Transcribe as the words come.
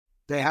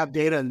They have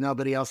data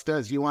nobody else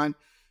does. You want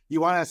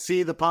to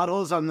see the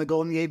potholes on the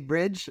Golden Gate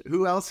Bridge?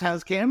 Who else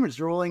has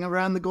cameras rolling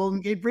around the Golden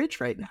Gate Bridge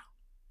right now?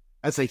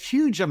 That's a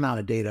huge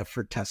amount of data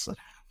for Tesla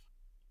to have.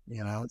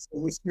 So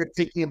we start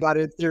thinking about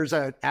it. If there's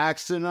an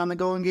accident on the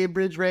Golden Gate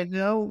Bridge right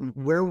now,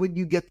 where would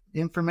you get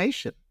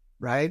information,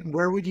 right?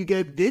 Where would you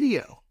get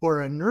video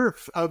or a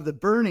nerf of the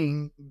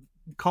burning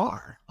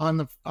car on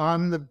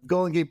the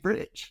Golden Gate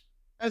Bridge?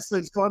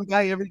 Tesla's going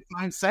by every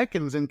 5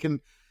 seconds and can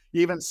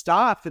even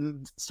stop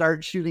and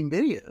start shooting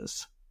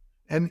videos.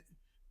 And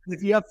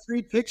if you have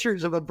 3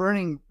 pictures of a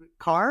burning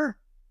car,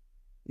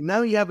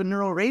 now you have a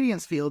neural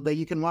radiance field that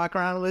you can walk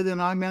around with in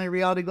augmented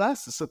reality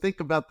glasses. So think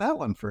about that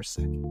one for a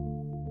second.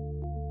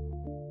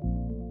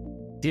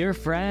 Dear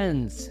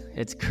friends,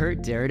 it's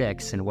Kurt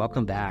Derdix, and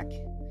welcome back.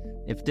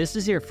 If this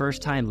is your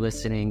first time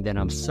listening, then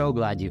I'm so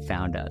glad you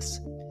found us.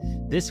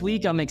 This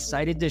week, I'm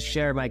excited to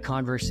share my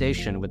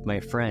conversation with my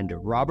friend,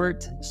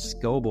 Robert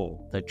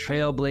Scoble, the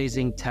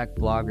trailblazing tech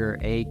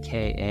blogger,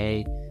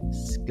 aka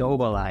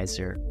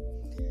Scobleizer.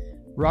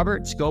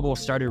 Robert Scoble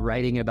started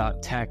writing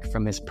about tech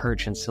from his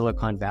perch in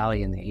Silicon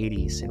Valley in the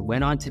 80s and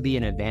went on to be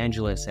an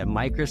evangelist at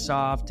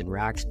Microsoft and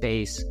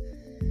Rackspace.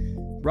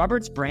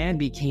 Robert's brand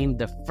became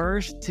the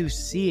first to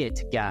see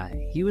it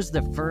guy. He was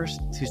the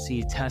first to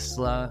see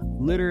Tesla,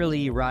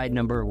 literally ride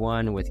number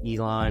 1 with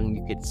Elon.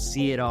 You could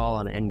see it all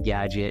on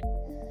Engadget.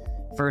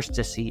 First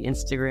to see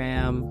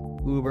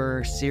Instagram,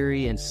 Uber,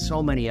 Siri, and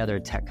so many other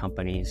tech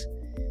companies.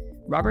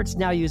 Robert's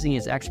now using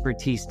his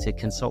expertise to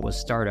consult with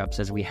startups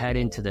as we head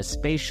into the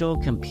spatial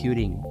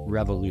computing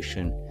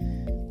revolution,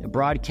 a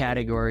broad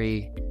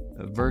category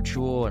of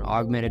virtual and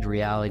augmented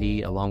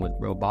reality, along with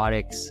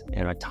robotics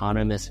and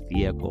autonomous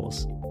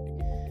vehicles.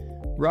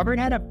 Robert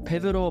had a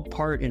pivotal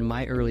part in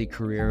my early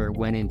career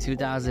when in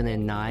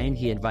 2009,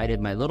 he invited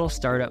my little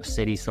startup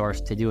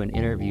CitySource to do an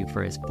interview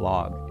for his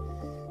blog.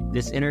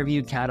 This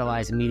interview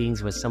catalyzed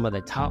meetings with some of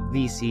the top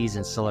VCs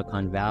in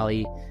Silicon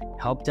Valley,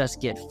 helped us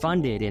get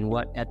funded in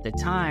what at the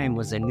time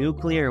was a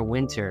nuclear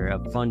winter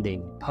of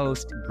funding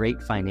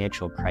post-Great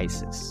Financial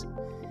Crisis.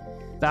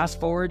 Fast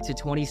forward to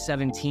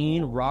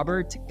 2017,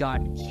 Robert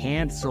got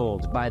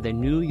canceled by the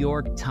New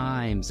York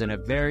Times in a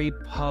very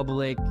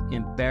public,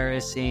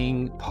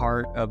 embarrassing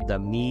part of the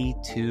Me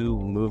Too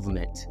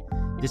movement.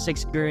 This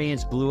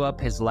experience blew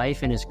up his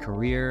life and his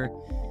career.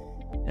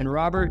 And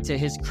Robert, to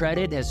his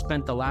credit, has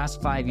spent the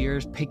last 5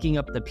 years picking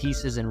up the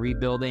pieces and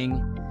rebuilding,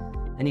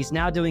 and he's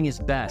now doing his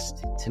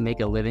best to make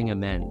a living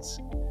amends.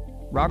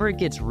 Robert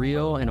gets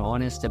real and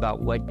honest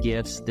about what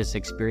gifts this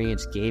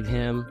experience gave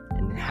him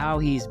and how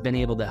he's been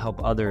able to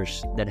help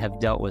others that have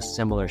dealt with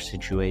similar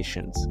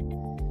situations.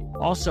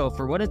 Also,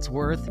 for what it's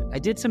worth, I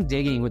did some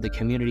digging with the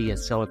community in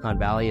Silicon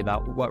Valley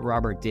about what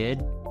Robert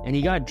did, and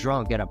he got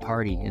drunk at a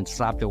party and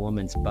slapped a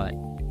woman's butt.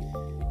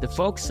 The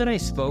folks that I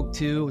spoke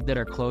to that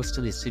are close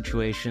to the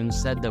situation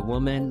said the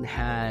woman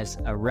has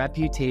a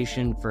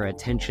reputation for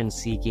attention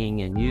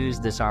seeking and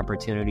used this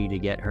opportunity to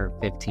get her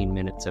 15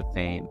 minutes of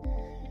fame.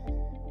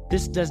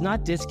 This does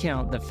not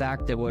discount the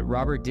fact that what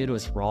Robert did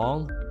was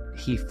wrong.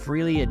 He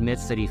freely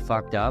admits that he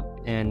fucked up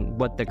and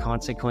what the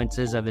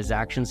consequences of his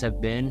actions have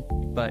been.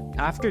 But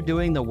after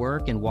doing the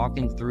work and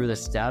walking through the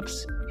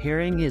steps,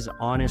 hearing his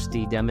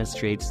honesty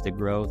demonstrates the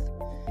growth.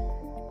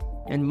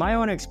 And my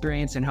own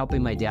experience in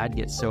helping my dad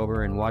get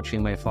sober and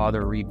watching my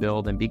father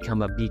rebuild and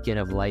become a beacon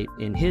of light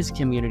in his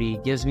community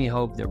gives me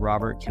hope that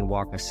Robert can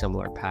walk a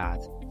similar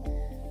path.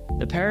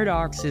 The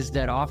paradox is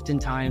that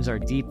oftentimes our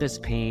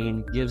deepest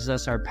pain gives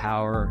us our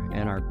power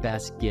and our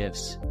best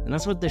gifts. And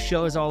that's what the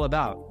show is all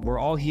about. We're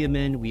all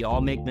human. We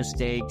all make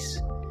mistakes.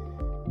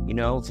 You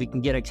know, if we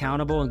can get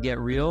accountable and get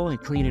real and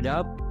clean it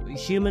up,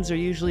 humans are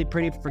usually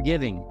pretty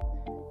forgiving.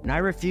 And I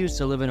refuse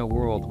to live in a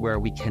world where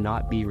we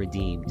cannot be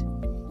redeemed.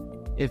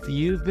 If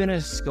you've been a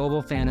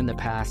Scoble fan in the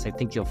past, I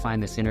think you'll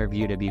find this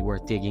interview to be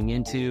worth digging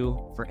into.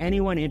 For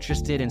anyone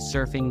interested in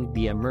surfing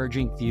the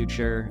emerging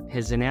future,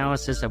 his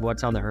analysis of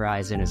what's on the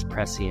horizon is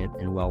prescient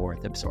and well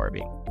worth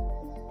absorbing.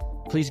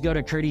 Please go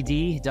to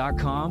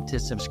curtyd.com to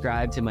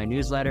subscribe to my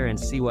newsletter and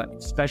see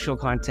what special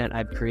content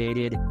I've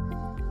created.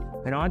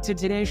 And on to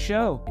today's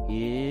show.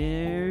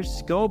 Here's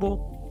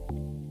Scoble.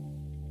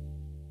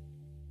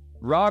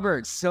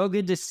 Robert, so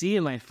good to see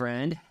you, my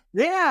friend.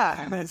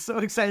 Yeah, I'm so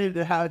excited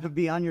to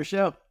be on your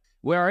show.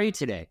 Where are you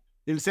today?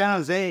 In San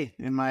Jose,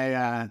 in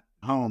my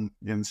home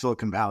in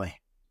Silicon Valley.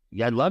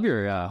 Yeah, I love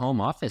your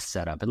home office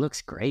setup. It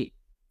looks great.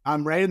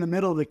 I'm right in the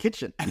middle of the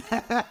kitchen.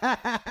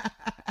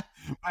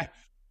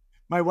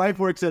 My wife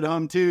works at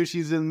home too.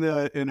 She's in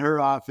her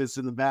office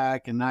in the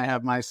back, and I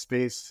have my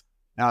space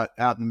out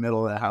in the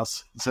middle of the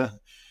house. So.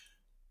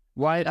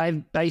 Well,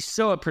 I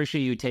so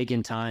appreciate you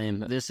taking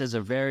time. This is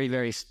a very,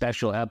 very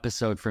special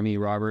episode for me,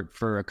 Robert,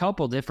 for a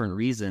couple different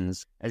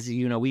reasons. As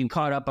you know, we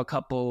caught up a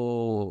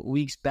couple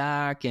weeks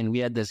back and we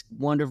had this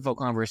wonderful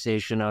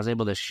conversation. I was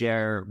able to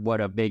share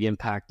what a big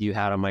impact you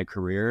had on my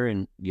career.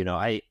 And, you know,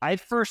 I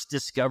first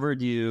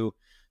discovered you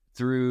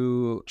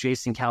through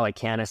Jason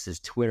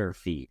Calacanis' Twitter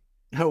feed.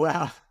 Oh,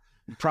 wow.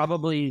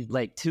 probably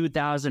like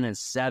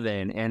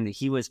 2007, and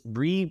he was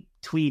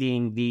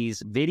retweeting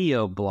these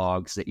video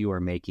blogs that you were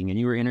making, and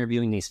you were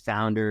interviewing these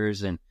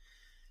founders, and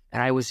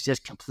I was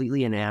just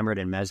completely enamored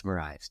and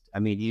mesmerized. I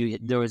mean,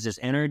 there was this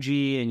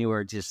energy, and you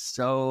were just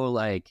so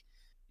like,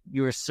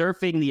 you were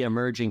surfing the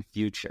emerging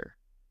future.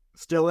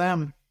 Still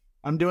am.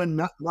 I'm doing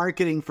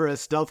marketing for a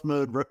stealth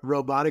mode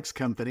robotics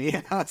company.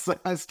 So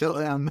I still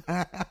am.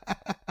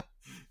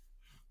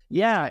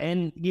 Yeah.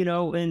 And,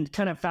 and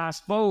kind of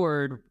fast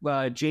forward,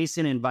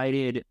 Jason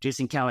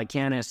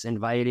Calacanis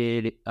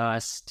invited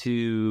us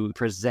to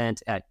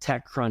present at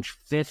TechCrunch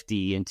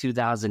 50 in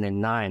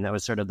 2009. That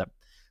was sort of the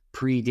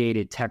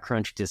predated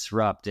TechCrunch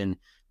Disrupt. And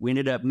we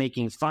ended up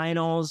making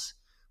finals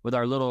with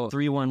our little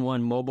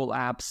 311 mobile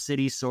app,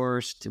 city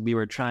sourced. We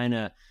were trying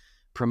to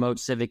promote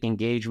civic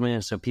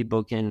engagement so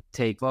people can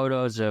take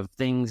photos of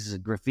things,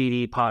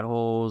 graffiti,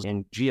 potholes,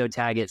 and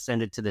geotag it,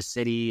 send it to the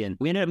city. And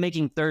we ended up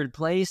making third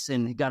place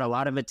and got a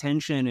lot of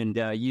attention.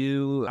 And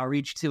you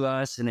outreached to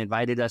us and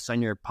invited us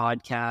on your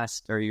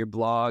podcast or your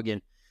blog.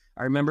 And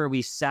I remember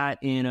we sat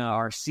in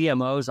our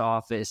CMO's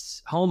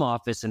home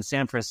office in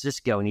San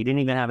Francisco, and he didn't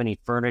even have any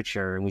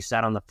furniture. And we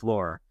sat on the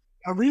floor.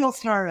 A real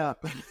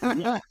startup.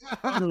 Yeah,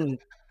 totally.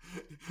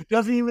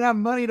 Doesn't even have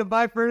money to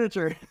buy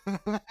furniture.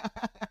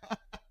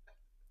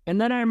 And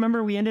then I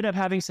remember we ended up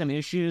having some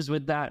issues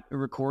with that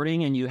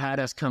recording, and you had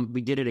us come,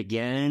 we did it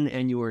again,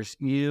 and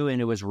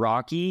and it was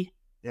Rocky.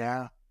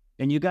 Yeah.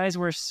 And you guys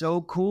were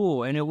so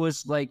cool. And it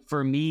was like,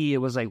 for me, it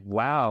was like,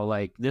 wow,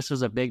 like this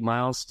was a big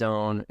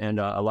milestone and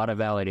a lot of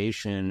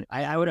validation.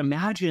 I would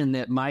imagine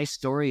that my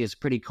story is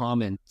pretty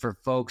common for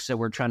folks that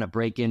were trying to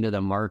break into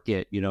the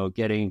market,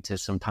 getting to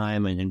some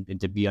time and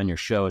to be on your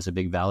show as a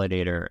big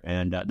validator.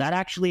 And that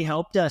actually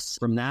helped us.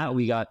 From that,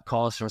 we got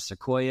calls from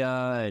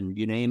Sequoia and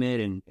you name it,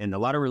 and a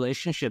lot of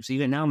relationships.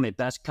 Even now, my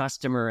best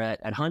customer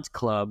at Hunt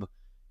Club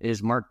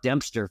is Mark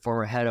Dempster,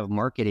 former head of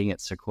marketing at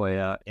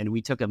Sequoia. And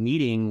we took a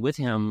meeting with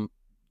him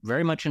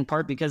very much in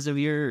part because of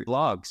your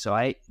blog. So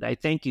I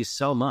thank you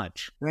so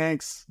much.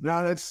 Thanks.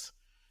 No, that's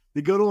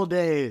the good old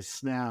days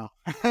now.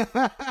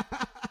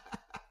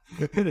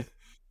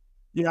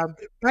 Yeah,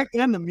 back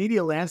then the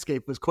media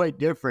landscape was quite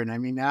different. I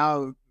mean,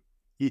 now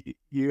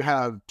you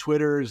have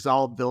Twitter's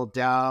all built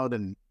out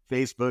and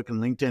Facebook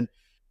and LinkedIn.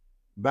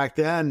 Back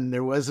then,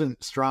 there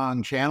wasn't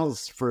strong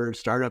channels for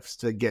startups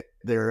to get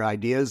their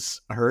ideas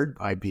heard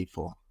by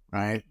people,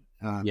 right?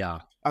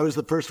 Yeah. I was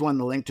the first one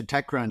to link to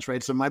TechCrunch,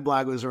 right? So my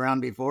blog was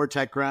around before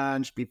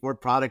TechCrunch, before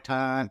Product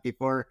Hunt,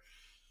 before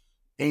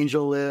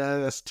Angel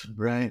List,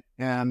 right?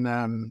 And,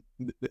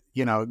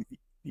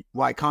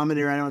 Y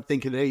Combinator, I don't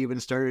think they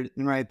even started,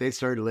 right? They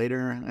started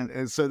later.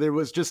 And so there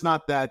was just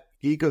not that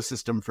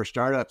ecosystem for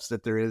startups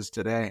that there is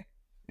today,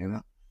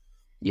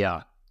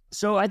 Yeah.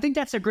 So I think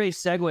that's a great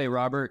segue,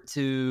 Robert,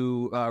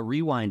 to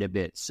rewind a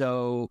bit.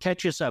 So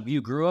catch us up.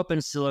 You grew up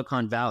in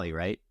Silicon Valley,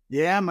 right?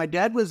 Yeah, my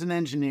dad was an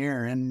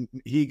engineer, and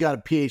he got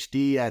a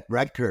PhD at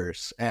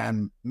Rutgers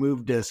and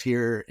moved us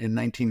here in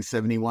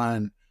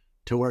 1971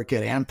 to work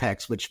at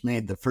Ampex, which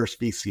made the first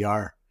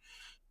VCR,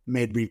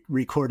 made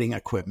recording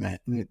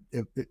equipment,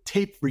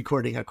 tape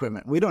recording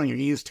equipment. We don't even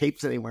use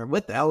tapes anymore.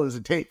 What the hell is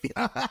a tape?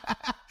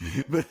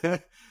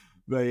 But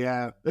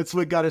yeah, that's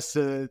what got us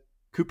to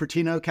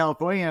Cupertino,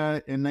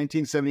 California in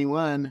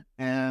 1971.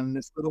 And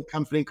this little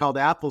company called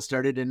Apple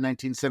started in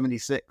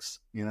 1976,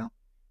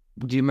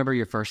 Do you remember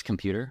your first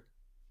computer?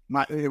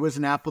 It was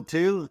an Apple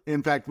II.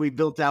 In fact, we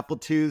built Apple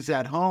IIs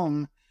at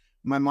home.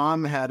 My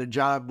mom had a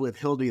job with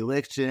Hildy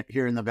Licht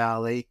here in the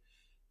Valley.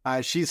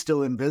 She's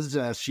still in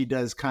business. She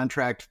does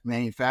contract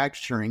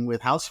manufacturing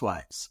with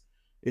housewives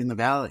in the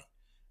Valley.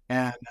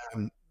 And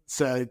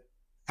so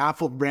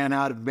Apple ran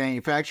out of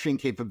manufacturing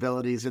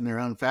capabilities in their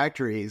own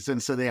factories.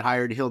 And so they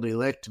hired Hildy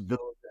Licht to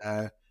build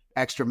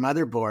extra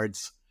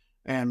motherboards.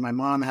 And my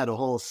mom had a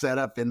whole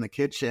setup in the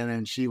kitchen,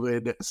 and she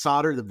would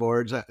solder the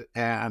boards,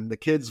 and the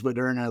kids would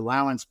earn an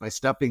allowance by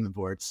stuffing the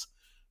boards.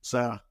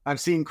 So I've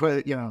seen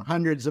quite,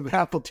 hundreds of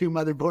Apple II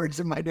motherboards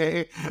in my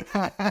day.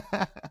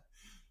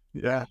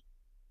 Yeah.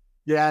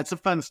 Yeah, it's a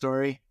fun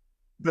story.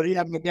 But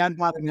yeah, my dad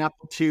bought an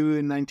Apple II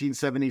in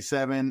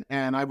 1977,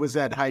 and I was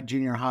at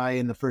Junior High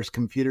in the first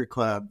computer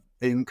club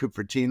in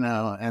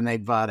Cupertino, and they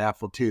bought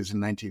Apple IIs in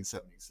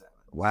 1977.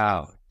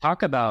 Wow.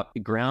 Talk about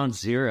ground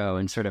zero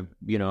and sort of,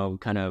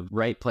 kind of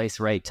right place,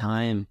 right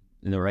time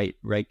in the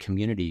right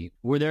community.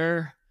 Were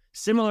there,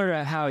 similar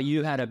to how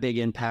you had a big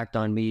impact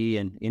on me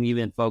and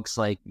even folks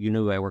like,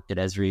 I worked at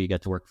Esri, you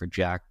got to work for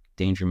Jack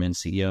Dangerman,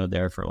 CEO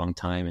there for a long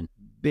time, and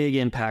big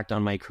impact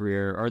on my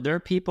career. Are there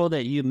people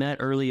that you met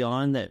early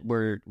on that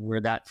were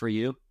that for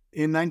you?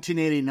 In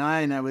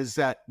 1989, I was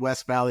at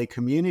West Valley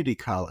Community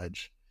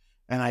College,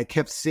 and I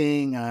kept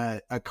seeing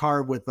a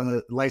car with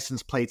the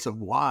license plates of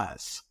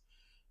Woz.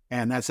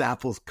 And that's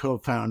Apple's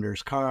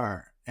co-founder's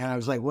car. And I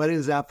was like, what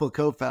is Apple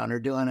co-founder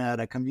doing at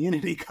a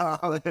community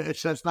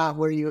college? That's not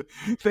where you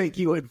think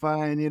you would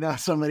find,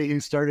 somebody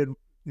who started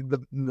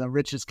the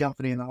richest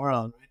company in the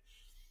world.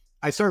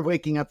 I started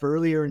waking up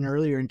earlier and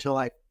earlier until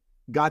I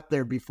got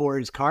there before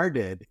his car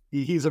did.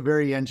 He's a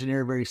very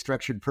very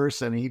structured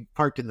person. He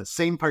parked in the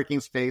same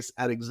parking space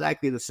at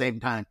exactly the same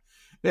time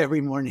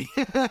every morning.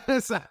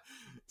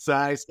 So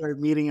I started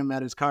meeting him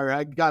at his car.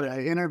 I got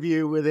an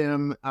interview with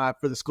him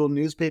for the school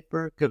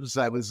newspaper because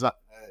I was a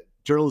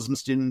journalism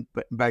student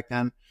back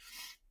then,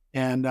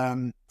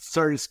 and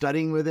started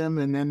studying with him,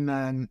 and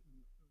then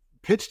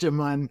pitched him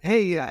on,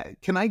 hey,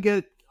 can I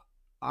get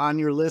on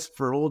your list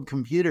for old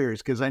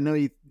computers? Because I know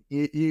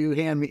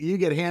you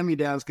get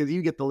hand-me-downs because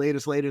you get the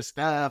latest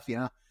stuff, you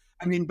know.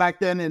 I mean, back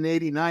then in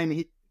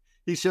 '89,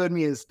 he showed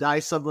me his dye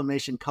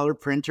sublimation color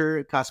printer.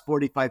 It cost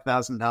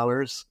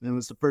 $45,000. It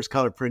was the first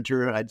color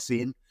printer I'd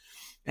seen.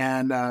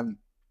 And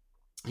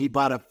he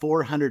bought a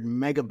 400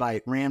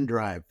 megabyte RAM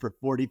drive for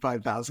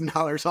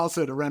 $45,000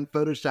 also to run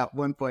Photoshop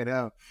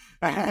 1.0.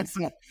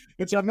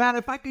 And so, man,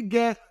 if I could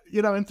get,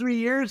 in 3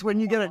 years when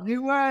you get a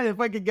new one, if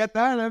I could get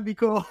that, that'd be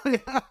cool.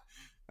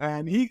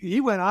 And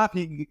he went off.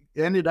 He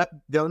ended up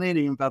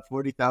donating about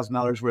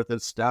 $40,000 worth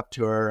of stuff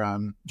to our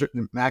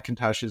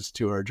Macintoshes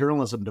to our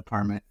journalism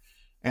department.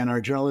 And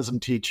our journalism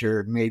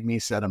teacher made me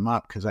set him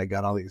up because I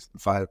got all these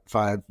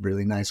five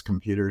really nice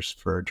computers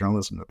for our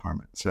journalism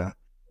department. So,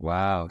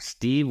 wow,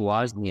 Steve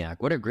Wozniak,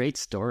 what a great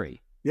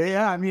story.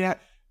 Yeah. I mean,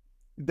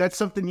 that's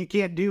something you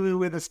can't do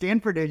with a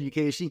Stanford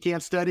education. You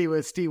can't study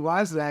with Steve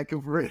Wozniak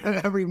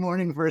every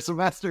morning for a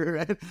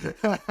semester, right?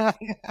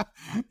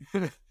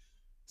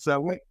 So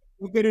what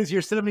good is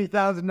your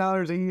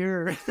 $70,000 a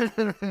year?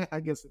 I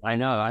guess. I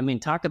know. I mean,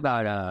 talk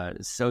about a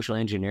social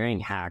engineering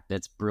hack.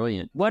 That's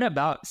brilliant. What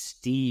about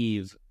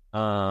Steve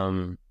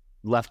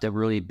left a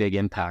really big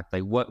impact?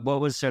 Like what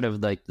was sort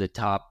of like the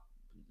top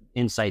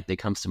insight that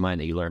comes to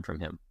mind that you learned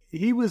from him?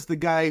 He was the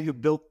guy who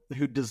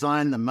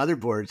designed the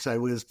motherboards I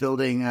was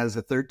building as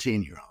a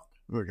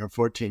 13-year-old or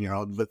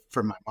 14-year-old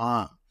for my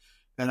mom.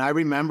 And I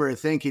remember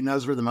thinking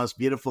those were the most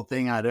beautiful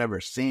thing I'd ever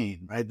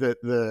seen, right?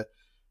 The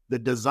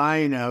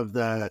design of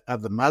the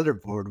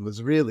motherboard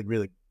was really,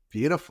 really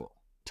beautiful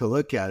to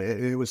look at.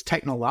 It was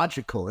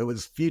technological. It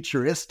was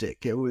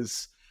futuristic.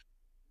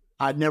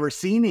 I'd never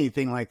seen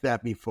anything like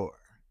that before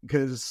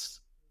because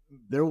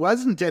there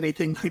wasn't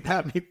anything like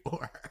that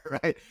before,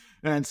 right?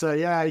 And so,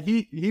 yeah,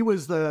 he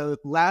was the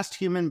last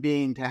human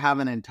being to have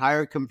an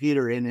entire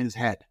computer in his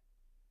head,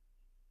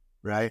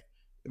 right?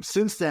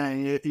 Since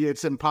then,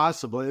 it's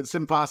impossible. It's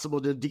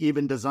impossible to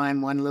even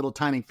design one little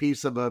tiny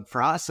piece of a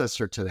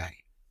processor today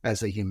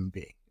as a human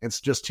being.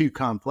 It's just too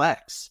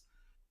complex,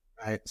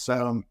 right?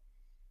 So,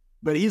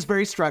 but he's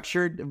very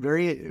structured,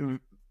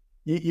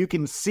 you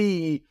can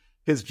see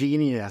his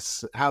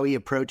genius, how he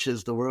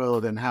approaches the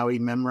world and how he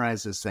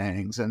memorizes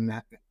things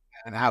and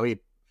how he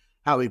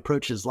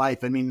approaches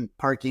life. I mean,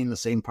 parking the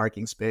same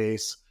parking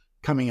space,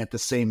 coming at the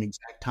same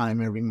exact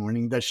time every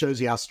morning. That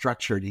shows you how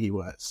structured he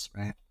was,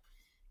 right?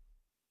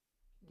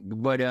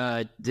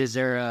 But is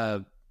there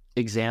a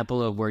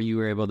example of where you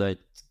were able to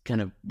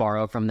kind of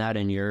borrow from that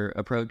in your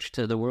approach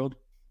to the world?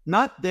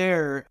 Not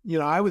there.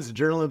 I was a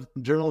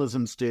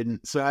journalism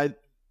student, so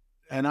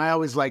I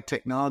always liked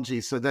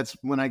technology. So that's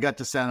when I got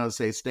to San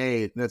Jose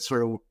State. That's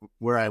sort of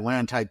where I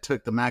went. I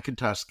took the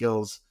Macintosh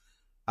skills.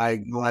 I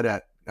got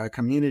at a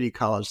community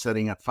college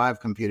setting up 5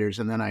 computers,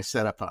 and then I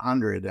set up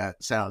 100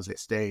 at San Jose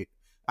State.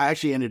 I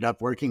actually ended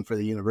up working for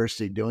the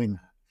university doing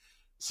that.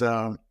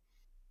 So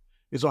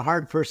it's a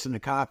hard person to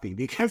copy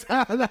because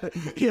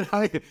you're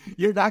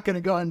not going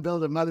to go and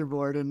build a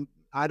motherboard, and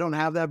I don't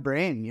have that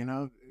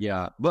brain,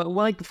 Yeah, but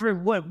like for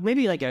what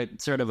maybe like a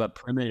sort of a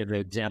primitive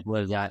example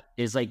of that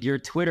is like your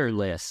Twitter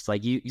list.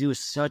 Like you do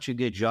such a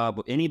good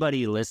job.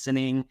 Anybody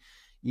listening,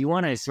 you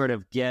want to sort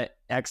of get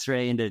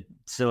X-ray into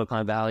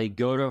Silicon Valley.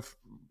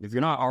 If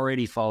you're not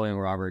already following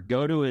Robert,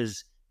 go to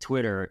his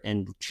Twitter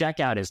and check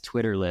out his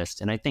Twitter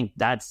list. And I think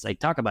that's like,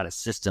 talk about a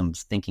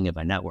systems thinking of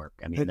a network.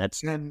 I mean,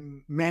 that's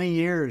been many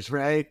years,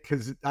 right?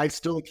 Because I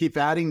still keep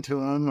adding to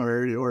them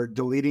or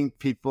deleting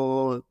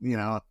people,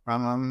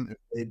 from them. If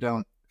they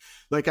don't,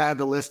 like I have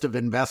a list of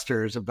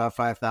investors, about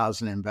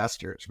 5,000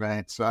 investors,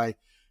 right? So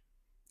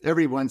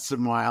every once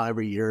in a while,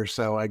 every year or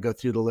so, I go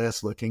through the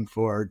list looking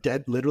for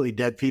literally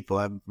dead people.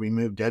 I've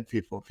removed dead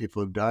people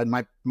who've died.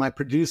 My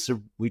producer,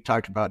 we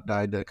talked about,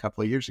 died a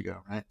couple of years ago,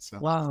 right? So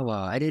wow,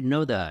 I didn't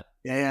know that.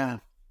 Yeah.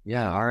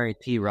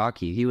 R.I.P.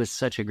 Rocky. He was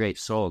such a great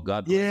soul.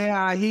 God bless.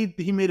 Yeah,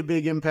 he made a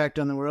big impact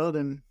on the world,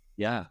 and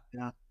yeah.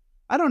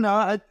 I don't know.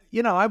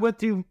 I went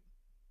through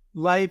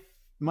life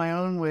my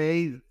own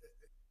way,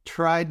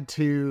 tried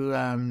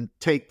to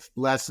take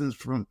lessons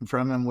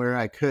from him where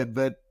I could,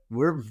 but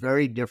we're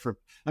very different.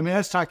 I mean, I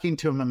was talking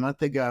to him a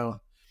month ago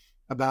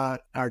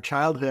about our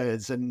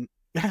childhoods, and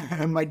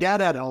my dad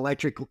had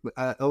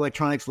an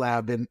electronics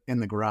lab in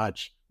the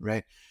garage,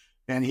 right?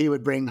 And he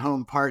would bring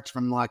home parts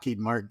from Lockheed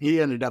Martin.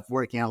 He ended up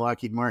working at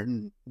Lockheed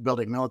Martin,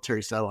 building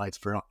military satellites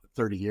for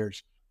 30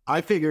 years.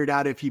 I figured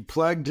out if you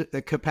plugged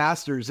the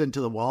capacitors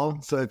into the wall,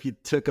 so if you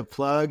took a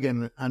plug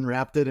and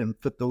unwrapped it and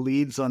put the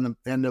leads on the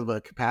end of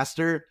a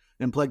capacitor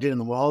and plugged it in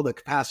the wall, the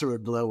capacitor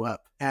would blow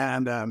up.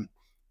 And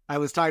I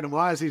was talking to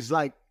Waz. He's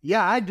like,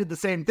 yeah, I did the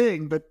same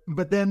thing.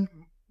 But then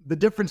the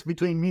difference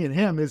between me and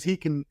him is he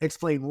can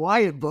explain why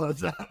it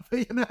blows up,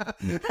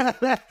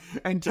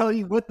 and tell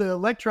you what the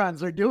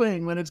electrons are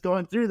doing when it's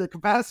going through the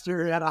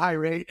capacitor at a high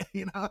rate,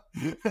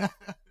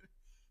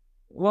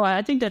 Well,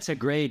 I think that's a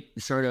great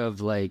sort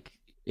of like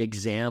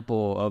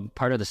example of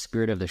part of the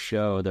spirit of the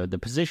show. The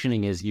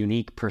positioning is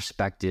unique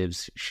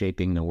perspectives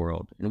shaping the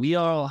world. And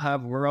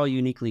we're all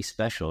uniquely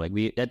special. Like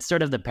that's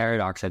sort of the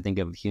paradox, I think,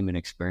 of human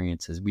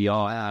experiences. We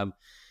all have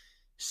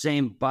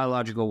same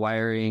biological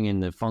wiring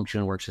and the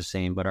function works the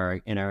same, but our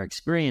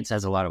experience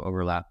has a lot of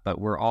overlap, but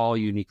we're all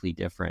uniquely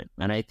different.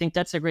 And I think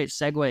that's a great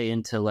segue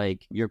into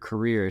like your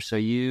career. So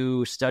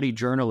you studied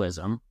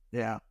journalism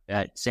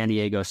at San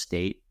Diego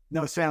State.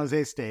 No, San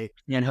Jose State.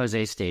 San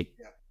Jose State.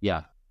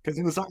 Yeah. Because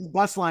it was on the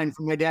bus line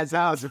from my dad's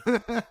house.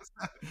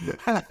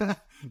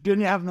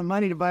 Didn't have the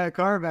money to buy a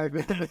car back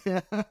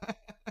then.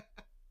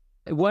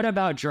 What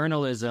about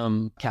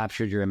journalism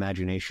captured your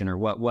imagination, or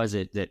what was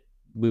it that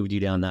moved you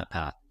down that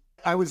path?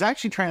 I was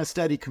actually trying to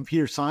study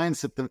computer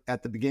science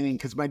at the beginning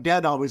because my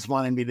dad always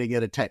wanted me to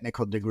get a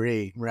technical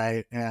degree,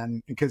 right?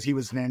 And because he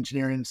was an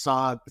engineer and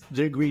saw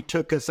the degree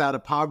took us out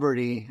of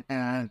poverty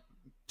and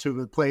to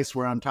the place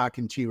where I'm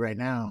talking to you right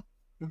now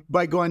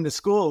by going to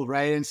school,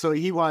 right? And so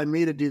he wanted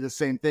me to do the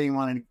same thing. He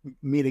wanted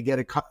me to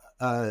get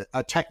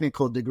a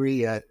technical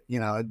degree, a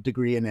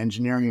degree in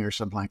engineering or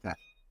something like that.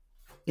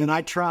 And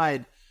I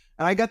tried,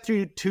 and I got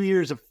through 2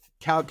 years of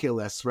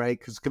calculus, right?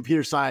 Because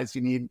computer science,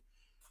 you need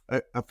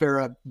a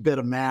fair bit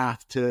of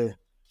math to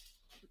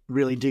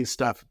really do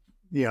stuff,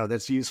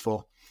 that's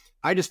useful.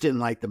 I just didn't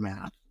like the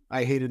math.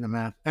 I hated the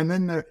math. And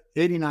then the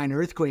 89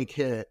 earthquake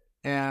hit,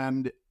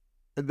 and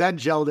that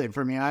gelled it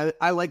for me.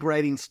 I like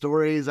writing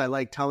stories. I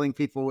like telling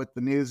people what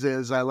the news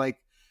is. I like,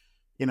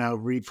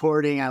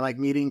 reporting. I like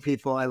meeting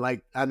people. I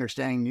like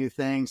understanding new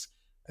things.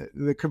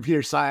 The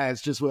computer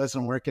science just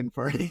wasn't working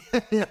for me.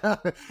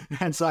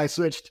 And so I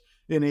switched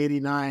in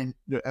 89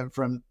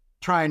 from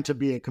trying to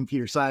be a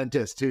computer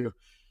scientist to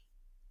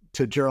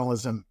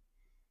journalism.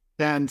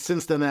 And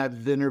since then,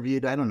 I've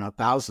interviewed,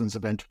 thousands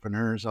of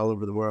entrepreneurs all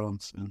over the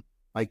world. So,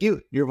 like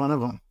you're one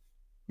of them.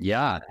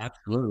 Yeah,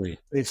 absolutely.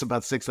 It's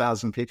about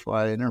 6,000 people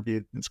I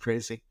interviewed. It's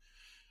crazy.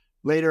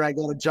 Later, I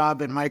got a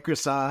job at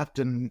Microsoft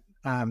and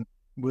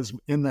was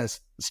in the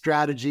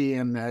strategy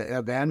and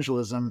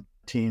evangelism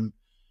team.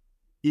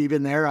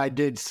 Even there, I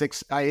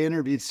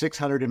interviewed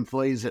 600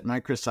 employees at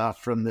Microsoft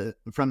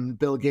from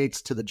Bill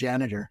Gates to the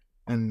janitor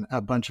and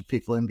a bunch of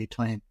people in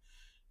between.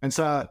 And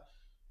so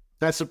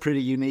that's a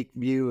pretty unique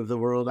view of the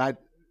world.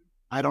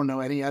 I don't know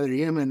any other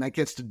human that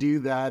gets to do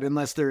that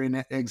unless they're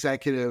an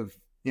executive,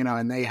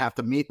 and they have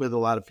to meet with a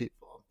lot of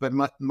people. But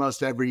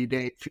most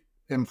everyday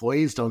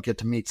employees don't get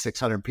to meet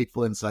 600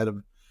 people inside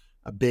of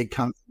a big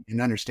company and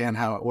understand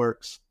how it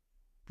works.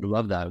 I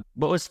love that.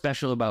 What was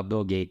special about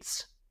Bill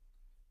Gates?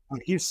 Oh,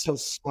 he's so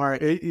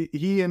smart.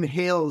 He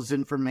inhales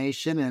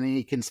information and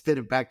he can spit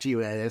it back to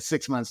you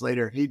 6 months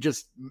later. He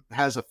just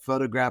has a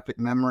photographic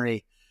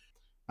memory,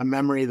 a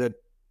memory that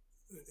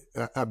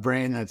a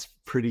brain that's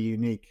pretty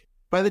unique.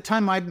 By the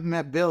time I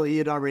met Bill,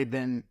 he'd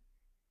been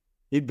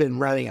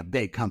running a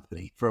big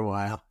company for a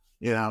while,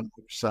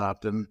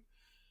 Microsoft. And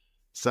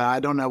so I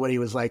don't know what he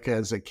was like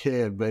as a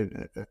kid, but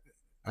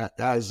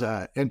as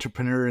an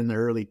entrepreneur in the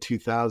early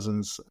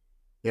 2000s,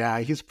 yeah,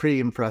 he's a pretty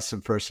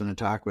impressive person to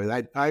talk with.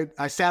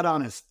 I sat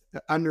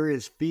under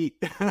his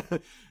feet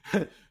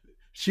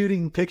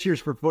shooting pictures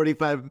for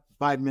 45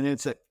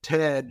 minutes at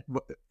TED,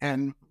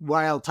 and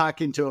while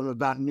talking to him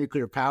about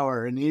nuclear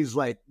power, and he's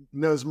like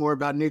knows more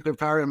about nuclear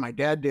power than my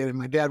dad did, and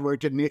my dad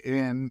worked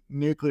in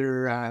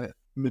nuclear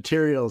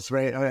materials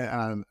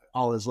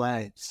all his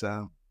life.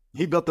 So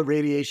he built the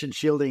radiation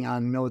shielding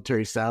on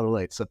military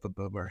satellites up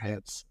above our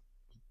heads.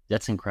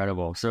 That's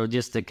incredible. So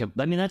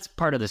that's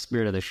part of the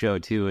spirit of the show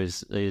too,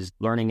 is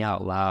learning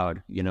out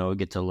loud,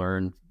 get to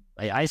learn.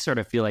 I sort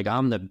of feel like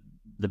I'm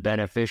the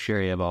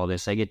beneficiary of all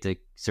this. I get to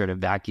sort of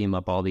vacuum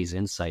up all these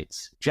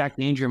insights. Jack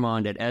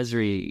Dangermond at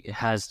Esri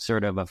has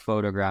sort of a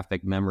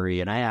photographic memory.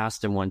 And I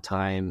asked him one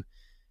time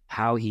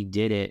how he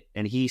did it.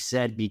 And he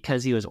said,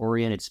 because he was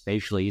oriented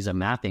spatially, he's a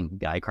mapping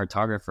guy,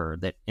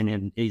 cartographer,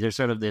 and there's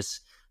sort of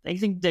this, I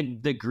think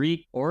the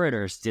Greek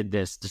orators did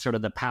this, to sort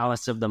of the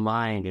palace of the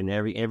mind and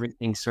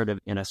everything sort of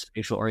in a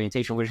spatial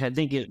orientation, which I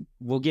think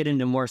we'll get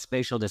into more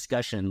spatial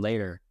discussion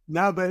later.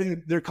 No, but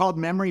they're called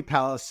memory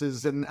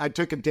palaces. And I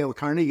took a Dale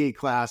Carnegie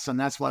class, and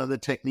that's one of the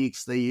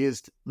techniques they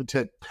used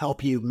to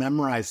help you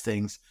memorize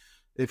things.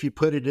 If you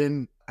put it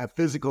in a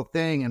physical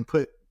thing and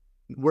put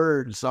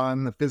words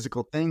on the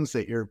physical things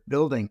that you're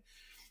building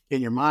in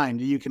your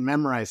mind, you can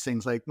memorize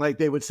things like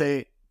they would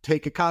say,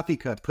 take a coffee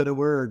cup, put a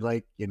word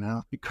like,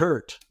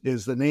 Kurt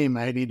is the name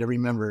I need to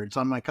remember. It's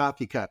on my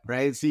coffee cup,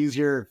 right? It's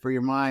easier for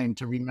your mind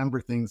to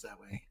remember things that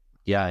way.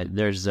 Yeah,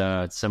 there's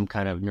some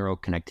kind of neural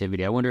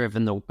connectivity. I wonder if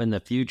in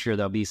the future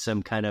there'll be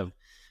some kind of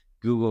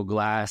Google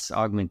Glass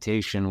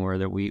augmentation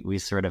where we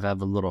sort of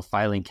have a little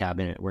filing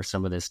cabinet where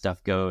some of this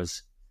stuff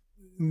goes.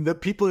 The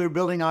people who are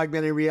building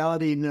augmented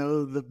reality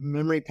know the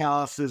memory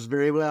palaces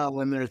very well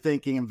when they're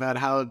thinking about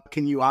how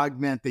can you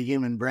augment the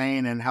human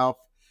brain and help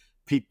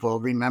people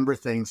remember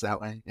things that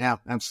way. Yeah,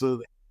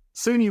 absolutely.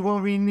 Soon you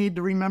won't even need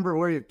to remember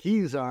where your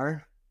keys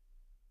are.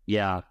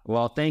 Yeah.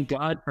 Well, thank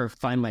God for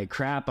Find My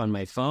Crap on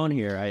my phone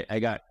here.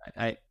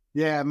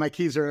 Yeah, my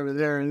keys are over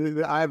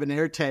there. I have an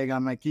air tag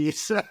on my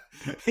keys. So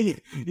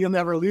you'll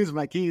never lose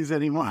my keys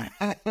anymore.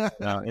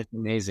 No, it's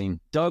amazing.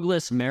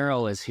 Douglas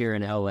Merrill is here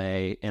in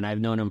LA, and I've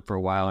known him for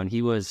a while, and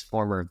he was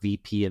former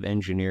VP of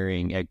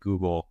engineering at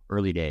Google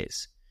early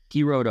days.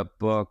 He wrote a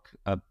book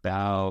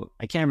about,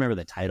 I can't remember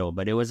the title,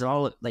 but it was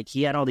all like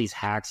he had all these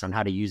hacks on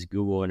how to use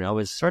Google, and it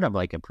was sort of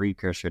like a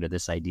precursor to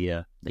this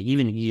idea. Like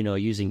even,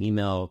 using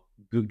email,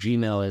 Google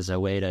Gmail as a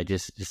way to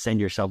just send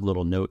yourself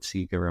little notes so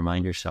you can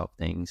remind yourself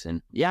things.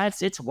 And yeah,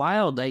 it's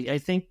wild. I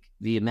think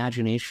the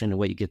imagination of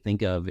what you could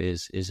think of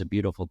is a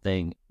beautiful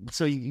thing.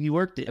 So you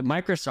worked at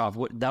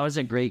Microsoft. That was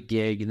a great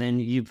gig. And then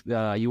you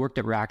worked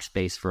at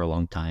Rackspace for a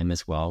long time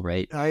as well,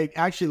 right? I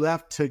actually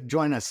left to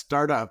join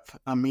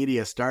a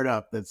media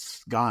startup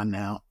that's gone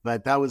now,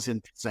 but that was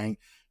interesting.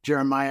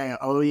 Jeremiah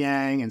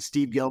Ouyang and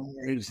Steve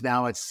Gilmore, who's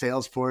now at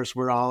Salesforce,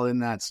 we're all in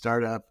that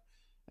startup.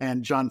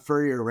 And John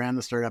Furrier ran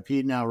the startup.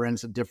 He now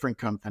runs a different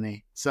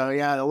company. So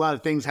yeah, a lot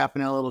of things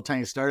happen in a little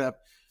tiny startup.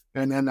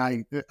 And then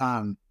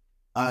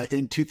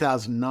in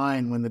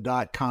 2009, when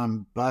the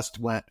 .com bust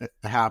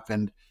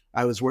happened,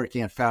 I was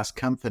working at Fast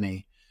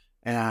Company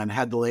and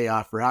had to lay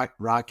off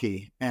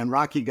Rocky. And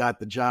Rocky got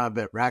the job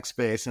at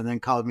Rackspace and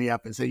then called me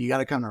up and said, "You got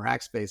to come to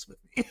Rackspace with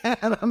me."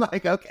 And I'm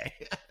like, okay.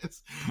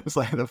 It's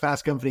like the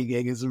Fast Company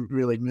gig is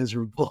really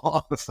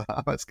miserable. So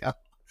let's go.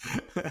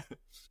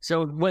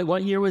 So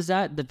what year was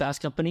that, the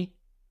Fast Company?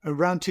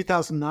 Around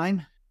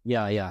 2009.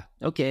 Yeah.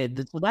 Okay.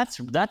 So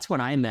that's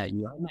when I met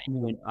you.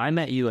 I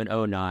met you in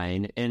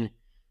 2009. And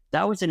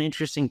that was an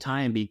interesting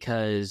time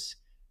because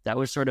that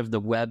was sort of the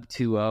Web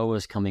 2.0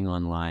 was coming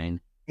online.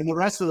 And the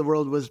rest of the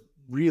world was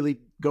really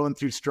going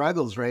through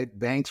struggles, right?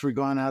 Banks were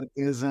going out of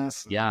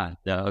business. Yeah,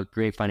 the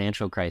great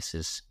financial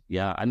crisis.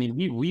 Yeah, I mean,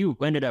 we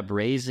ended up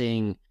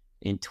raising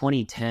in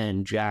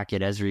 2010. Jack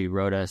at Esri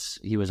wrote us.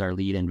 He was our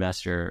lead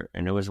investor,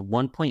 and it was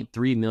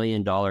 $1.3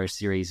 million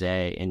Series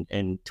A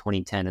in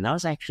 2010, and that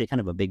was actually kind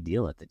of a big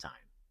deal at the time.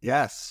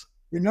 Yes.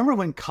 Remember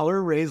when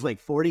Color raised like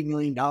 $40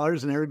 million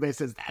and everybody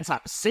says, that's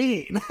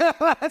obscene.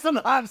 That's an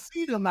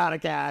obscene amount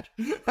of cash.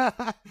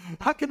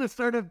 How can a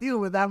startup deal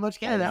with that much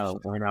cash? I know.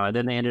 And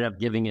then they ended up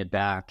giving it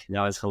back.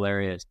 That was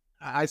hilarious.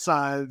 I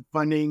saw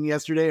funding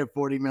yesterday of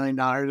 $40 million.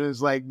 It was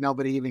like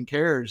nobody even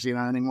cares,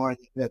 anymore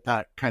at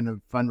that kind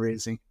of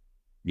fundraising.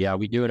 Yeah,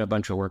 we do a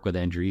bunch of work with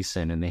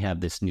Andreessen, and they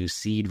have this new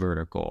seed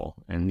vertical.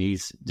 And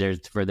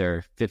there's for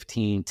their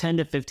 $10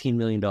 to $15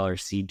 million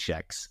seed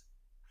checks.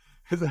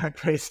 Isn't that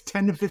crazy?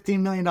 $10 to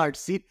 $15 million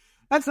seed.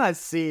 That's not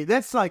seed.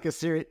 That's like a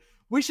series.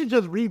 We should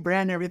just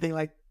rebrand everything.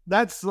 Like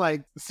that's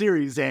like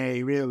Series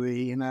A,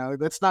 really.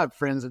 That's not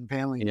friends and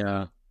family.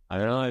 Yeah, I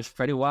don't know. It's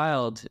pretty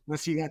wild.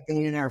 Unless you got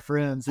billionaire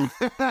friends.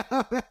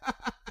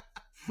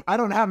 I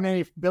don't have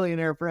many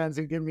billionaire friends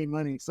who give me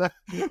money.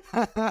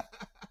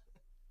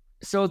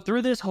 So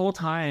through this whole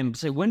time,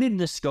 so when did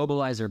the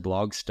Scobleizer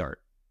blog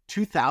start?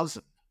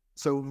 2000.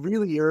 So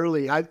really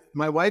early.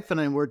 My wife and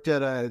I worked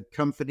at a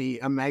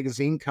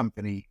magazine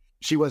company.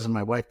 She wasn't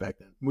my wife back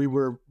then. We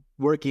were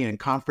working in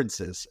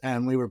conferences,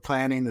 and we were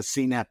planning the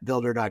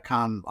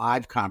CNETbuilder.com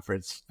live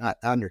conference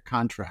under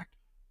contract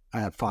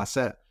at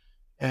Fawcett.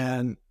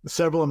 And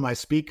several of my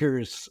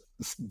speakers,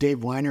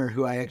 Dave Weiner,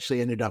 who I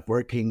actually ended up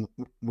working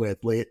with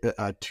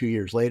 2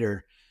 years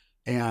later,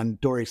 and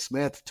Dory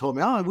Smith told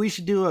me, we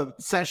should do a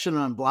session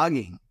on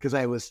blogging, because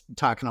I was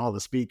talking to all the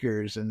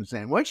speakers and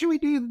saying, what should we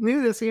do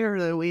new this year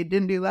that we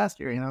didn't do last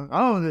year?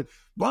 The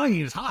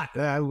blogging is hot.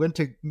 I went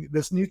to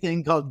this new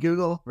thing called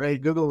Google, right?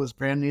 Google was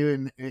brand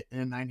new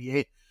in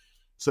 98.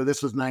 So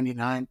this was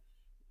 99.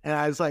 And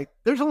I was like,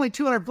 there's only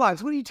 200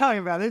 blogs. What are you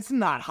talking about? It's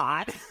not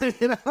hot.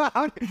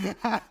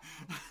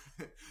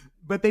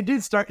 But they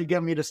did start to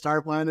get me to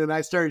start one, and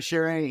I started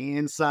sharing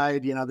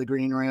inside, the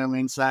green room,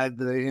 inside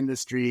the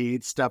industry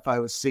stuff I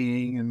was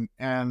seeing,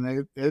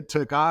 and it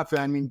took off.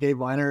 I mean, Dave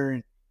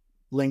Weiner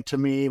linked to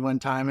me one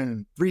time,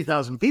 and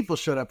 3,000 people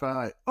showed up. I'm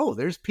like, oh,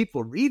 there's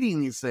people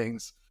reading these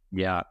things.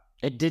 Yeah.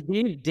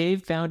 Did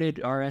Dave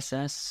founded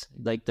RSS,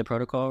 like the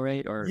protocol,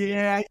 right? Or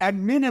yeah, at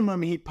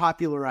minimum he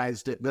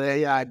popularized it, but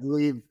yeah, I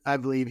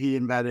believe he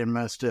invented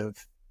most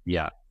of.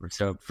 Yeah.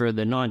 So for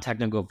the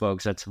non-technical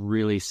folks, that's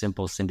really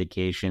simple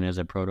syndication as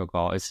a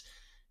protocol. It's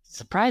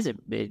surprising.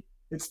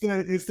 It's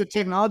the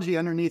technology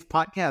underneath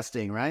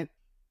podcasting, right?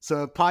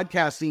 So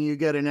podcasting, you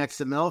get an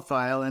XML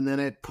file, and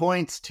then it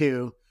points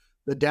to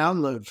the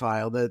download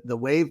file, the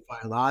WAV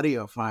file,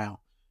 audio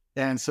file.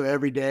 And so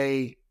every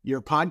day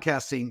your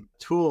podcasting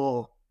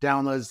tool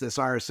downloads this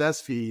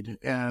RSS feed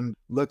and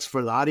looks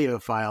for the audio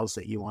files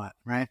that you want,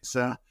 right?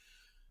 So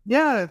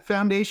yeah,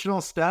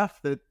 foundational stuff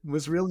that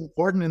was really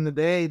important in the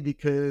day,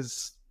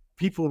 because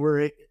people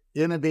were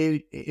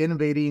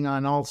innovating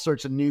on all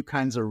sorts of new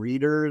kinds of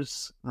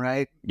readers,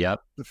 right?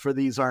 Yep. For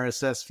these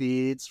RSS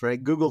feeds,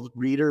 right? Google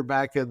Reader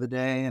back in the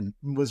day, and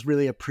was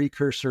really a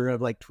precursor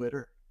of like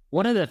Twitter.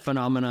 One of the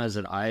phenomena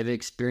that I've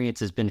experienced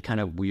has been kind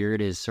of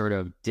weird is sort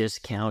of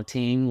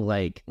discounting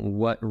like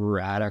what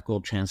radical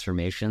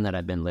transformation that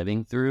I've been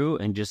living through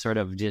and just sort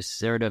of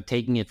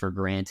taking it for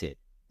granted.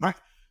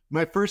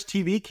 My first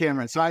TV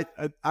camera. So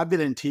I've been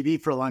in TV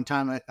for a long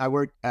time. I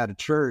worked at a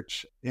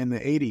church in the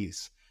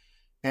 80s,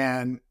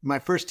 and my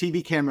first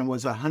TV camera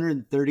was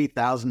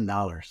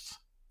 $130,000.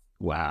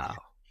 Wow.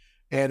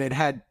 And it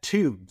had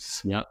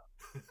tubes. Yep.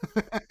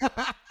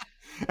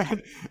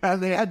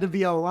 and they had to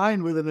be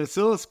aligned with an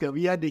oscilloscope.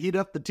 You had to heat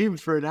up the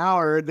tubes for an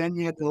hour, and then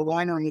you had to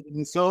align them with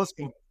an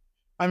oscilloscope.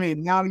 I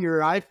mean, now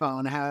your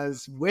iPhone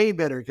has way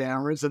better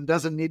cameras and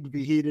doesn't need to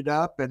be heated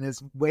up and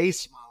is way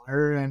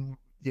smaller. And,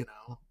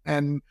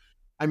 and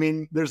I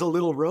mean, there's a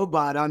little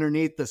robot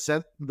underneath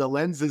the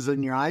lenses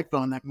in your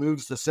iPhone that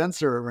moves the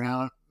sensor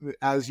around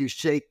as you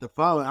shake the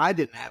phone. I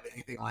didn't have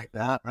anything like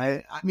that,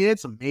 right? I mean,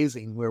 it's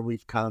amazing where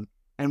we've come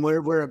and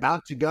where we're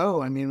about to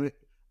go. I mean,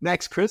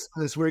 next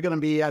Christmas, we're going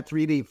to be at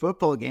 3D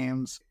football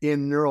games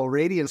in neural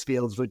radiance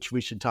fields, which we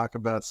should talk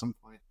about at some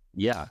point.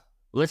 Yeah.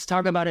 Let's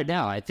talk about it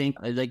now. I think,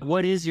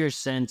 what is your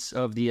sense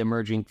of the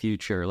emerging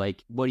future?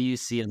 Like, what do you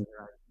see in the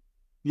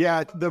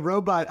Yeah, the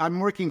robot, I'm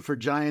working for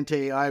Giant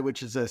AI,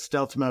 which is a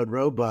stealth mode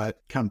robot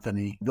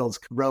company, builds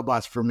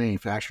robots for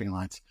manufacturing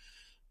lines.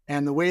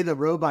 And the way the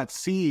robot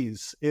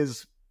sees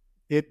is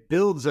it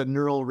builds a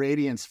neural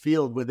radiance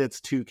field with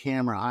its 2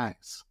 camera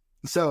eyes.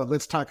 So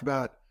let's talk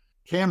about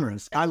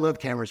cameras. I love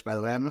cameras, by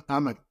the way.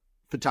 I'm a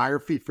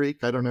photography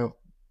freak. I don't know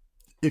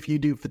if you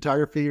do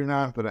photography or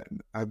not, but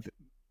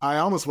I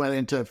almost went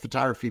into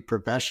photography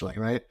professionally,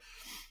 right?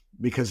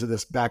 Because of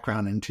this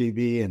background in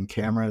TV and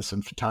cameras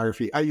and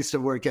photography. I used to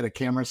work at a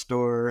camera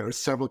store, or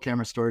several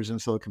camera stores in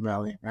Silicon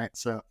Valley, right?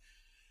 So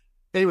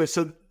anyway,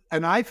 so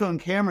an iPhone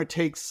camera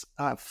takes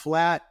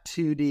flat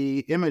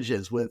 2D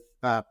images with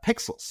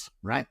pixels,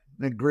 right?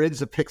 The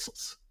grids of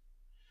pixels.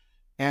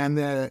 And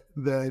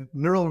the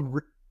neural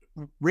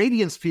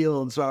radiance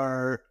fields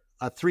are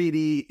a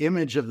 3D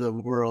image of the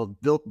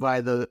world built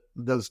by those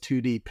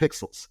 2D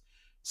pixels.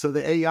 So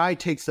the AI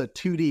takes a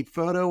 2D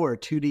photo or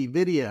 2D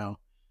video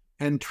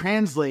and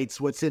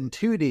translates what's in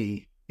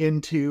 2D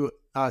into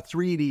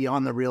 3D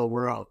on the real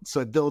world. So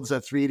it builds a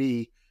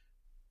 3D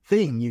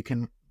thing you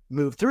can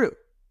move through,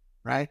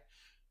 right?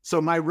 So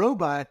my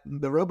robot,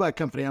 the robot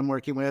company I'm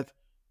working with,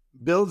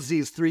 builds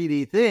these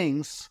 3D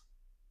things,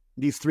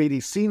 these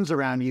 3D scenes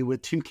around you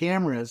with 2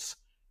 cameras,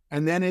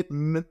 and then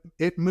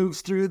it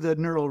moves through the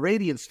neural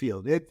radiance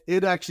field.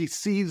 It actually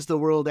sees the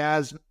world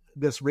as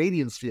this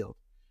radiance field.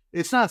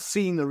 It's not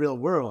seeing the real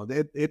world.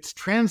 It's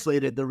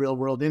translated the real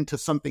world into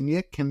something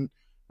it can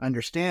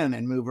understand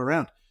and move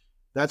around.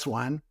 That's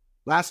one.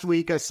 Last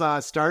week, I saw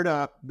a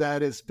startup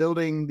that is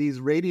building these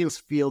radiance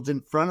fields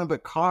in front of a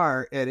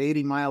car at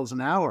 80 miles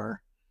an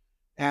hour,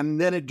 and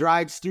then it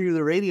drives through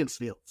the radiance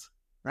fields,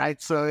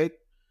 right? So it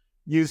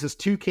uses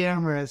 2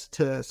 cameras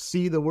to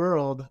see the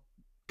world,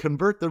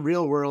 convert the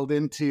real world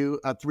into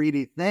a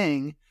 3D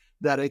thing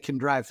that it can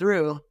drive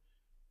through,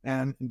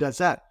 and does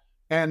that.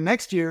 And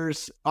next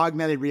year's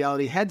augmented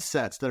reality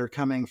headsets that are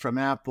coming from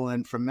Apple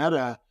and from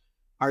Meta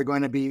are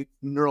going to be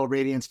neural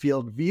radiance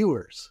field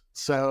viewers.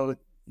 So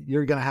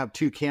you're going to have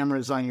 2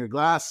 cameras on your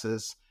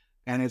glasses,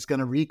 and it's going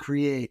to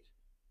recreate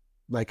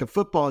like a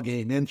football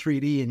game in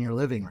 3D in your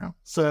living room.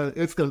 So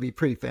it's going to be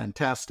pretty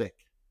fantastic.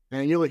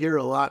 And you'll hear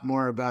a lot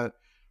more about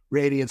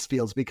radiance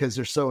fields because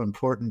they're so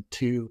important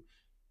to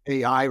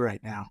AI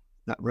right now.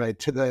 Right,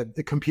 to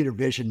the computer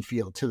vision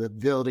field, to the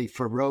ability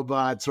for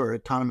robots or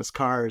autonomous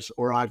cars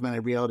or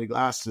augmented reality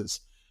glasses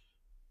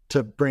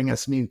to bring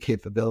us new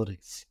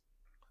capabilities.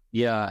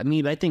 Yeah, I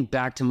mean, I think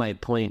back to my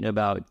point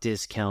about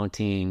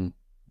discounting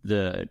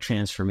the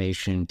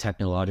transformation,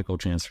 technological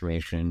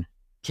transformation.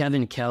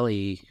 Kevin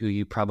Kelly, who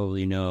you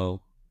probably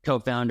know,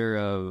 co-founder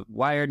of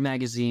Wired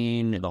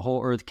magazine, the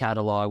Whole Earth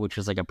catalog, which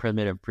is like a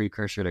primitive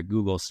precursor to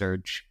Google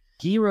search.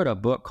 He wrote a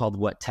book called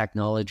What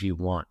Technology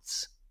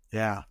Wants.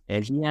 Yeah.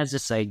 And he has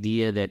this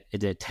idea that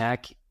the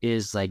tech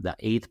is like the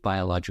 8th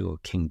biological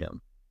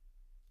kingdom.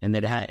 And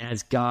that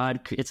as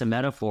God, it's a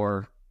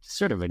metaphor,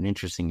 sort of an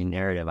interesting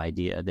narrative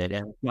idea, that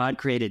as God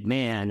created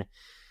man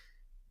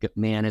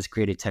has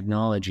created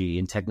technology,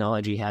 and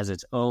technology has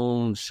its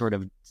own sort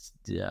of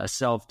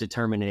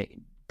self-determinate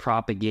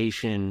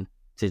propagation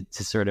to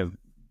sort of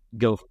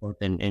go forth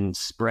and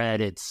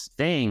spread its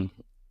thing.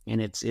 And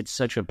it's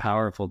such a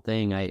powerful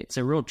thing. It's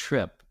a real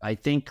trip. I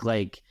think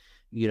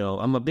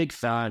I'm a big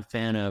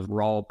fan of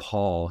Raul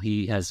Paul.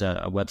 He has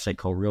a website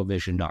called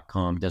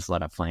realvision.com, does a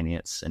lot of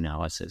finance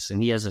analysis.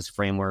 And he has this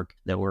framework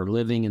that we're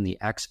living in the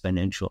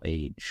exponential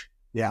age.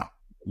 Yeah.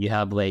 You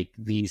have like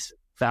these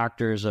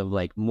factors of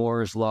like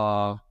Moore's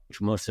law, which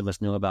most of us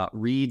know about,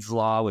 Reed's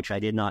law, which I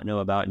did not know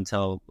about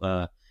until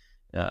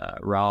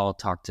Raul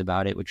talked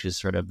about it, which is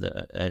sort of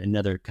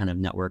another kind of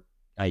network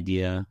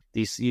idea.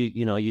 These,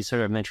 you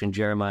sort of mentioned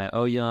Jeremiah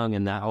Oyoung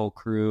and that whole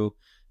crew,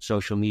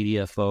 social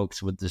media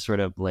folks with this sort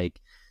of like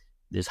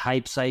this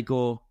hype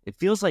cycle. It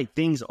feels like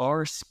things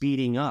are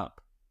speeding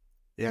up.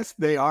 Yes,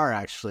 they are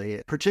actually,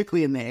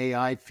 particularly in the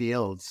AI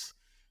fields.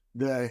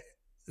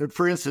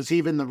 for instance,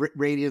 even the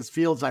radiance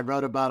fields, I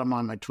wrote about them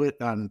on my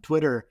on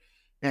Twitter,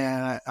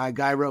 and a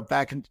guy wrote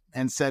back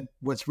and said,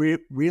 what's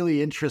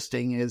really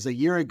interesting is a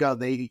year ago,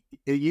 it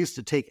used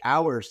to take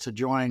hours to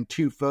join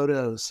 2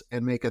 photos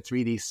and make a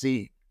 3D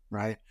scene,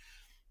 right?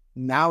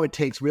 Now it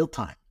takes real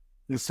time.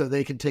 So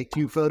they can take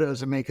 2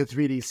 photos and make a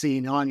 3D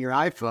scene on your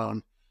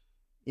iPhone,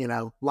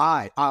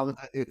 live,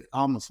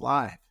 almost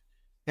live.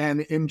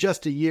 And in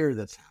just a year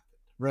that's happened,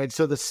 right?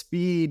 So the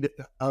speed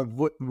of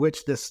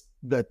which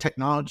the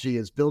technology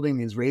is building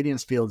these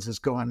radiance fields is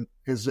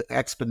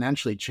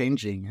exponentially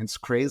changing. It's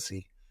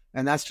crazy.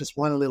 And that's just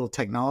one little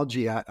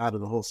technology out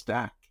of the whole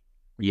stack.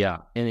 Yeah.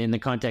 And in the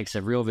context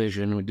of Real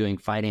Vision, we're doing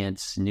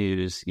finance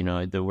news,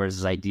 there was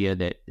this idea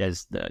that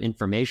as the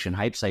information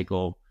hype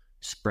cycle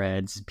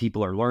spreads,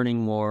 people are learning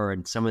more,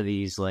 and some of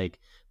these like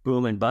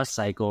boom and bust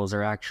cycles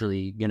are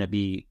actually going to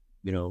be,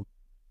 the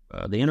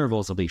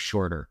intervals will be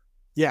shorter.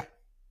 Yeah.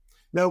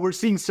 No, we're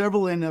seeing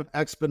several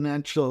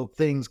exponential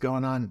things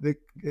going on. The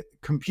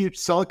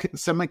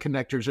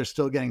semiconductors are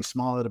still getting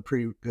small at a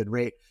pretty good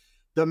rate.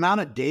 The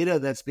amount of data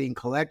that's being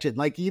collected,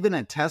 like even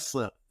at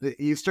Tesla,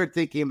 you start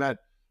thinking about,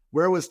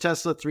 where was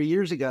Tesla 3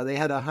 years ago? They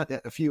had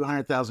a few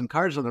 100,000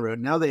 cars on the road.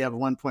 Now they have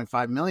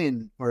 1.5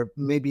 million or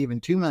maybe even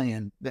 2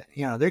 million.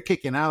 They're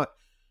kicking out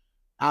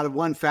of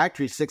one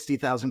factory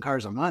 60,000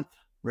 cars a month,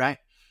 right?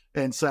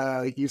 And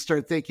so you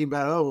start thinking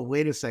about, oh,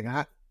 wait a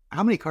second,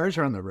 how many cars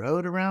are on the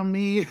road around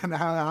me? And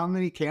how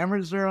many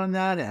cameras are on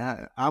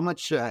that? How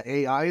much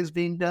AI is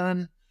being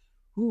done?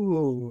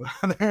 Ooh,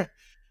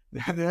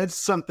 that's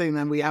something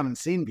that we haven't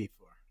seen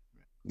before.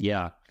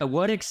 Yeah.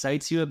 What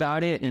excites you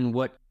about it, and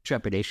what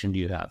trepidation do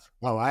you have?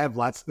 Oh, I have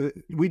lots.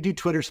 We do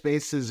Twitter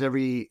Spaces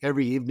every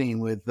evening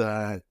with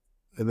the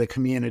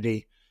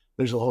community.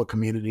 There's a whole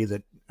community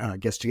that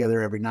gets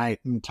together every night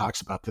and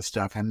talks about this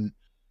stuff. And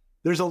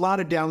there's a lot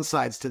of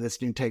downsides to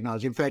this new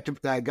technology. In fact,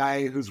 a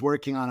guy who's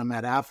working on them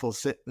at Apple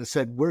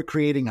said, we're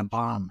creating a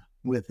bomb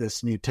with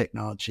this new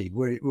technology.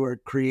 We're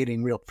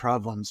creating real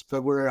problems,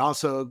 but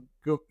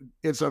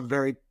it's a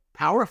very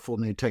powerful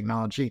new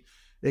technology.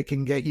 It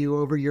can get you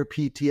over your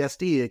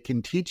PTSD. It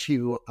can teach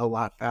you a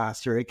lot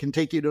faster. It can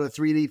take you to a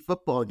 3D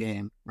football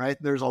game, right?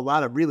 There's a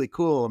lot of really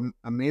cool,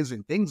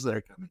 amazing things that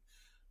are coming.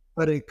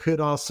 But it could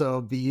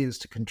also be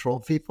used to control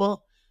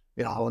people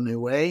in a whole new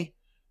way.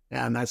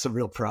 And that's a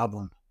real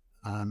problem.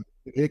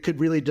 It could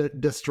really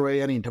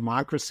destroy any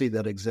democracy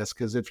that exists,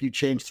 because if you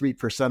change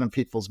 3% of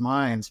people's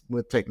minds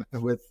with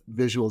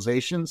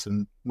visualizations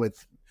and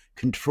with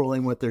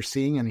controlling what they're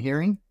seeing and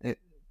hearing,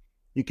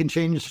 you can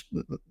change,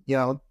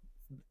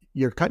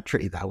 your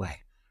country that way.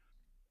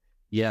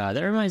 Yeah,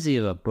 that reminds me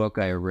of a book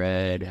I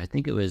read. I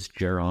think it was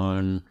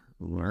Jaron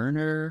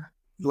Lanier,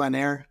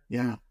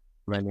 yeah.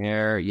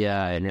 Lanier,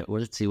 yeah. And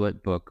let's see,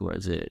 what book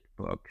was it?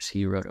 Books.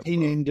 He wrote a book. He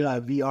named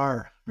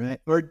VR, right?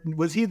 Or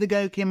was he the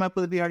guy who came up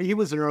with VR? He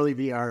was an early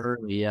VR.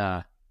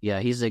 Yeah. Yeah,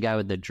 he's the guy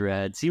with the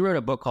dreads. He wrote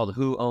a book called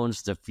Who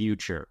Owns the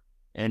Future?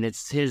 And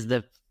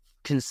the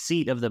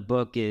conceit of the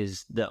book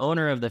is the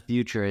owner of the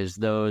future is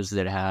those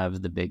that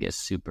have the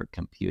biggest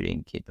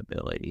supercomputing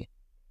capability.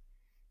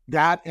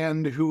 That,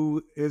 and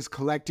who is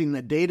collecting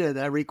the data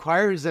that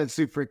requires that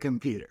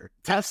supercomputer.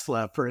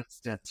 Tesla, for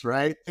instance,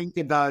 right? Think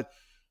about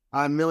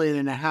 1.5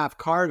 million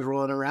cars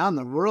rolling around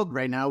the world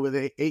right now with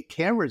 8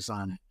 cameras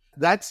on it.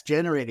 That's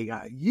generating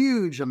a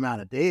huge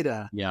amount of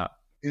data. Yeah.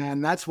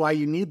 And that's why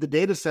you need the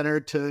data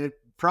center to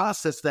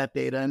process that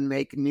data and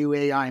make new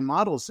AI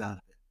models out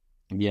of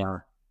it. Yeah.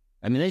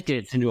 I mean, they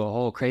get into a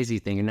whole crazy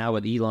thing. And now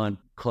with Elon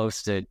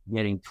close to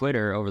getting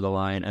Twitter over the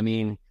line, I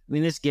mean,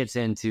 this gets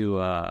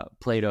into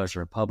Plato's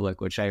Republic,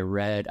 which I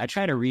read. I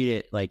try to read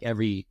it like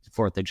every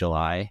 4th of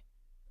July.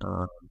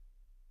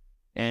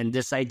 And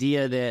this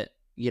idea that,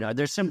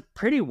 there's some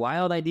pretty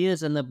wild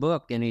ideas in the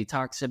book. And he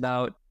talks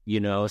about,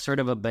 sort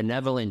of a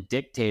benevolent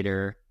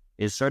dictator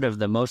is sort of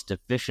the most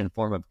efficient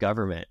form of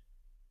government.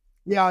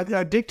 Yeah,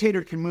 a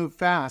dictator can move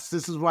fast.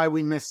 This is why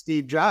we miss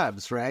Steve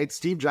Jobs, right?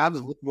 Steve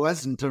Jobs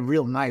wasn't a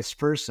real nice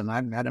person.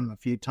 I've met him a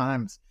few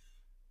times.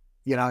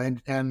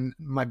 And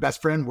my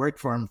best friend worked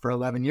for him for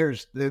 11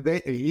 years.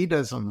 He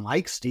doesn't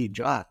like Steve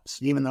Jobs,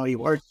 even though he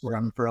worked for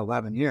him for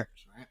 11 years,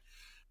 right?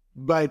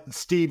 But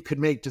Steve could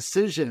make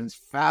decisions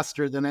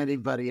faster than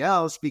anybody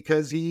else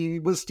because he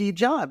was Steve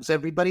Jobs.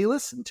 Everybody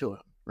listened to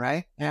him,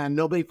 right? And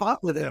nobody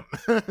fought with him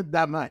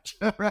that much,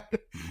 right?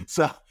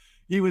 So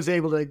he was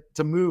able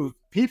to move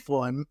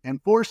people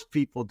and force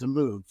people to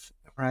move,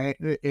 right?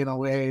 In a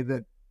way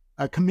that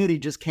a committee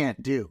just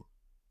can't do.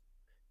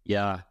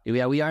 Yeah,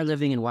 we are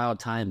living in wild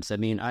times. I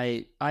mean,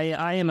 I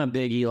am a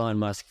big Elon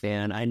Musk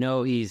fan. I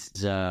know he's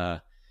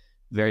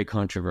very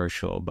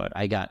controversial, but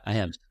I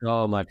have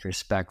so much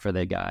respect for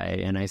the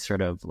guy, and I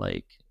sort of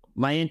like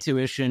my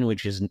intuition,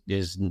 which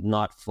is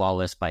not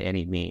flawless by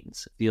any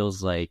means,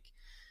 feels like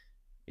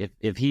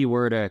if he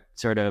were to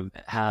sort of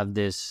have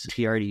this,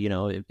 he already,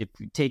 if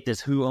you take this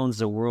who owns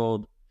the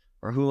world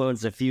or who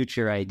owns the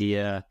future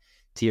idea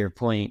to your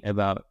point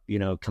about,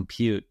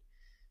 compute.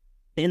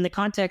 In the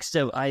context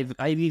of, I've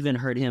even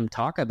heard him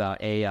talk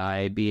about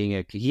AI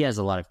being he has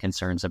a lot of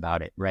concerns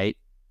about it, right?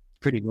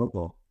 pretty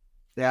local.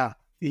 Yeah.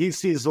 He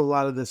sees a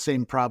lot of the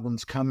same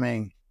problems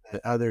coming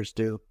that others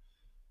do.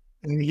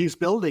 And he's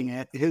building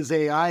it. His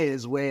AI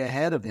is way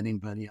ahead of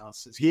anybody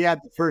else's. He had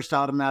the first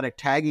automatic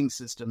tagging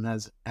system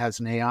as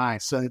an AI.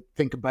 So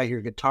think about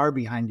your guitar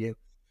behind you.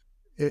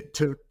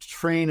 To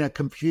train a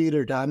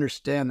computer to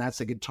understand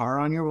that's a guitar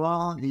on your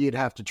wall, you'd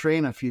have to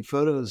train a few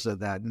photos of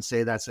that and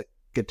say that's a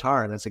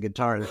guitar, that's a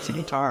guitar, that's a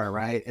guitar,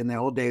 right? In the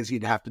old days,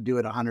 you'd have to do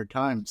it 100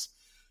 times.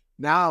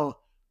 Now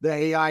the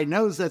AI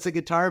knows that's a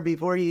guitar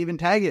before you even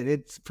tag it.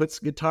 It puts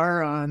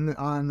guitar on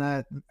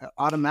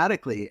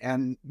automatically,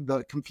 and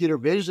the computer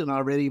vision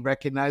already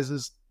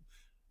recognizes.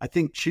 I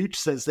think Chooch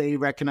says they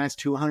recognize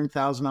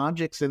 200,000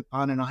 objects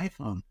on an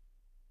iPhone.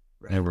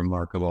 Right?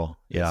 Remarkable.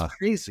 Yeah, it's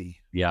crazy.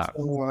 Yeah,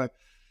 so,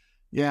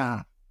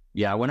 yeah.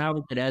 Yeah, when I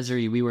was at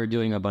Esri, we were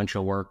doing a bunch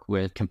of work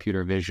with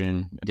computer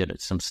vision, did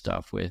some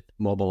stuff with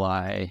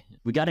Mobileye.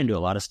 We got into a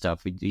lot of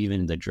stuff. We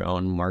even the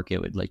drone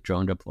market with like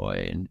Drone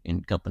Deploy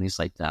and companies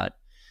like that.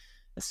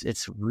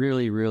 It's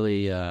really,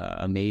 really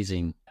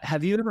amazing.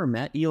 Have you ever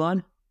met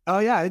Elon? Oh,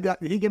 yeah.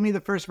 He gave me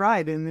the first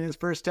ride in his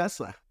first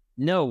Tesla.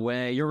 No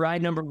way. Your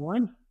ride number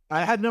one?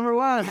 I had number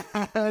one.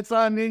 It's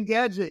on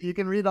Engadget. You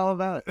can read all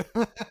about it.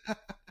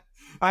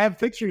 I have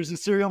pictures of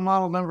serial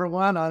model number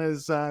one on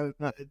his,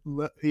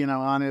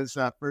 on his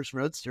first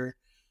Roadster.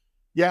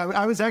 Yeah,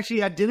 I was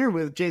actually at dinner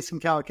with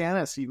Jason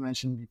Calacanis, you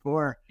mentioned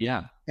before.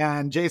 Yeah.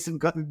 And Jason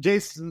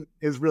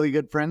is really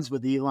good friends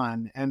with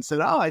Elon and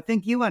said, oh, I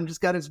think Elon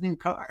just got his new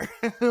car.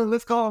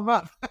 Let's call him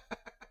up.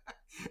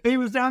 He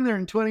was down there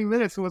in 20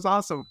 minutes. It was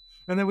awesome.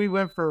 And then we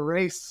went for a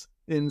race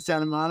in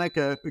Santa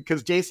Monica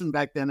because Jason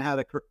back then had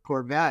a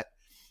Corvette.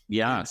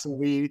 Yeah. And so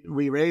we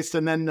raced,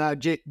 and then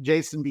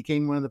Jason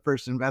became one of the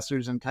first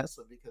investors in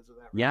Tesla because of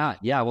that. Yeah.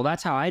 Yeah. Well,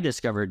 that's how I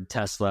discovered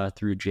Tesla,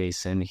 through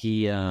Jason.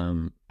 He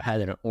had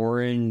an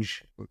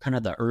orange, kind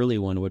of the early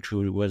one, which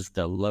was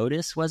the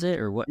Lotus, was it?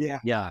 Or what? Yeah.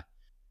 Yeah.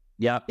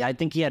 Yeah. I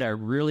think he had a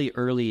really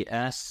early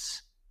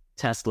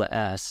Tesla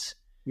S.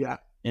 Yeah.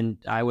 And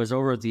I was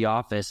over at the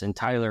office, and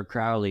Tyler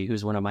Crowley,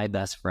 who's one of my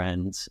best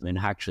friends, and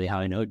actually how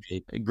I know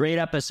Jake, a great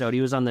episode. He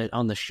was on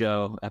the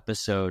show,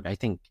 episode, I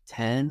think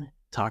 10,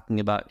 talking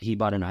about he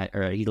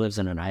lives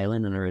in an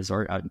island in a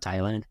resort out in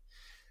Thailand.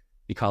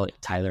 We call it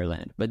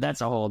Tylerland, but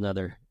that's a whole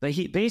nother. But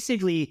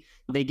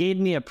they gave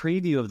me a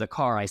preview of the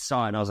car. I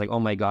saw it and I was like, oh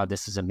my God,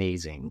 this is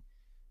amazing.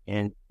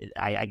 And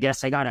I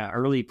guess I got an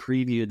early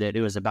preview that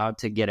it was about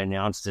to get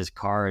announced as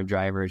car of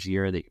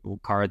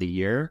the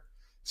year.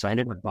 So I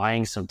ended up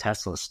buying some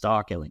Tesla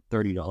stock at like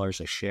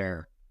 $30 a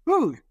share.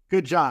 Ooh,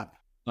 good job.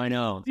 I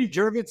know. Steve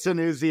Jurvetson,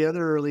 who's the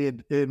other early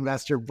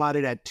investor, bought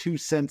it at 2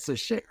 cents a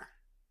share.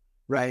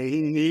 Right.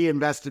 He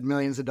invested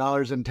millions of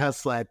dollars in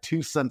Tesla at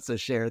 2 cents a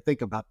share.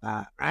 Think about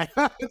that. Right. It's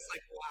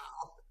like,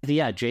 wow.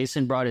 Yeah.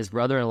 Jason brought his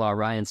brother-in-law,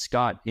 Ryan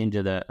Scott,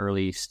 into the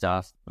early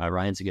stuff.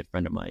 Ryan's a good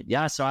friend of mine.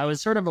 Yeah. So I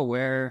was sort of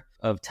aware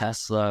of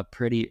Tesla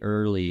pretty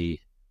early,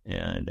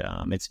 and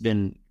it's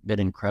been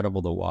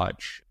incredible to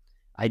watch.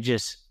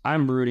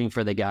 I'm rooting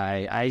for the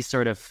guy. I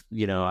sort of,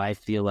 I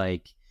feel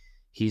like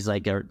he's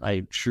like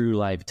a true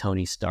live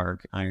Tony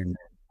Stark, Iron Man.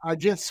 I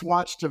just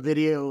watched a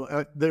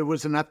video. There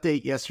was an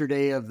update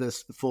yesterday of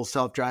this full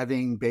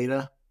self-driving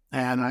beta,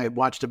 and I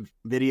watched a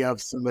video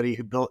of somebody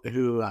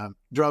who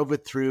drove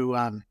it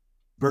through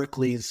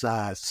Berkeley's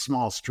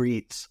small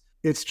streets.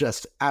 It's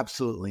just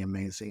absolutely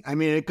amazing. I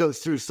mean, it goes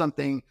through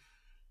something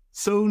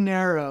so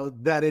narrow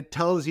that it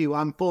tells you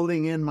I'm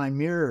folding in my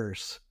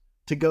mirrors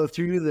to go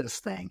through this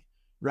thing,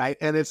 right?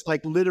 And it's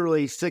like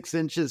literally 6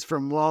 inches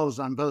from walls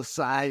on both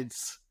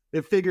sides.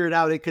 It figured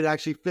out it could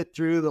actually fit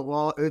through the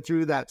wall,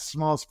 through that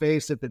small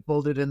space if it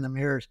folded in the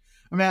mirrors.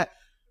 I mean,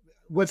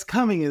 what's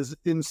coming is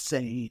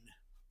insane.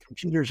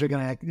 Computers are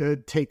going to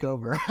take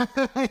over.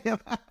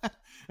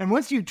 And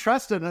once you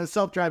trust in a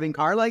self-driving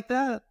car like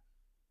that,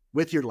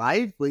 with your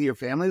life, with your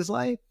family's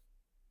life,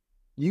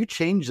 you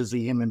change as a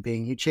human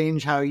being. You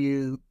change how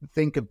you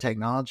think of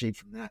technology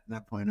from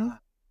that point on.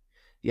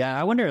 Yeah,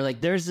 I wonder, like,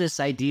 there's this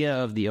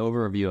idea of the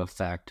overview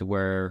effect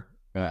where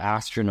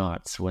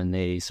astronauts, when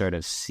they sort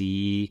of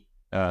see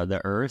the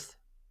Earth,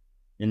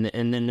 and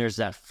then there's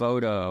that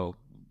photo.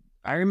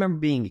 I remember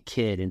being a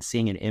kid and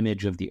seeing an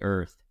image of the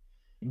Earth.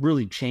 It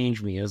really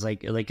changed me. It was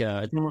like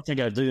it's almost like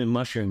I was doing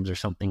mushrooms or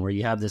something, where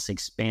you have this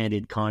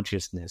expanded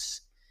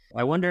consciousness.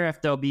 I wonder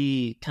if there'll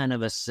be kind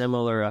of a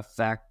similar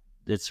effect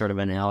that's sort of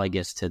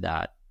analogous to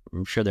that.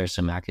 I'm sure there's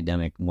some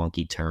academic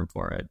wonky term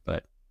for it,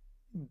 but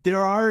there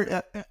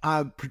are,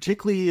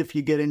 particularly if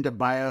you get into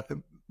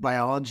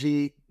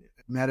biology,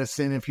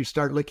 medicine, if you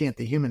start looking at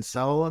the human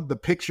cell, the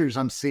pictures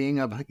I'm seeing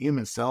of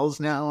human cells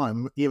now,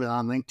 I'm even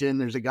on LinkedIn,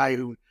 there's a guy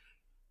who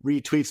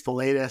retweets the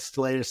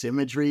latest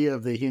imagery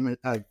of the human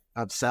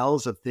of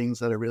cells, of things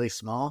that are really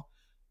small,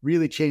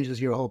 really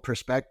changes your whole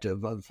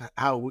perspective of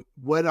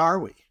what are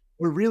we?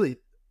 We're really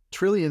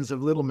trillions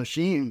of little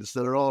machines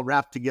that are all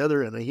wrapped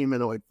together in a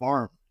humanoid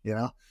form,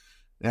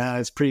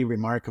 it's pretty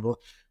remarkable.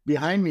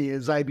 Behind me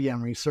is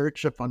IBM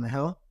Research up on the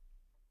hill.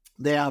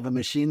 They have a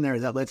machine there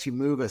that lets you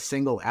move a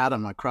single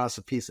atom across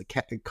a piece of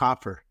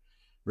copper,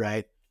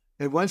 right?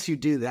 And once you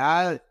do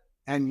that,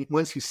 and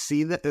once you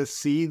see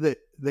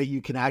that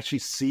you can actually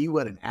see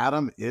what an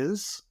atom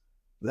is,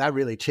 that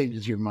really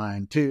changes your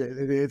mind too.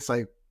 It's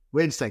like,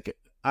 wait a second,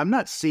 I'm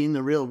not seeing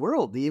the real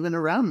world even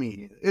around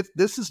me.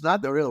 This is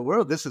not the real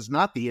world. This is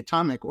not the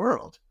atomic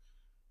world.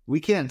 We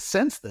can't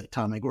sense the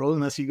atomic world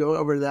unless you go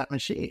over to that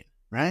machine,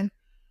 right?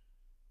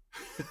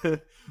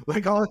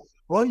 Like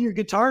all your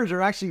guitars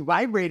are actually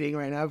vibrating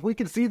right now. If we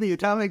could see the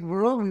atomic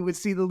world, we would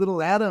see the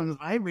little atoms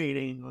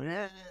vibrating.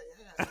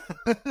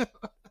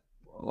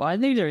 Well, I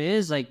think there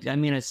is, like, I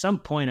mean, at some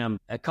point,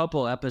 a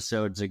couple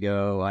episodes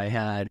ago, I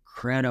had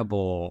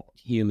credible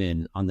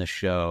human on the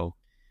show,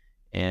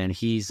 and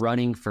he's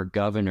running for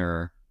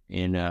governor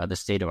in the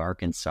state of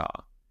Arkansas.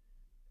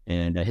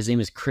 And his name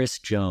is Chris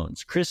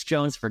Jones. Chris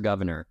Jones for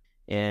governor.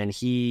 And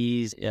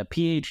he's a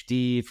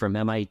PhD from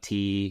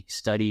MIT,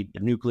 studied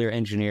nuclear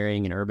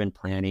engineering and urban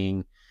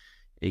planning.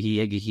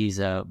 He's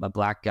a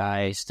black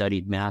guy,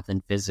 studied math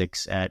and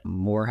physics at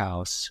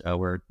Morehouse,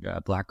 where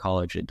black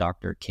college that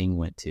Dr. King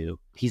went to.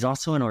 He's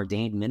also an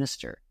ordained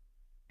minister.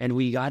 And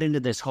we got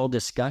into this whole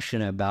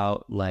discussion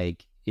about,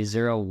 like, is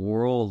there a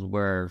world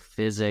where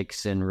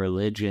physics and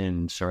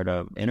religion sort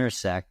of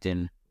intersect?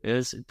 And it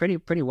was a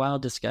pretty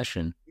wild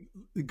discussion.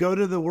 Go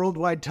to the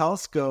Worldwide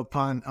Telescope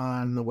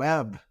on the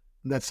web.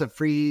 That's a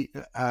free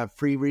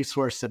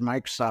resource that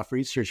Microsoft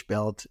Research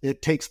built.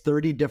 It takes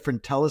 30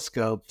 different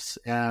telescopes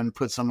and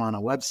puts them on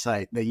a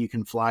website that you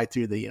can fly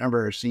through the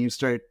universe. And you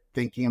start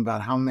thinking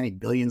about how many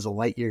billions of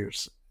light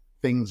years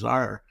things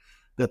are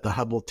that the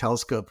Hubble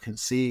telescope can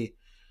see.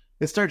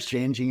 It starts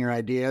changing your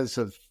ideas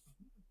of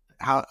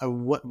how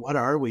what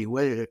are we?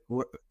 What is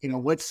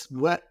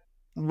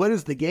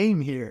the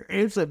game here?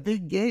 It's a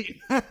big game.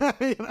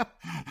 You know?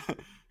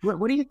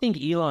 What do you think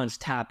Elon's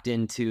tapped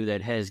into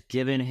that has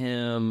given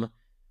him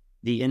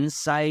the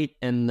insight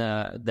and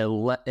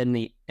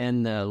the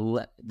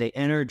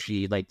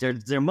energy? Like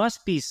there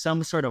must be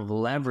some sort of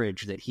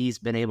leverage that he's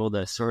been able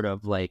to sort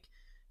of like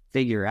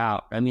figure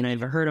out. I mean,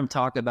 I've heard him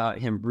talk about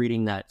him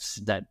reading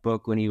that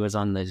book when he was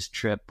on this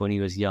trip when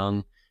he was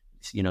young.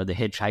 You know, The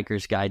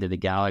Hitchhiker's Guide to the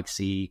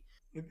Galaxy.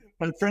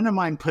 A friend of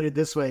mine put it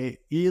this way: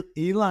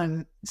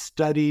 Elon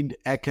studied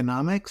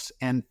economics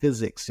and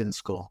physics in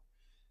school.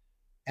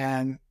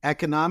 And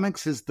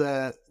economics is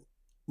the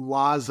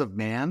laws of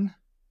man,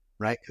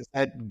 right? Because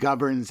that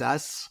governs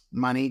us.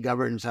 Money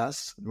governs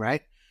us,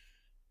 right?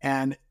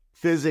 And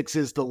physics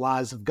is the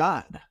laws of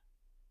God,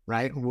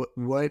 right?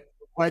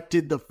 What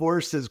did the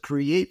forces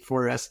create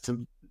for us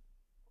to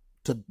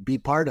be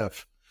part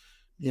of?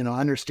 You know,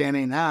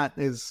 understanding that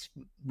is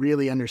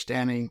really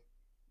understanding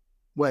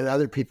what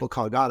other people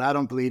call God. I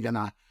don't believe in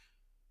a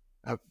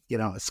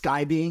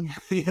sky being,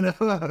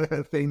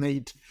 a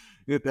thing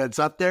that's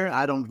up there.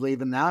 I don't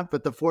believe in that,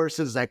 but the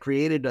forces that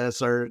created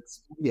us are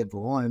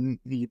evil, and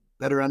you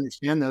better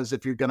understand those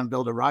if you're going to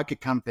build a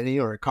rocket company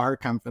or a car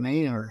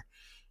company or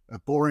a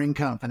boring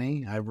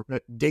company,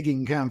 a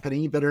digging company.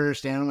 You better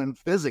understand them in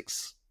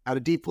physics at a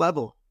deep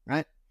level,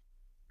 right?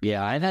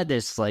 Yeah, I've had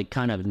this like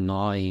kind of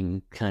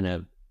gnawing kind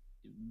of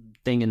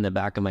thing in the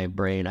back of my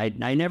brain.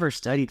 I never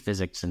studied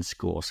physics in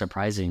school,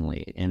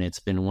 surprisingly, and it's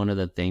been one of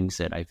the things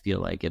that I feel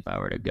like if I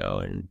were to go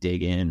and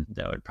dig in,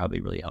 that would probably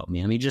really help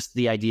me. I mean, just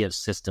the idea of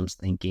systems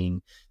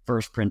thinking,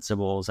 first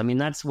principles. I mean,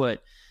 that's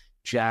what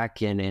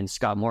Jack and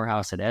Scott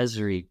Morehouse at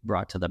Esri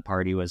brought to the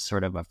party, was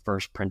sort of a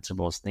first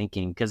principles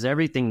thinking, because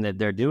everything that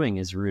they're doing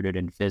is rooted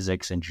in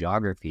physics and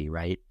geography,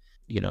 right?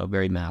 You know,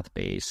 very math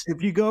based.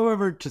 If you go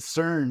over to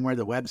CERN, where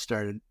the web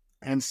started,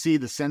 and see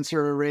the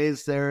sensor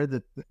arrays there,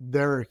 that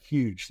they're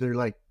huge. They're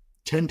like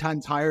 10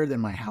 times higher than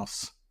my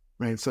house,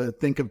 right? So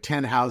think of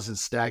 10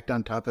 houses stacked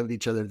on top of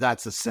each other.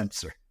 That's a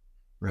sensor,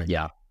 right?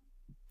 Yeah.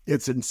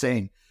 It's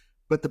insane.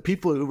 But the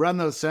people who run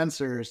those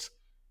sensors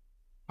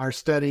are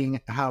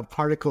studying how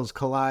particles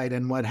collide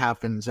and what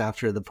happens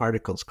after the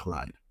particles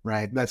collide,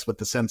 right? That's what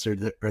the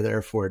sensors are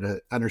there for,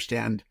 to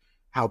understand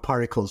how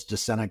particles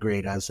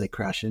disintegrate as they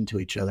crash into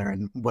each other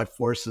and what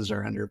forces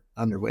are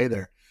underway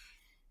there.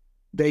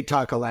 They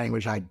talk a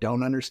language I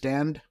don't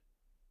understand.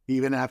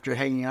 Even after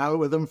hanging out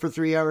with them for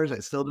 3 hours, I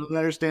still don't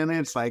understand it.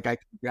 It's like I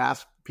can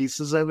grasp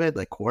pieces of it,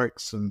 like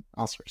quarks and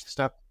all sorts of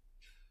stuff.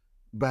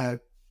 But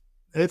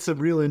it's a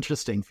real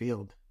interesting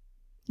field.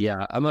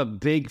 Yeah, I'm a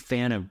big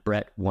fan of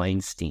Brett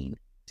Weinstein.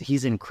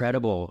 He's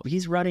incredible.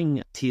 He's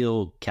running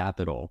Teal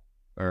Capital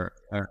or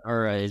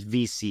a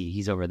VC.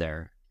 He's over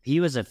there. He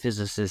was a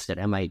physicist at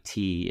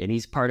MIT, and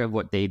he's part of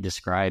what they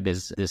describe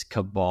as this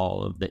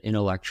cabal of the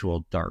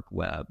intellectual dark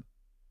web,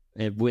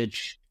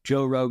 which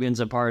Joe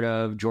Rogan's a part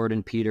of,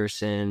 Jordan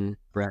Peterson,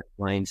 Brett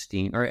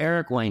Weinstein, or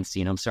Eric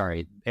Weinstein. I'm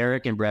sorry.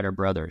 Eric and Brett are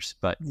brothers,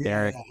 but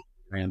Eric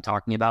I'm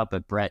talking about,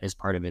 but Brett is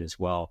part of it as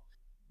well.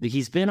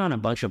 He's been on a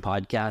bunch of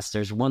podcasts.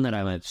 There's one that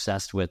I'm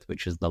obsessed with,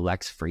 which is the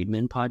Lex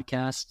Friedman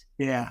podcast.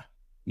 Yeah.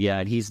 Yeah.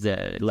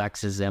 And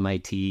Lex is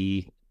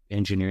MIT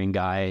engineering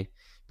guy,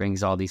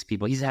 brings all these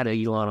people. He's had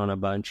Elon on a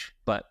bunch,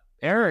 but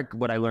Eric,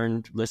 what I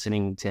learned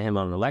listening to him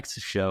on the Lex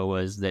show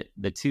was that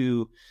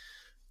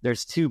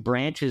there's two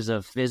branches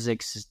of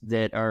physics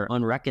that are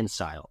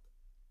unreconciled.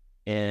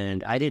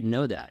 And I didn't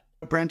know that.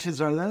 What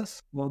branches are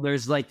those? Well,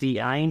 there's like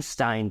the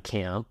Einstein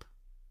camp,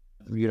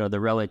 the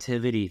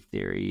relativity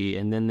theory.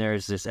 And then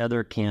there's this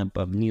other camp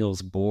of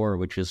Niels Bohr,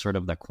 which is sort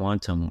of the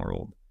quantum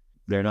world.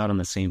 They're not on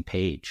the same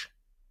page.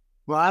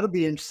 Well, that'll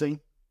be interesting.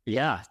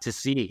 Yeah, to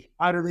see.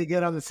 How do they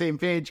get on the same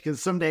page?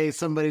 Because someday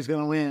somebody's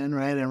going to win,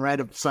 right? And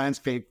write a science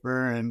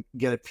paper and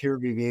get it peer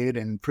reviewed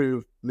and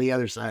prove the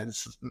other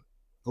side's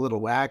a little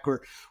whack,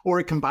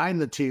 or combine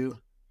the two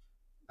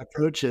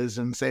approaches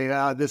and say,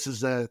 this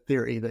is a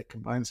theory that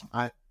combines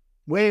them.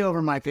 Way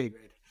over my pay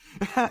grade.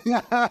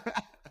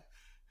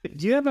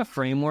 Do you have a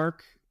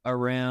framework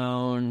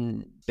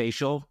around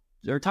spatial?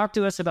 Or talk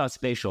to us about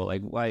spatial.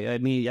 Like, why? I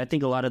mean, I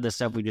think a lot of the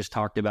stuff we just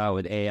talked about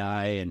with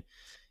AI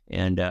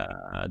and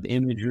the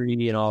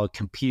imagery and all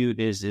compute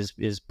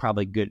is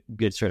probably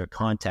good sort of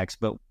context.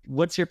 But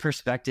what's your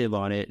perspective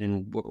on it,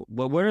 and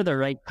what are the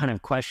right kind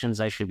of questions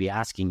I should be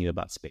asking you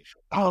about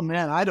spatial? Oh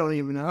man, I don't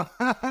even know.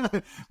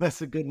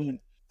 That's a good one.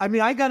 I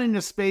mean, I got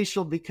into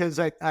spatial because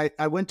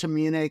I went to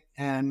Munich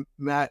and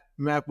met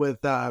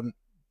with the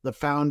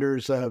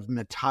founders of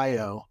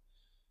Metaio,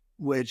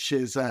 which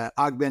is an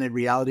augmented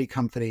reality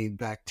company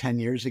back 10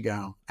 years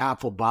ago.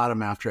 Apple bought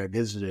them after I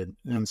visited.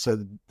 And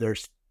so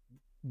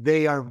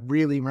they are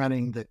really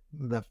running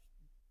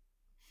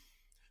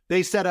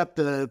they set up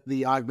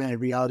the augmented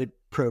reality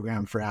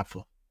program for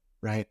Apple,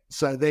 right?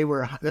 So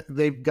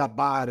they got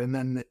bought, and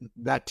then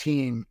that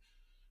team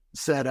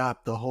set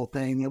up the whole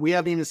thing. We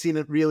haven't even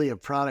seen really a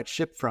product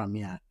shipped from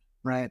yet,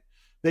 right?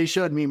 They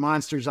showed me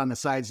monsters on the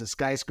sides of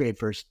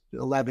skyscrapers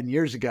 11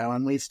 years ago,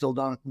 and we still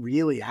don't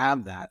really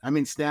have that. I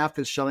mean, Snap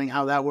is showing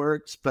how that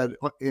works, but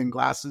in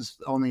glasses,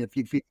 only a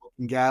few people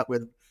can get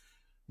with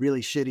really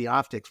shitty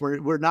optics.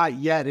 We're not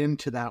yet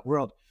into that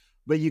world,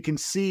 but you can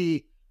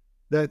see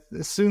that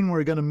soon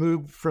we're going to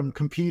move from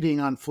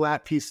computing on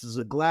flat pieces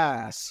of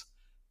glass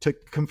to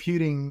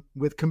computing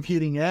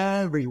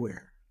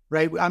everywhere,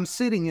 right? I'm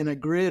sitting in a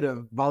grid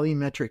of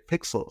volumetric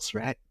pixels,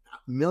 right?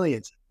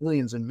 Millions,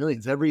 millions, and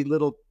millions. Every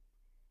little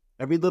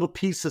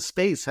piece of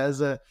space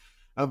has a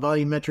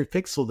volumetric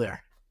pixel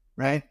there,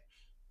 right?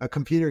 A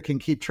computer can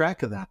keep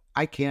track of that.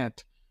 I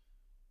can't.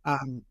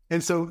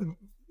 And so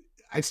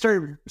I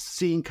started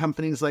seeing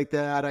companies like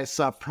that. I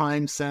saw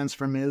Prime Sense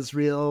from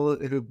Israel,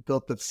 who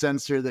built the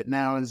sensor that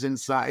now is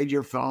inside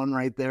your phone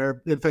right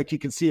there. In fact, you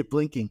can see it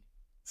blinking.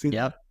 See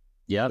Yep.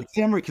 The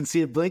camera can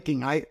see it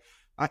blinking.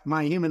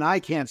 My human eye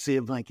can't see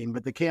it blinking,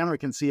 but the camera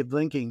can see it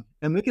blinking.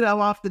 And look at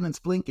how often it's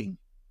blinking.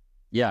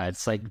 Yeah,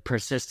 it's like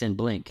persistent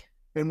blink.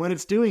 And what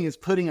it's doing is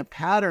putting a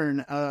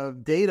pattern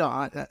of data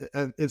on,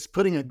 it's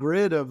putting a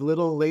grid of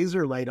little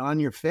laser light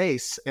on your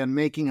face and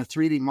making a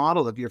 3D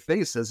model of your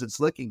face as it's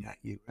looking at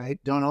you,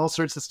 right? Doing all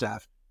sorts of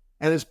stuff.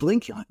 And it's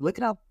blinking. Look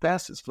at how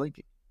fast it's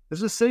blinking.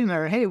 It's just sitting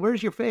there. Hey,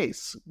 where's your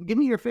face? Give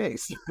me your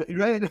face,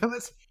 right?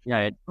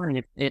 Yeah,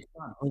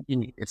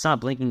 it's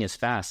not blinking as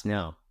fast,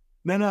 no.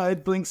 No,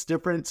 it blinks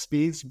different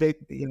speeds,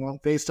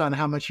 based on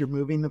how much you're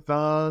moving the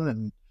phone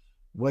and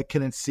what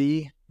can it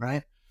see,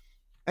 right?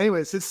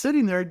 Anyways, it's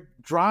sitting there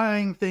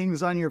drawing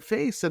things on your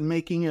face and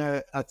making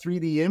a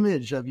 3D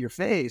image of your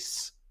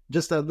face,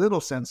 just a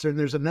little sensor. And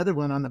there's another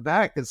one on the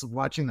back that's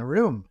watching the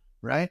room,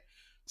 right?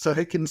 So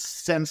it can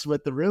sense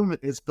what the room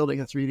is,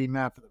 building a 3D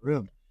map of the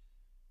room.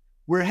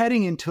 We're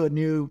heading into a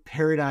new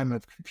paradigm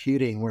of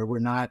computing where we're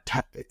not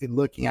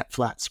looking at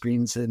flat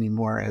screens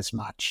anymore as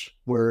much.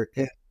 We're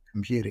in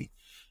computing.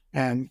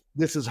 And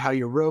this is how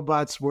your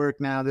robots work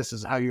now. This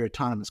is how your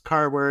autonomous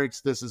car works.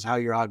 This is how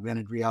your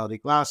augmented reality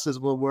glasses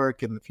will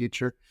work in the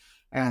future.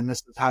 And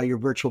this is how your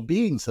virtual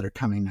beings that are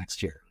coming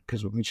next year,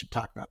 because we should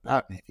talk about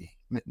that maybe.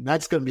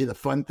 That's going to be the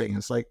fun thing.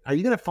 It's like, are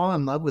you going to fall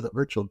in love with a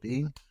virtual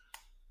being?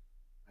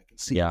 I can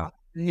see. Yeah.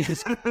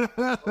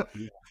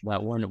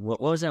 That one,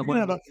 what was that one? You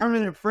have a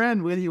permanent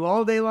friend with you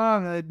all day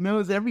long that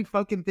knows every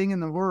fucking thing in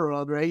the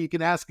world, right? You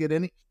can ask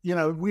it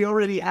we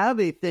already have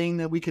a thing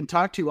that we can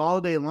talk to all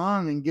day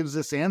long and gives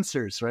us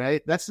answers,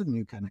 right? That's the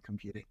new kind of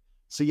computing.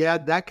 So yeah,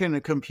 that kind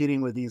of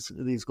computing with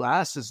these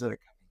glasses that are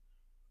coming.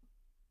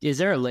 Is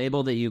there a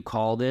label that you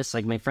call this?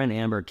 Like my friend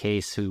Amber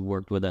Case, who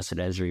worked with us at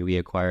Esri, we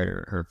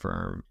acquired her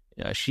firm.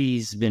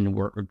 She's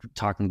been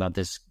talking about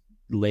this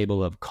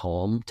label of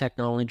calm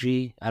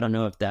technology. I don't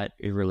know if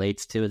it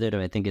relates to it.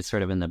 I think it's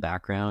sort of in the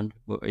background.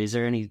 Is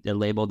there a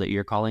label that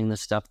you're calling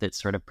this stuff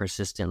that's sort of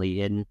persistently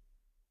hidden?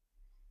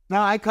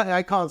 No, I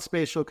call it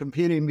spatial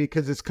computing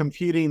because it's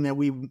computing that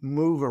we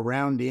move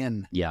around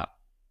in. Yeah.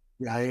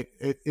 Right.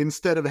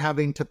 Instead of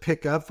having to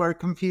pick up our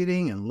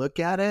computing and look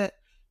at it,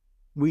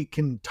 we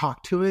can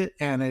talk to it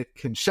and it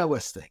can show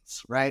us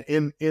things, right?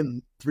 In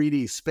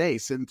 3D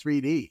space, in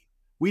 3D.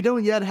 We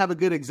don't yet have a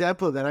good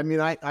example of that. I mean,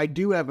 I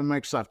do have a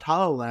Microsoft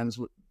HoloLens,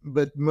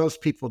 but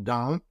most people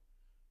don't,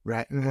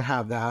 right?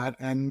 Have that.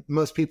 And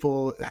most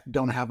people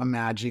don't have a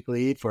Magic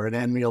Leap or an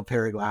Nreal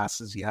pair of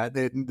glasses yet.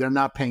 They're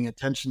not paying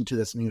attention to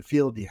this new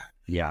field yet.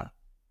 Yeah.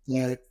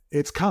 Yeah,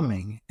 it's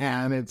coming,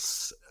 and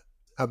it's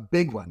a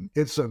big one.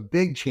 It's a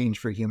big change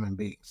for human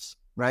beings,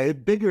 right?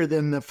 Bigger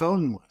than the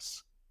phone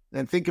was.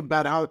 And think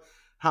about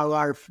how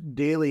our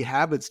daily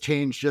habits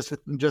change just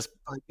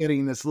by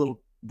getting this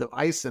little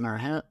device in our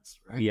hands,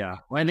 right? Yeah.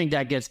 Well, I think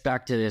that gets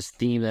back to this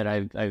theme that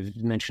I've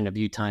mentioned a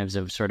few times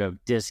of sort of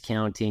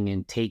discounting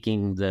and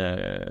taking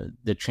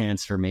the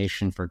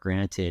transformation for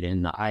granted.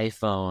 In the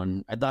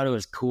iPhone, I thought it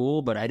was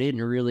cool, but I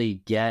didn't really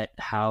get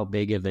how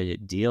big of a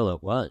deal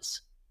it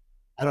was.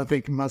 I don't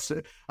think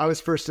I was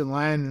first in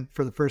line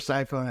for the first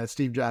iPhone at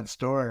Steve Jobs'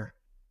 store.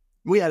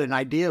 We had an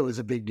idea it was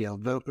a big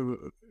deal.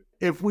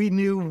 If we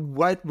knew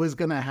what was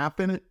going to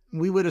happen,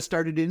 we would have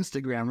started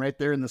Instagram right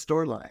there in the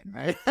store line,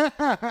 right?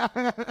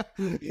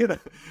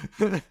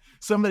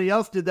 Somebody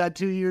else did that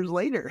 2 years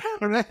later.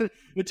 Right?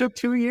 It took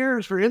 2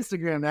 years for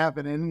Instagram to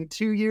happen and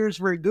 2 years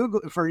for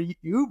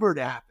Uber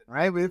to happen,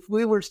 right? If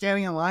we were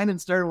standing in line and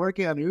started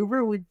working on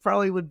Uber, we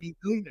probably would be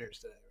millionaires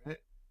today, right?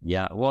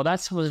 Yeah. Well,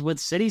 that's was with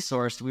City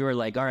Source. We were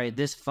like, all right,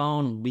 this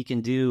phone we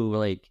can do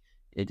like,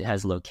 it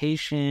has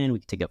location, we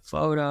can take a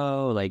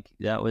photo. Like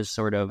that was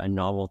sort of a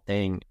novel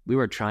thing. We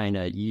were trying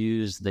to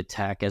use the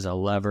tech as a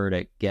lever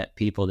to get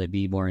people to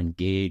be more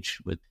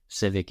engaged with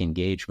civic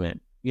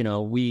engagement.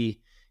 In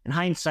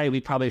hindsight, we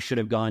probably should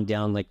have gone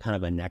down like kind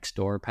of a next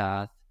door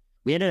path.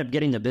 We ended up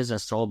getting the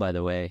business sold, by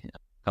the way,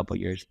 a couple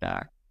of years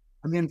back.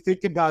 I mean,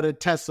 think about a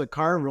Tesla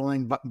car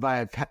rolling by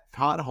a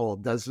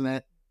pothole. Doesn't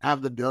it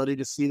have the ability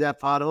to see that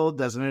pothole?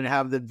 Doesn't it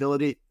have the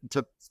ability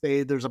to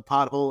say there's a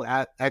pothole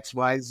at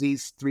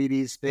XYZ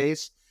 3D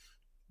space?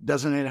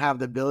 Doesn't it have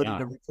the ability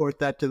to report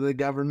that to the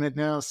government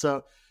now?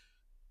 So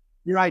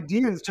your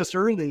idea is just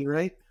early,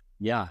 right?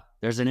 Yeah.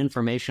 There's an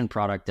information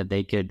product that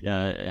they could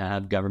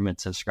have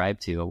government subscribe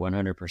to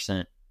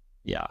 100%.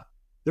 Yeah.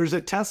 There's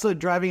a Tesla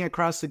driving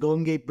across the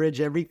Golden Gate Bridge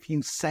every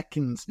few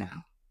seconds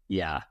now.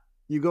 Yeah.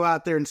 You go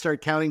out there and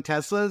start counting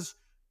Teslas.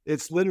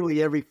 It's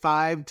literally every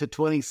 5 to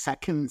 20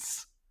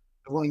 seconds.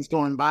 One's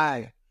going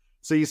by.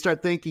 So you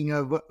start thinking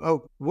of,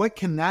 what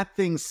can that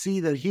thing see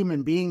that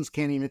human beings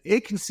can't even?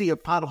 It can see a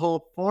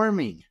pothole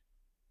forming,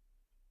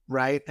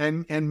 right?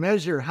 And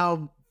measure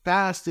how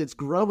fast it's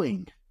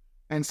growing.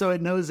 And so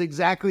it knows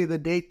exactly the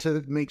date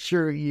to make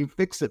sure you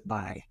fix it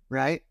by,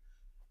 right?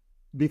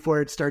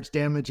 Before it starts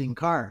damaging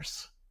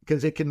cars,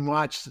 because it can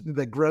watch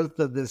the growth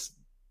of this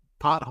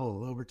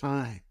pothole over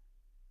time.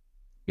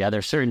 Yeah,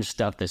 there's certain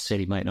stuff the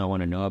city might not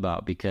want to know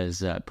about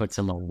because it puts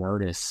them on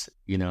notice.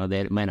 They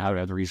might not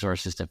have the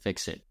resources to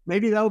fix it.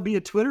 Maybe that would be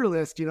a Twitter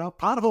list,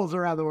 potholes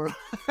around the world.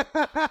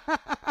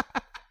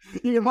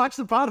 You can watch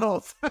the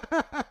potholes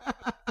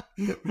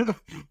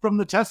from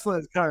the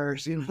Tesla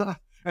cars,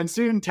 and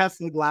soon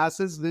Tesla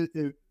glasses.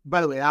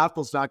 By the way,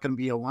 Apple's not going to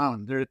be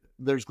alone.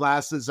 There's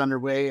glasses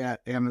underway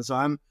at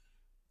Amazon,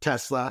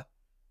 Tesla,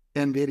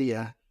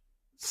 NVIDIA,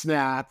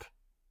 Snap,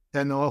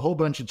 and a whole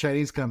bunch of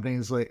Chinese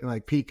companies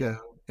like Pico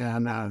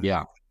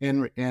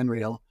and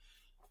Real.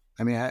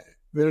 I mean,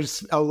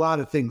 there's a lot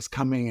of things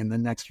coming in the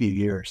next few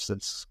years.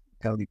 That's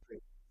going to be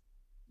great.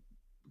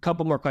 A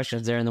couple more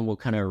questions there, and then we'll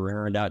kind of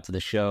round out to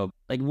the show.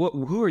 Like,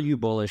 who are you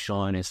bullish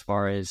on as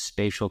far as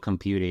spatial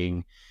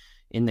computing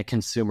in the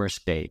consumer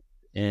space?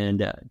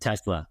 And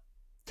Tesla.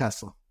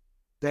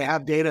 They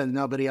have data and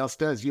nobody else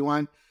does. You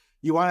want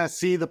to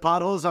see the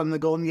potholes on the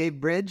Golden Gate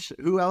Bridge?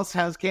 Who else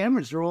has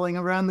cameras rolling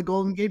around the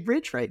Golden Gate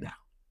Bridge right now?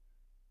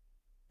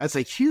 That's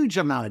a huge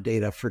amount of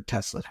data for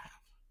Tesla to have.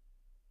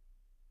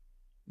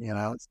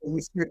 So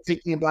we start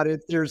thinking about it.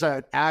 If there's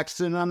an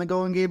accident on the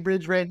Golden Gate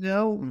Bridge right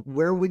now,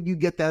 where would you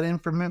get that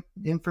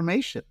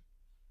information?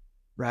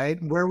 Right?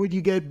 Where would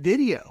you get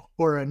video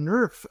or a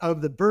nerf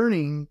of the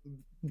burning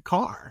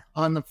car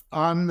on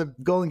the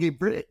Golden Gate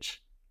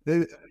Bridge?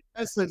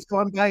 Tesla's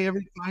going by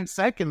every 5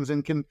 seconds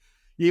and can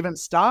even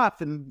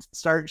stop and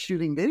start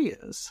shooting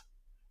videos.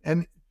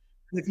 And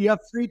if you have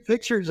 3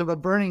 pictures of a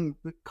burning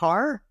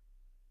car,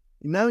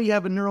 you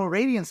have a neural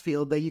radiance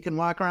field that you can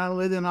walk around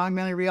with in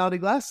augmented reality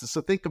glasses.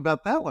 So think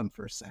about that one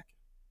for a second.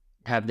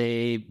 Have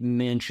they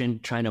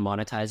mentioned trying to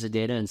monetize the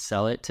data and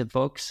sell it to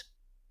folks?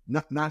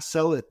 Not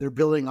sell it. They're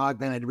building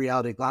augmented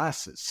reality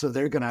glasses. So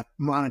they're going to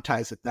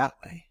monetize it that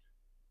way.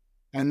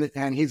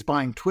 And he's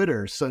buying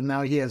Twitter. So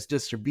now he has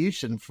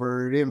distribution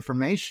for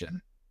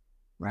information,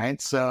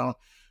 right? So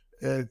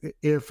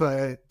if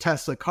a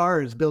Tesla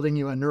car is building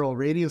you a neural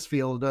radiance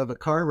field of a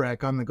car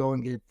wreck on the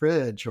Golden Gate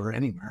Bridge or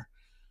anywhere,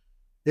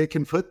 it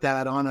can put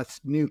that on a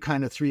new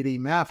kind of 3D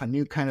map, a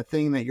new kind of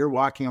thing that you're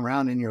walking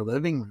around in your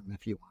living room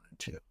if you wanted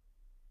to.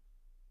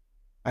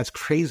 That's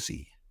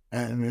crazy.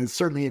 And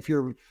certainly if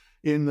you're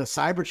in the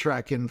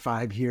Cybertruck in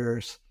 5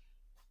 years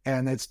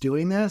and it's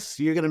doing this,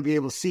 you're going to be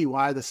able to see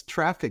why this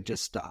traffic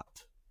just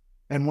stopped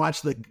and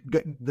watch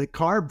the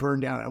car burn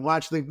down and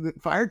watch the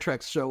fire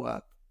trucks show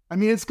up. I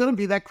mean, it's going to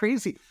be that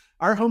crazy.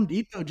 Our Home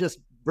Depot just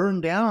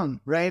burned down,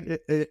 right,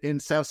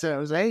 in South San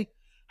Jose.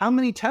 How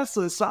many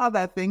Teslas saw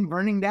that thing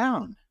burning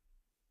down?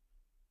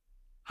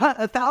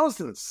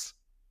 Thousands.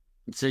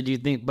 So do you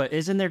think, but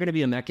isn't there going to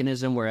be a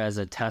mechanism where as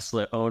a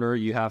Tesla owner,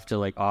 you have to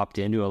like opt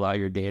in to allow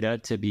your data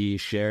to be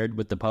shared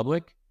with the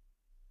public?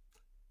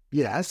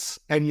 Yes.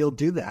 And you'll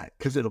do that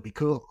because it'll be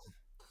cool.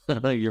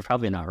 You're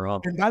probably not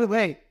wrong. And by the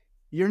way,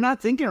 you're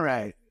not thinking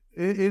right.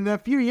 In a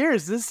few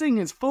years, this thing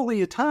is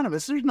fully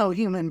autonomous. There's no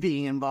human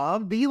being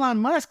involved. Elon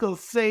Musk will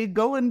say,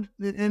 go and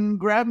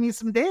grab me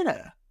some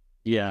data.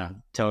 Yeah,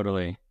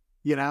 totally.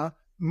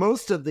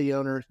 Most of the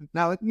owners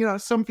now,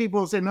 some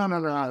people say, no,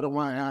 I don't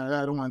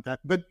want that.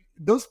 But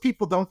those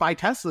people don't buy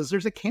Teslas.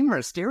 There's a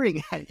camera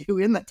staring at you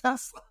in the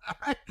Tesla.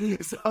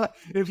 Right? So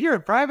if you're a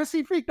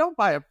privacy freak, don't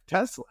buy a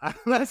Tesla.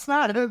 That's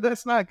not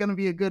going to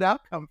be a good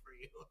outcome for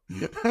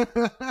you.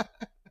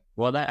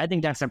 Well, I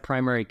think that's a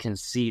primary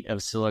conceit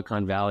of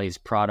Silicon Valley's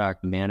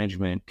product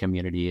management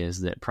community,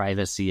 is that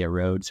privacy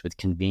erodes with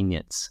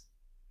convenience.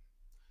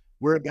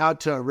 We're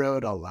about to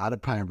erode a lot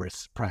of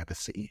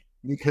privacy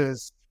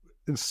because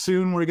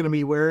soon we're going to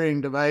be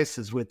wearing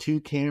devices with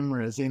 2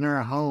 cameras in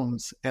our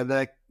homes, and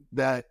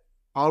that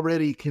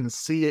already can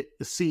see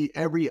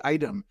every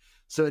item.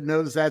 So it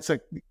knows that's a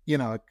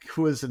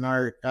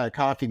Cuisinart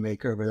coffee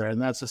maker over there,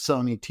 and that's a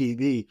Sony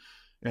TV,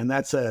 and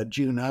that's a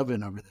June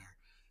oven over there.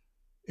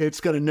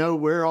 It's going to know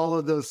where all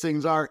of those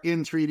things are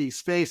in 3D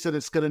space, and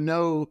it's going to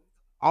know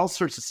all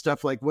sorts of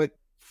stuff like what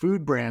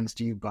food brands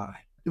do you buy?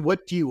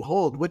 What do you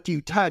hold? What do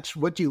you touch?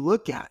 What do you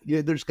look at?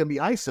 There's going to be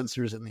eye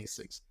sensors in these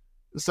things.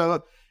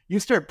 So you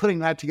start putting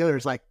that together,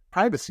 it's like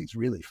privacy's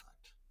really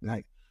fucked.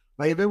 Like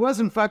if it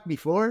wasn't fucked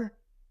before,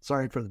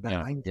 sorry for the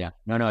bad language. Yeah.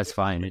 No, it's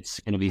fine. It's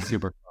going to be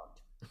super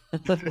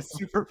fucked. It's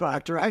super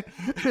fucked, right?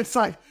 It's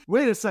like,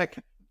 wait a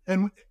second.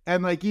 And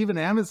like even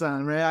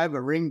Amazon, right? I have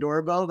a Ring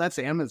doorbell. That's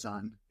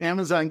Amazon.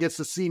 Amazon gets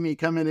to see me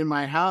coming in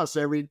my house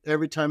every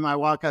time I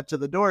walk up to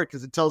the door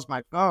because it tells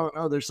my phone,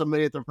 oh, there's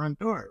somebody at the front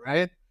door,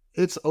 right?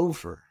 It's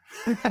over.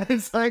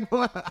 It's like,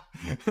 what?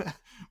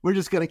 We're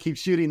just going to keep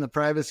shooting the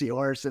privacy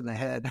horse in the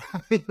head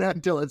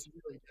until it's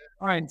really good.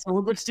 All right. So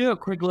let's do a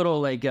quick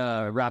little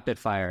rapid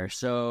fire.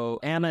 So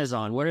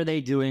Amazon, what are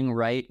they doing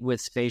right with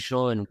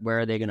spatial, and where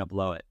are they going to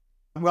blow it?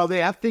 Well, they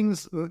have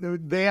things,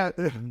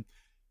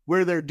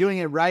 where they're doing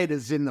it right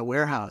is in the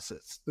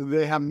warehouses.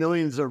 They have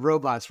millions of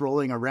robots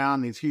rolling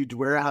around these huge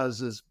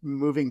warehouses,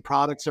 moving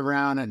products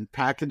around and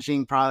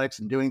packaging products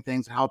and doing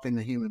things, helping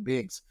the human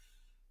beings.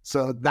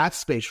 So that's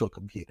spatial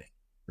computing,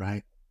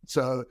 right?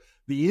 So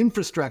the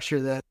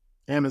infrastructure that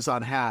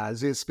Amazon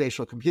has is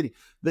spatial computing.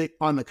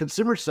 On the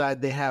consumer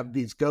side, they have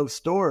these Go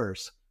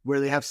stores where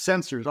they have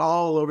sensors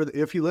all over.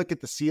 If you look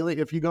at the ceiling,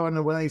 if you go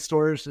into one of these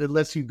stores, it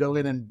lets you go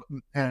in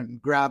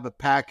and grab a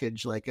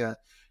package,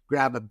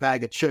 grab a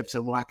bag of chips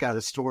and walk out of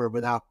the store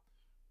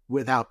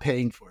without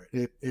paying for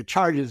it. It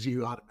charges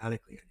you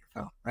automatically on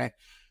your phone, right?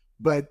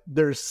 But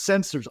there's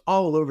sensors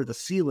all over the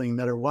ceiling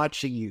that are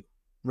watching you,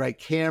 right?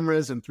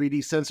 Cameras and 3D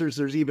sensors.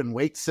 There's even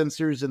weight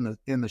sensors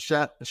in the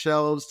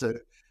shelves to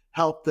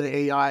help the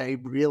AI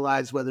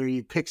realize whether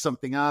you pick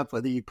something up,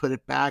 whether you put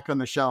it back on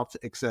the shelf,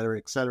 et cetera,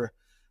 et cetera.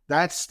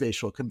 That's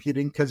spatial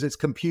computing because it's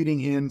computing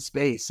in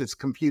space. It's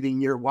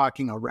computing you're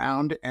walking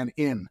around and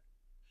in.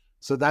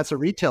 So that's a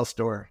retail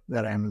store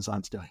that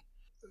Amazon's doing.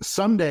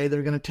 Someday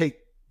they're going to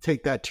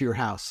take that to your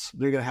house.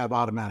 They're going to have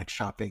automatic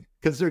shopping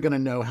because they're going to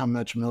know how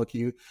much milk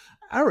I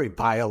already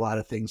buy a lot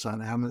of things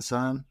on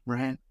Amazon,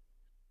 right?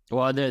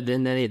 Well,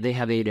 then they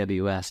have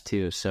AWS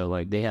too,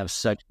 so they have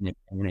such an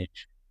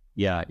advantage.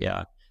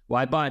 Yeah.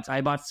 Well,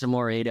 I bought some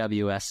more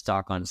AWS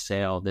stock on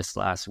sale this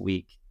last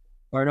week.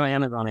 Or no,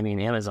 Amazon. I mean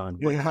Amazon.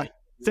 Yeah,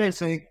 same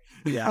thing.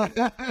 Yeah.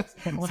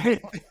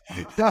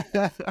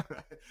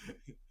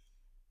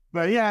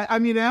 But yeah, I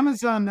mean,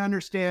 Amazon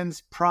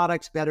understands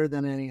products better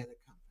than any other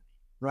company,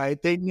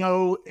 right? They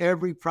know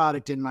every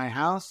product in my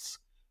house,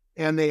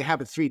 and they have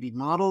a 3D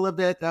model of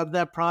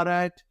that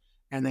product,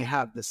 and they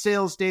have the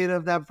sales data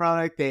of that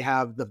product. They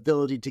have the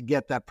ability to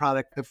get that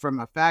product from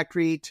a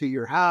factory to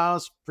your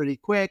house pretty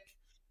quick,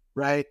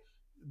 right?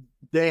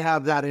 They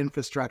have that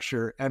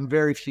infrastructure, and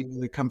very few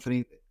other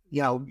companies,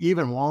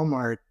 even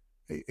Walmart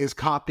is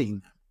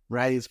copying them,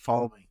 right? Is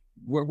following.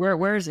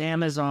 Where's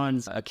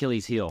Amazon's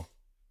Achilles heel?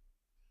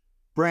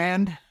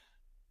 Brand.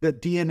 The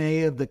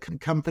DNA of the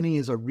company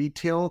is a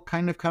retail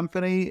kind of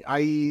company,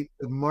 i.e.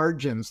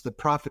 the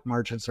profit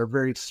margins are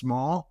very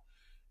small.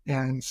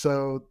 And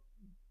so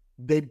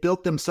they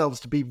built themselves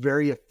to be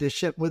very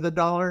efficient with a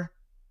dollar,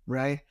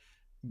 right?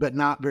 But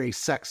not very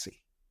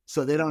sexy.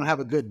 So they don't have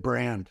a good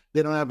brand.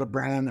 They don't have a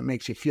brand that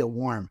makes you feel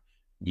warm.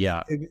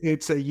 Yeah.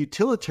 It's a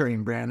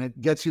utilitarian brand.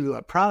 It gets you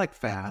a product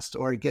fast,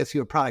 or it gets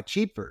you a product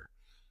cheaper,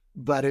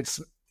 but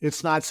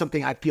it's not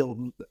something I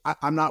feel.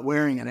 I'm not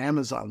wearing an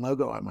Amazon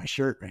logo on my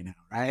shirt right now,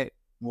 right?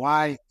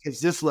 Why?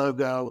 Because this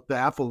logo, the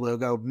Apple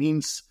logo,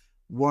 means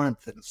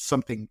warmth and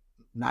something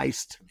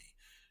nice to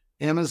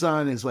me.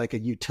 Amazon is like a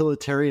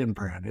utilitarian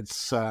brand.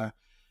 It's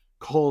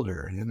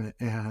colder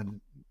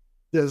and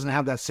doesn't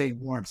have that same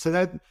warmth. So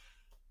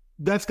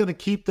that's going to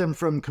keep them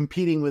from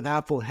competing with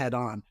Apple head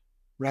on,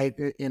 right?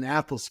 In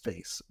Apple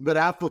space. But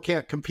Apple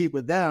can't compete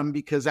with them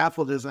because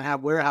Apple doesn't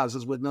have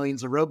warehouses with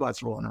millions of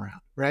robots rolling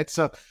around, right?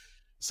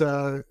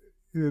 So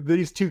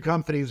these two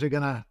companies are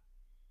going to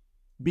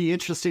be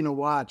interesting to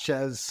watch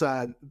as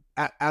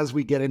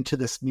we get into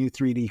this new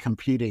 3D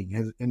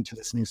computing, into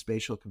this new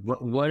spatial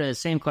computing.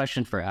 Same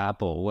question for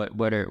Apple.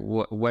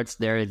 What's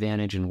their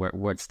advantage and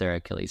what's their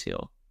Achilles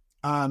heel?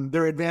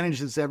 Their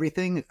advantage is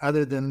everything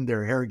other than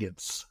their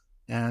arrogance.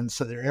 And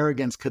so their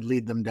arrogance could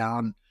lead them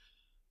down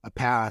a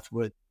path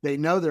where they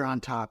know they're on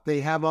top.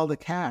 They have all the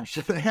cash.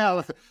 They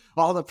have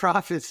all the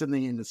profits in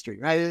the industry,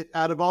 right?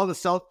 Out of all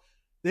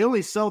they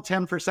only sell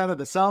 10% of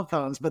the cell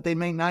phones, but they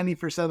make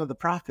 90% of the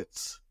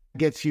profits. It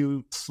gets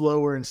you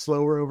slower and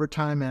slower over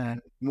time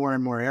and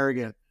more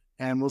arrogant.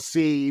 And we'll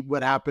see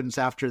what happens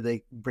after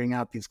they bring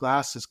out these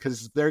glasses,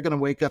 because they're going to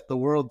wake up the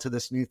world to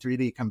this new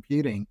 3D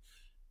computing.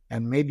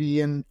 And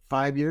maybe in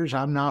 5 years,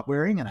 I'm not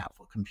wearing an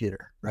Apple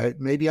computer, right?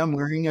 Maybe I'm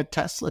wearing a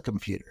Tesla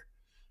computer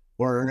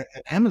or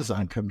an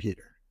Amazon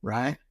computer,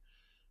 right?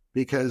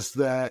 Because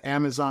the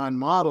Amazon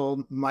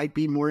model might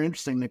be more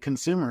interesting to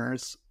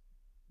consumers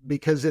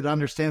because it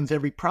understands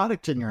every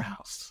product in your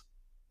house.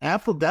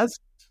 Apple doesn't.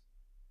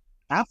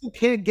 Apple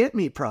can't get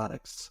me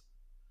products,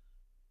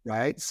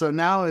 right? So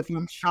now if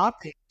I'm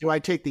shopping, do I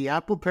take the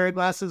Apple pair of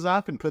glasses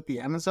off and put the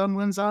Amazon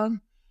ones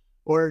on?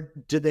 Or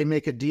did they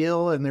make a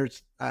deal and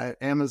there's an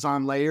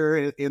Amazon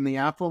layer in the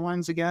Apple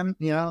ones again,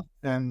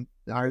 and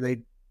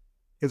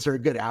is there a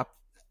good app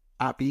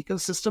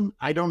ecosystem?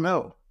 I don't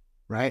know,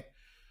 right?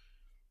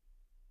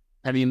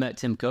 Have you met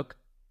Tim Cook?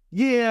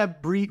 Yeah,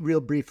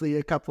 real briefly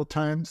a couple of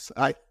times.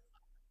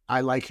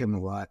 I like him a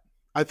lot.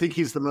 I think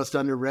he's the most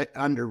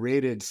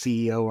underrated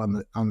CEO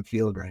on the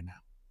field right now.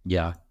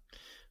 Yeah.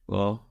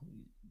 Well,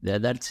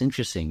 that's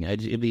interesting.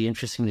 It'd be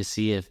interesting to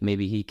see if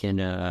maybe he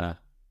can,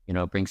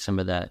 bring some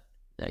of that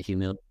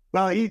humility.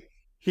 Well,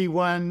 he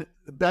won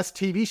the best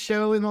TV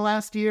show in the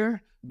last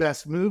year,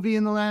 best movie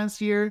in the last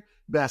year,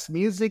 best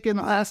music in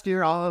the last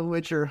year, all of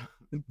which are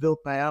built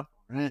by Apple,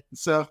 right?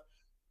 So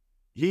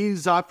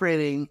he's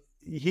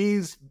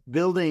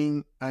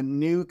building a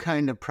new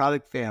kind of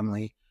product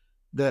family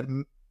that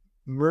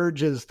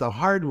merges the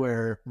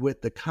hardware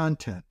with the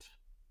content,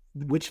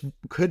 which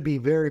could be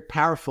very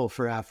powerful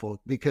for Apple,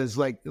 because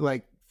like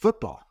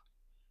football,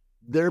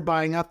 they're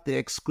buying up the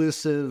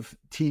exclusive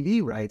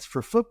TV rights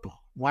for football.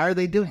 Why are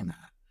they doing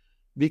that?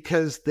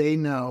 Because they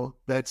know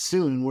that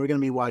soon we're going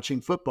to be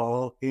watching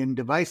football in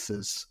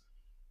devices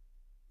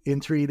in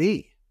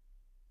 3D,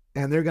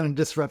 and they're going to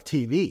disrupt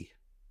TV,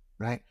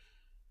 right?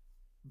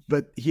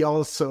 But he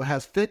also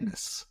has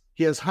fitness.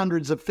 He has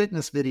hundreds of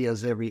fitness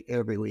videos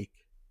every week,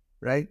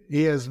 right?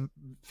 He has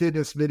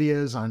fitness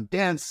videos on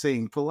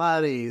dancing,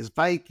 Pilates,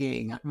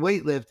 biking,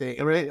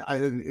 weightlifting,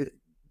 right?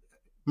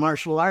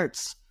 Martial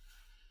arts.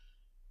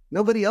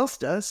 Nobody else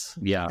does.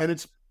 Yeah. And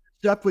it's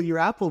up with your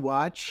Apple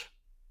Watch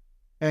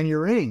and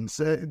your rings.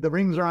 The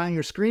rings are on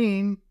your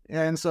screen.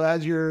 And so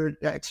as you're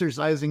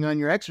exercising on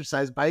your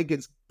exercise bike,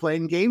 it's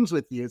playing games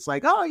with you. It's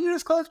like, oh, you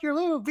just closed your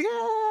loop.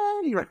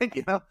 Yay!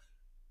 Right?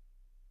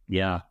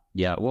 Yeah.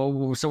 Yeah.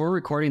 Well, so we're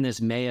recording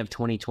this May of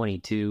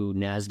 2022.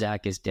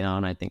 NASDAQ is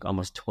down, I think,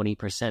 almost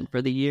 20%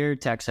 for the year.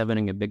 Tech's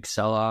having a big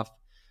sell-off.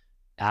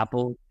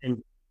 Apple's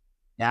been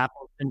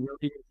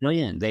really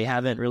resilient. They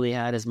haven't really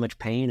had as much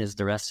pain as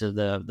the rest of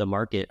the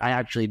market. I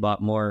actually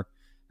bought more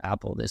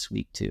Apple this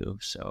week too.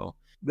 So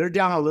they're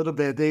down a little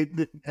bit. They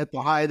at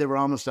the high, they were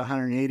almost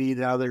 180.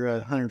 Now they're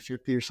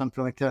 150 or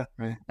something like that,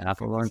 right?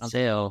 Apple on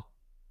sale.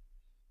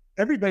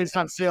 Everybody's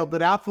on sale,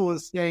 but Apple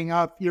is staying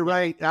up. You're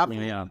right. Apple,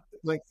 yeah.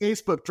 Like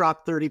Facebook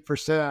dropped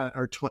 30%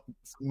 or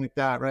something like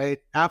that, right?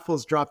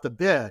 Apple's dropped a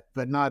bit,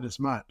 but not as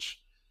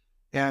much.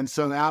 And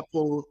so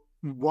Apple,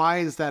 why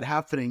is that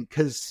happening?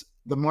 Because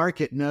the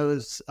market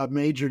knows a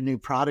major new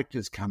product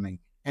is coming,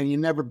 and you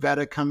never bet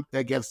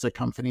against a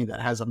company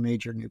that has a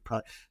major new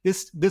product.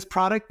 This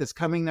product that's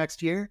coming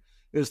next year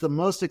is the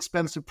most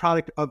expensive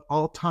product of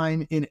all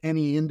time in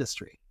any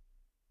industry.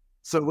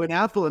 So when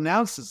Apple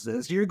announces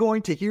this, you're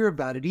going to hear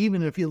about it,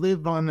 even if you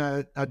live on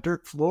a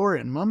dirt floor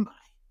in Mumbai.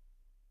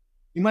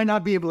 You might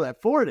not be able to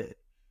afford it,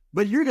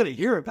 but you're going to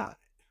hear about it.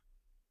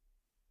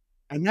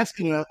 And that's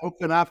going to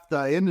open up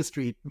the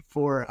industry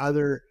for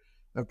other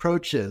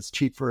approaches,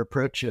 cheaper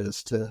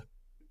approaches to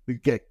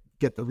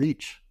get the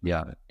reach.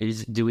 Yeah.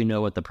 Do we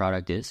know what the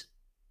product is?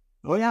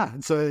 Oh yeah.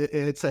 So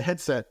it's a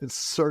headset. It's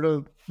sort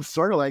of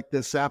like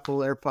this Apple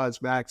AirPods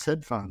Max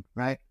headphone,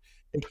 right?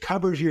 It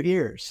covers your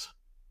ears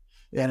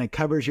and it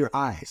covers your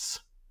eyes.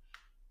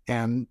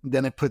 And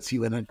then it puts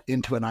you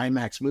into an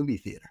IMAX movie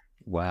theater.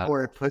 Wow.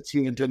 Or it puts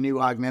you into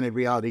new augmented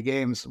reality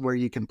games where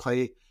you can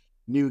play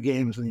new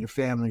games with your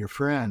family or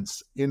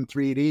friends in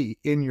 3D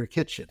in your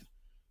kitchen.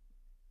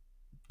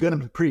 Going to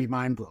be pretty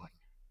mind-blowing.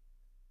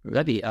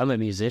 I'm a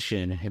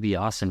musician. It'd be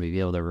awesome to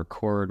be able to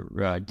record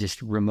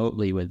just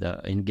remotely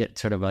and get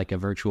sort of like a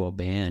virtual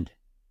band.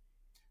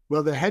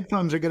 Well, the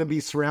headphones are going to be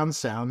surround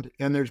sound,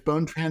 and there's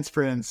bone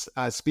transference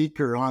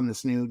speaker on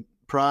this new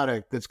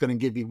product that's going to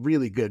give you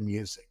really good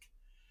music.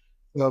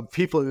 Well,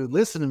 people who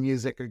listen to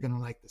music are going to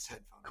like this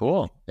headphone.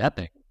 Cool.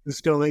 Epic. It's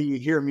going to let you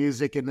hear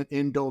music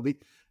in Dolby.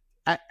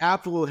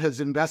 Apple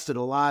has invested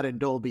a lot in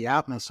Dolby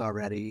Atmos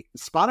already.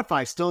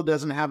 Spotify still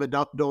doesn't have a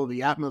Dolby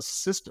Atmos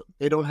system.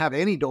 They don't have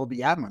any Dolby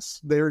Atmos.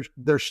 They're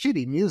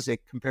shitty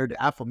music compared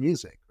to Apple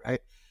Music,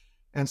 right?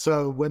 And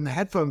so when the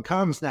headphone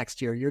comes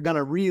next year, you're going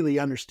to really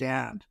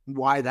understand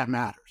why that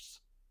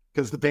matters,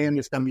 because the band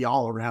is going to be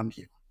all around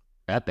you.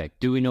 Epic.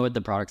 Do we know what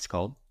the product's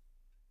called?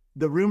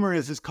 The rumor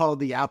is it's called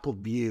the Apple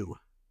View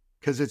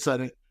because it's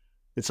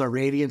a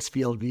radiance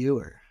field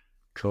viewer.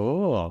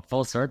 Cool.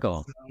 Full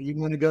circle. So you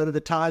want to go to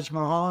the Taj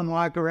Mahal and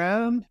walk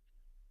around?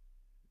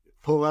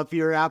 Pull up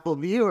your Apple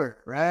Viewer,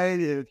 right?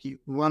 If you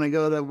want to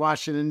go to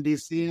Washington,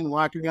 D.C. and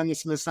walk around the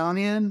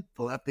Smithsonian,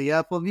 pull up the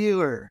Apple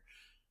Viewer.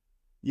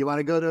 You want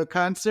to go to a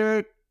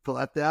concert? Pull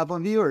up the Apple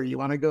Viewer. You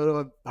want to go to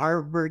a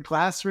Harvard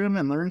classroom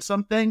and learn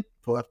something?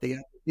 Pull up the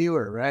Apple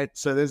Viewer, right?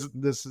 So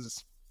this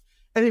is,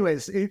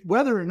 anyways,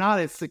 whether or not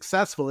it's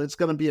successful, it's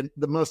going to be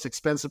the most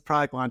expensive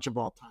product launch of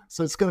all time.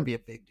 So it's going to be a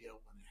big deal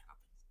when it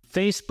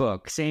happens.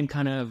 Facebook, same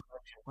kind of,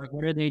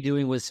 what are they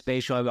doing with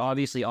spatial?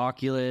 Obviously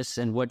Oculus,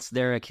 and what's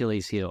their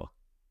Achilles heel?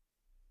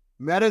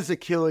 Meta's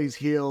Achilles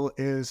heel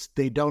is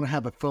they don't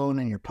have a phone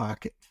in your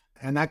pocket.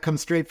 And that comes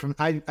straight from,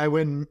 I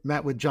went and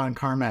met with John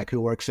Carmack, who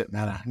works at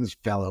Meta, who's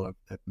a fellow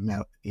at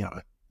Meta,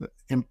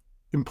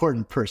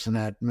 important person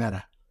at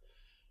Meta.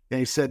 And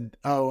he said,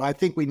 I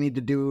think we need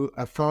to do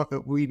a phone.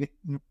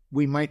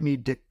 We might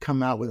need to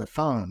come out with a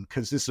phone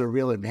because this is a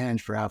real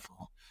advantage for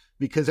Apple,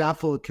 because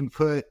Apple can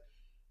put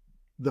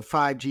the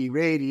 5G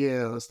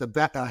radios,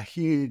 a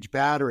huge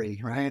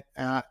battery, right?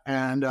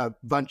 And a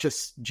bunch of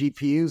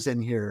GPUs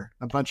in here,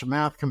 a bunch of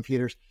math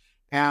computers,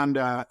 and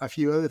a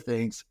few other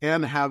things,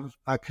 and have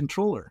a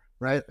controller,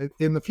 right?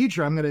 In the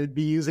future, I'm going to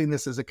be using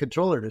this as a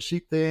controller to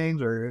shoot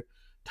things or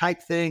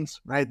type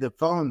things, right? The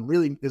phone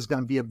really is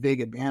going to be a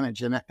big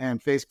advantage, and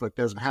Facebook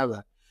doesn't have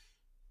that.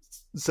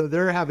 So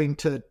they're having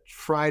to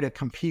try to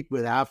compete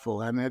with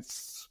Apple, and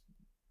it's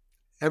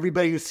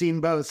everybody who's seen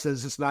both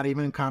says it's not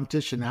even in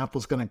competition.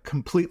 Apple's going to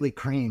completely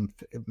cream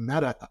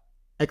Meta,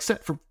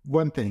 except for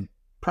one thing,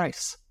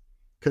 price,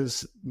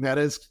 because Meta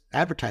is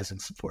advertising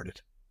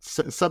supported,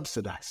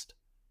 subsidized.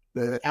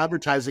 The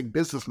advertising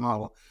business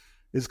model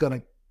is going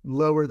to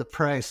lower the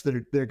price.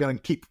 They're going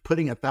to keep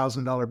putting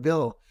 $1,000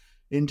 bill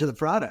into the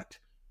product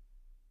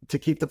to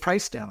keep the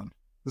price down.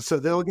 So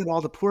they'll get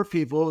all the poor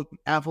people.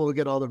 Apple will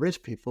get all the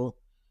rich people.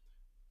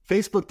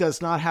 Facebook does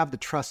not have the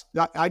trust.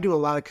 I do a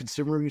lot of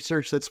consumer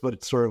research. That's what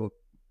it's sort of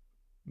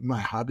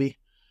my hobby.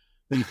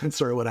 That's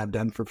sort of what I've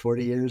done for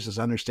 40 years is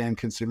understand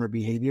consumer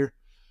behavior.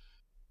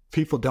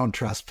 People don't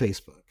trust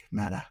Facebook,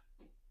 Meta,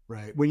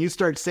 right? When you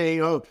start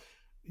saying,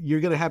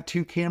 you're going to have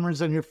 2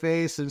 cameras on your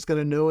face and it's going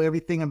to know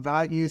everything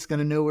about you. It's going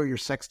to know where your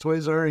sex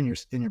toys are in your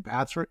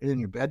bathroom, in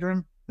your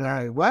bedroom. All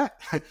right, what?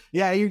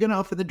 Yeah, you're going to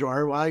open the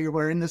drawer while you're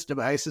wearing this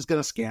device. It's going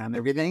to scan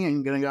everything and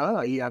you're going to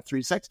go, you have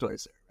 3 sex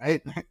toys there,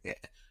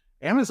 right?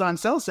 Amazon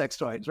sells sex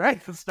toys,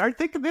 right? Start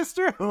thinking this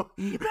through.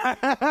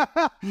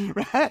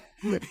 Right?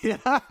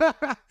 Yeah.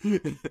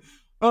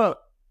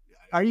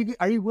 Are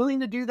you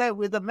willing to do that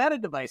with a Meta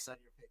device on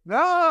your face?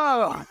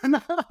 No,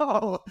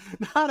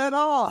 not at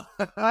all.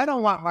 I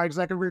don't want Mark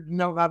Zuckerberg to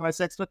know about my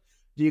sex toy.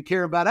 Do you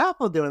care about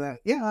Apple doing that?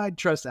 Yeah, I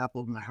trust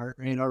Apple with my heart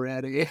rate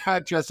already. I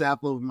trust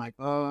Apple with my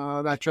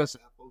phone. I trust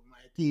Apple with my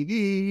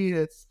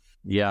TV.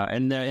 Yeah,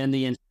 and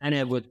the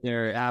incentive with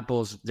their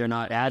Apples, they're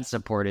not ad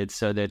supported,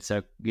 so it's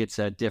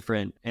a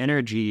different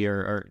energy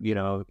or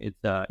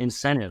it's a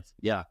incentive.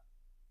 Yeah.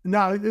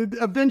 No,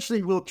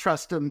 eventually we'll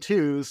trust them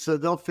too, so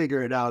they'll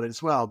figure it out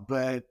as well.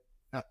 But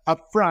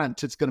up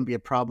front, it's going to be a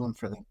problem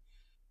for them.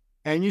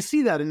 And you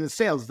see that in the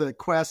sales. The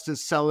Quest is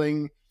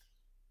selling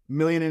 1.5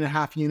 million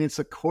units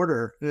a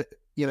quarter.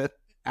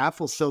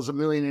 Apple sells 1.5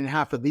 million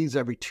of these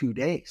every 2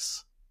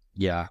 days.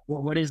 Yeah.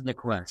 Well, what is the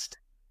Quest?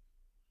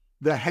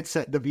 The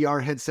headset, the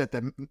VR headset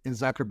that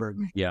Zuckerberg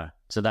made. Yeah.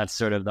 So that's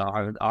sort of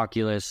the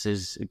Oculus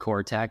is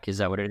core tech. Is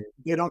that what it is?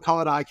 They don't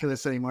call it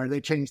Oculus anymore.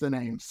 They changed the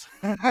names.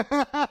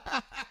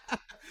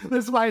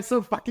 This is why it's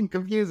so fucking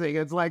confusing.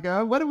 It's like,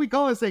 what do we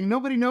call this thing?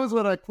 Nobody knows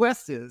what a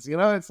Quest is.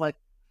 It's like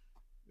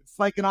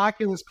an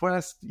Oculus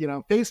Quest,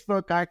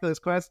 Facebook Oculus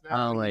Quest.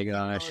 Oh my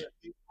gosh.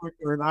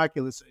 Or an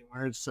Oculus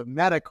anymore. It's a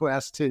Meta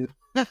Quest too.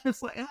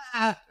 It's like,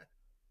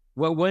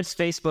 what's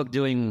Facebook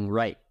doing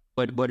right?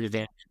 What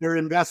advantage? They're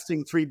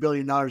investing $3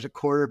 billion a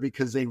quarter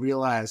because they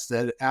realize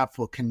that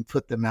Apple can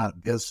put them out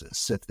of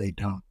business if they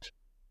don't.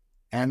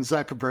 And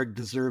Zuckerberg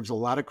deserves a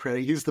lot of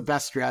credit. He's the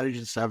best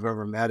strategist I've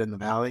ever met in the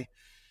Valley.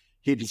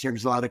 He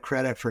deserves a lot of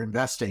credit for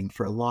investing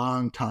for a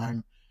long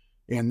time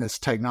in this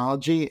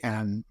technology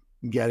and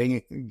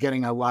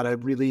getting a lot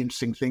of really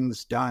interesting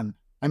things done.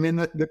 I mean,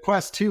 the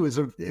Quest 2 is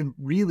a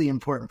really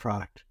important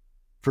product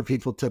for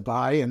people to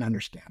buy and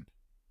understand.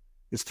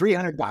 It's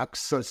 $300,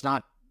 so it's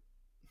not,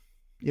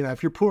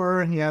 if you're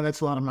poor, that's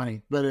a lot of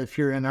money. But if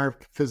you're in our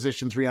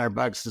position,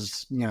 $300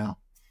 is,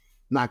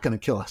 not going to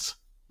kill us,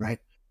 right?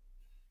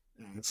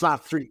 It's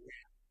not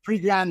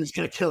 $3,000 is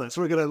going to kill us.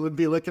 We're going to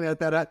be looking at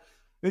that.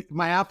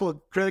 My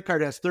Apple credit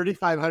card has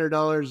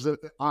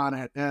 $3,500 on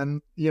it,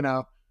 and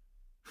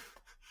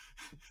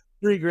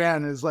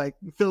 $3,000 is like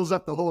fills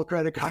up the whole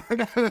credit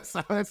card.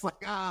 So it's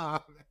like,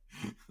 Have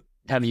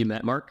you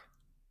met Mark?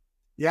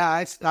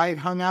 Yeah, I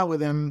hung out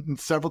with him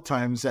several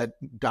times at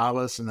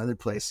Davos and other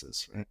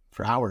places, right,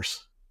 for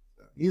hours.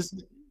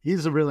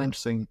 He's a real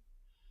interesting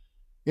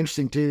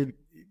dude.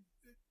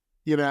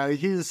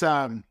 He's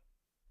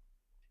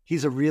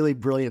He's a really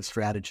brilliant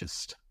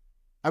strategist.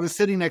 I was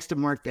sitting next to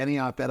Mark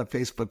Benioff at a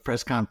Facebook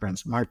press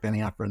conference. Mark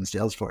Benioff runs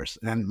Salesforce.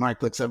 And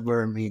Mark looks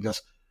over at me and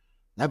goes,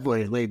 that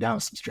boy laid down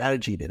some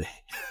strategy today.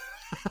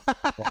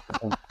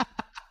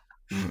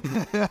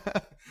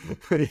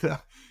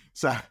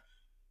 So,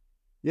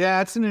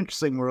 yeah, it's an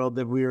interesting world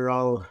that we are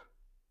all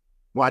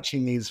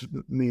watching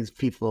these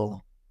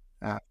people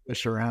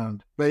push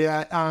around. But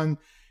yeah,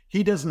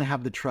 he doesn't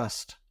have the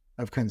trust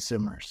of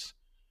consumers,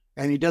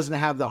 and he doesn't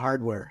have the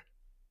hardware.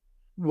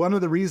 One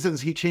of the reasons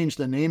he changed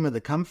the name of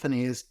the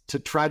company is to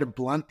try to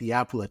blunt the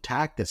Apple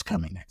attack that's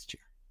coming next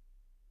year.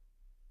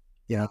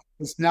 Yeah,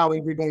 because now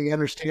everybody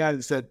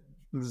understands that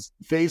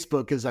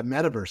Facebook is a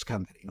metaverse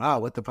company.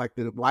 Wow, what the fuck?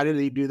 Why did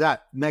he do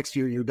that? Next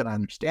year, you're going to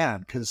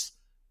understand because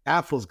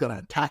Apple's going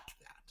to attack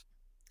that.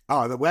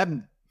 Oh, the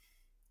web.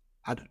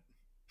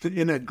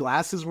 In a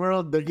glasses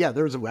world,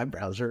 there's a web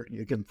browser.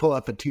 You can pull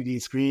up a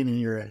 2D screen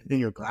in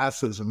your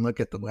glasses and look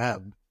at the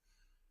web.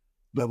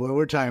 But what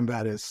we're talking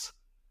about is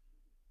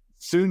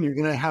soon you're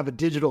going to have a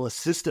digital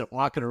assistant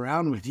walking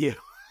around with you.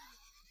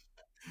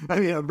 I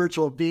mean, a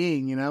virtual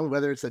being,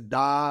 whether it's a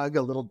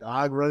little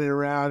dog running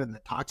around and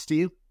that talks to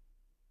you,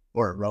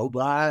 or a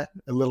robot,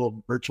 a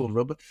little virtual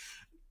robot.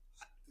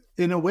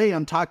 In a way,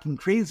 I'm talking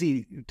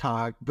crazy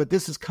talk, but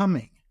this is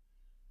coming.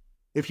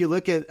 If you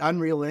look at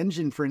Unreal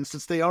Engine, for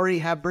instance, they already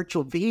have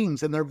virtual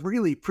beings and they're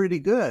really pretty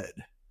good.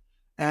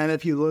 And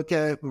if you look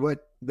at what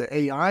the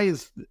AI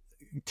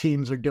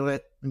teams are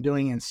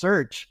doing in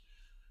search,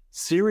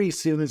 Siri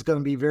soon is going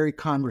to be very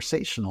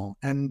conversational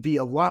and be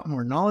a lot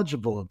more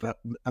knowledgeable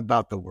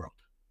about the world.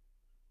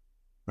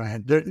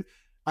 Right?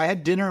 I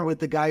had dinner with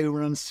the guy who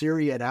runs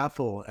Siri at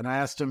Apple, and I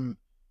asked him,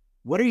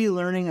 what are you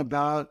learning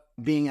about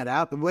being at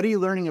Apple? What are you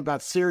learning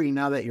about Siri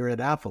now that you're at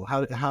Apple?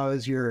 How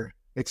has your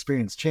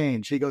experience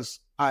changed? He goes,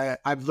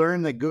 I've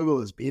learned that Google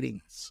is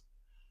beating us.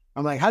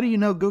 I'm like, how do you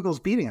know Google's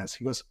beating us?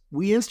 He goes,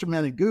 we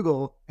instrumented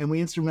Google and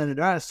we instrumented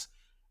us,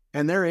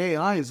 and their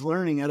AI is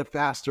learning at a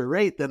faster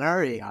rate than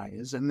our AI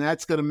is. And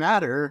that's going to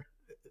matter.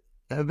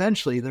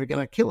 Eventually, they're going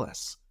to kill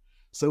us.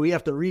 So we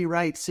have to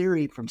rewrite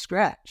Siri from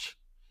scratch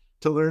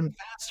to learn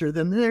faster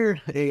than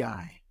their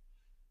AI.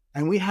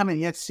 And we haven't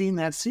yet seen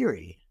that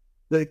Siri.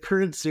 The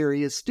current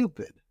Siri is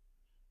stupid,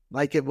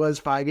 like it was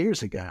 5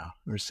 years ago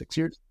or 6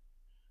 years.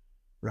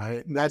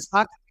 Right? And that's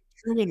not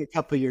true in a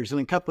couple of years. In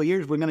a couple of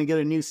years, we're going to get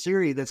a new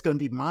Siri that's going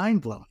to be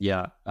mind-blowing.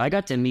 Yeah. I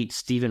got to meet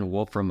Stephen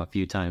Wolfram a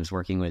few times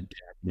working with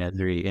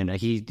Nedry, and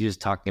he was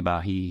talking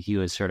about he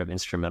was sort of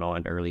instrumental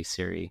in early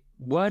Siri.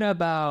 What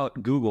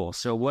about Google?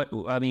 So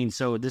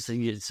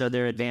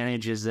their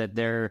advantage is that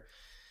they're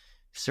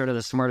sort of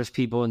the smartest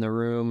people in the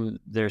room.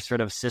 They're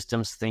sort of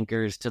systems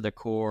thinkers to the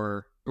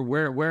core.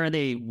 Where are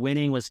they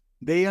winning?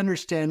 They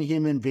understand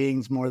human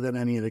beings more than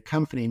any other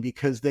company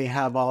because they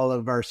have all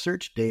of our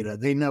search data.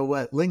 They know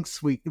what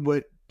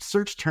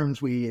search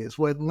terms we use,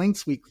 what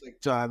links we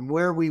clicked on,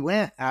 where we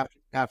went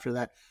after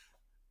that.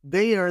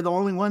 They are the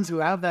only ones who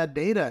have that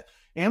data.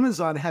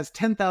 Amazon has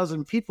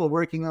 10,000 people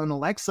working on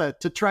Alexa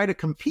to try to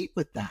compete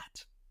with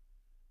that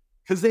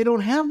because they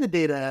don't have the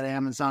data at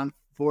Amazon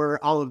for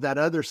all of that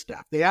other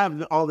stuff. They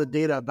have all the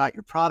data about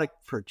your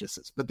product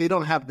purchases, but they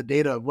don't have the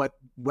data of what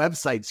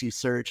websites you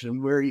search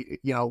and where,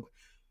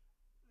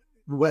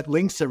 what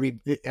links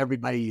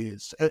everybody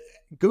uses.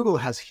 Google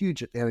has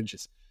huge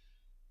advantages.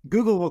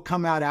 Google will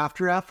come out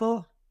after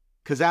Apple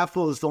because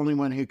Apple is the only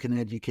one who can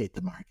educate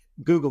the market.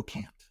 Google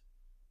can't.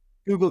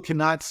 Google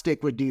cannot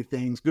stick with new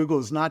things. Google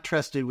is not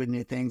trusted with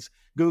new things.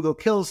 Google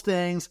kills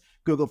things.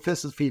 Google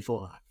pisses people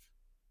off.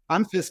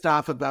 I'm pissed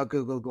off about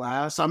Google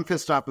Glass. I'm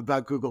pissed off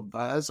about Google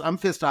Buzz. I'm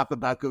pissed off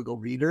about Google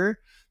Reader.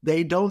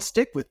 They don't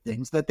stick with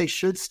things that they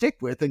should stick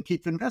with and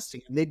keep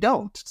investing in. They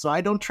don't. So I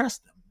don't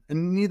trust them.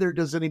 And neither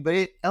does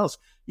anybody else,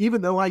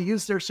 even though I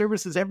use their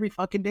services every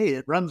fucking day.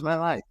 It runs my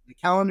life. My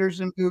calendar's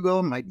in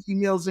Google. My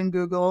email's in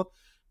Google.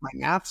 My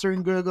maps are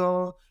in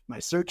Google. My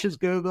search is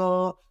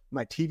Google.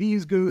 My TV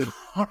is Google.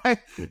 All right.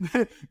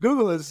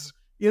 Google is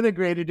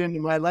integrated into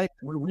my life.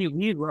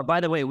 By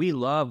the way, we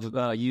love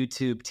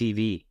YouTube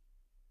TV.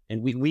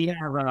 And we have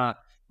a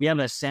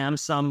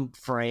Samsung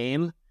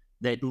frame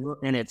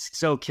and it's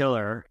so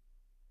killer.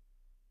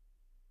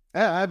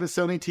 Yeah, I have a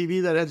Sony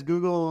TV that has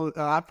Google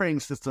operating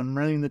system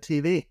running the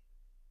TV.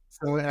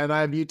 So, and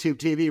I have YouTube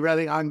TV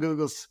running on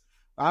Google's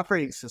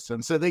operating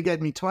system. So they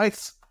get me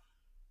twice.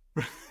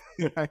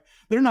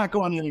 They're not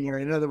going anywhere,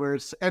 in other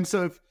words. And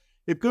so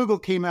if Google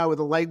came out with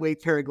a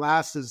lightweight pair of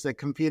glasses that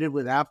competed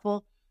with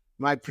Apple,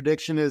 my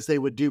prediction is they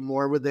would do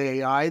more with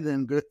AI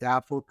than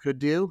Apple could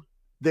do.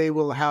 They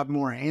will have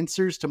more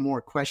answers to more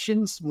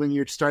questions when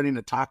you're starting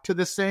to talk to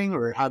this thing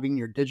or having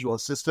your digital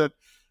assistant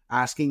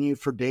asking you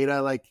for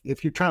data. Like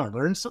if you're trying to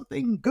learn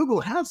something, Google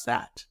has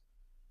that.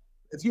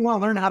 If you want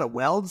to learn how to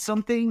weld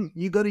something,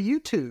 you go to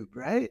YouTube,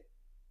 right?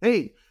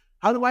 Hey,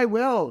 how do I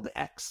weld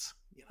X?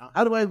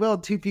 How do I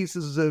weld two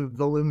pieces of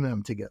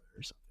aluminum together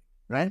or something,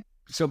 right?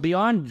 So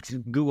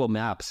beyond Google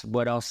Maps,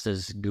 what else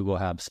does Google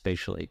have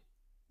spatially?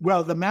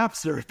 Well, the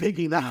maps are big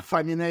enough.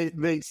 I mean,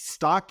 they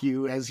stalk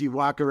you as you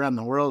walk around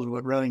the world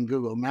with running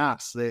Google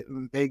Maps.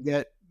 They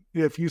get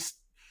If you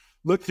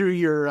look through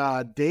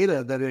your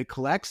data that it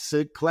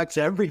collects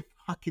every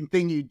fucking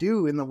thing you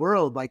do in the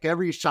world, like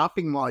every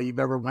shopping mall you've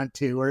ever went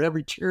to, or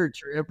every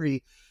church, or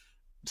every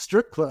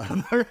strip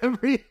club, or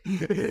every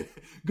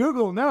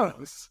Google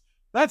knows.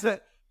 That's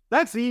it.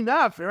 That's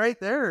enough right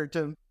there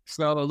to.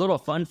 So a little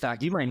fun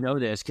fact, you might know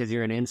this because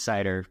you're an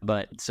insider,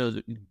 but so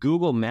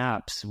Google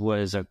Maps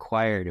was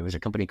acquired. It was a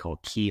company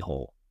called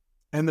Keyhole.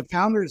 And the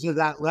founders of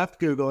that left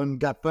Google and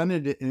got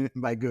funded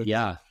by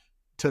Google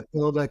to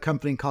build a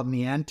company called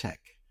Niantic.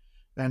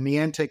 And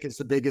Niantic is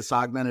the biggest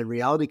augmented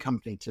reality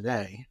company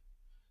today.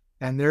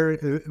 And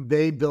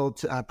they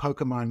built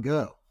Pokemon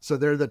Go. So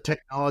they're the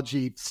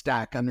technology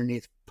stack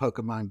underneath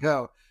Pokemon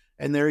Go.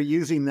 And they're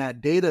using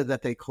that data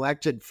that they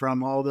collected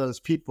from all those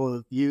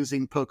people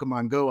using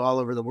Pokemon Go all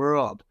over the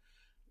world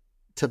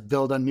to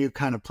build a new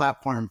kind of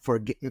platform for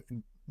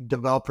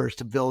developers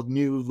to build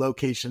new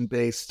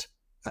location-based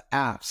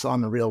apps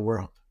on the real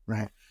world,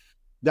 right?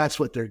 That's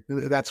where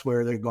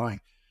they're going.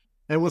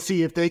 And we'll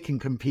see if they can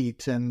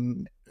compete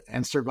and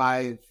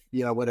survive,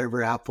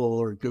 whatever Apple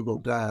or Google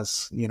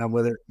does,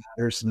 whether it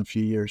matters in a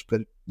few years.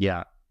 But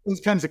yeah,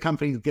 those kinds of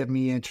companies get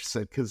me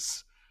interested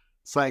because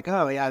it's like,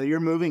 oh yeah, you're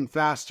moving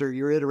faster,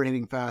 you're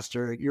iterating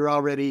faster, you're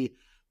already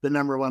the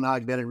number one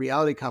augmented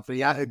reality company.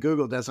 Yeah,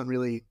 Google doesn't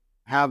really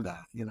have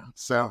that,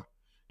 So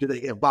do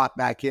they get bought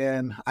back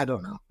in? I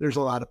don't know. There's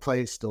a lot of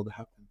plays still to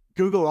happen.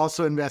 Google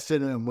also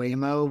invested in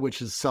Waymo,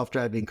 which is a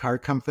self-driving car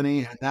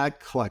company, and that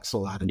collects a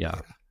lot of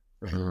data.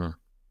 Right? Mm-hmm.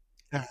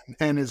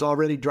 And is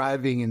already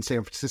driving in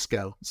San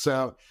Francisco.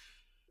 So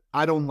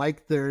I don't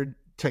like their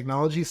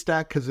technology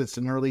stack because it's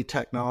an early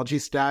technology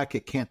stack.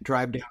 It can't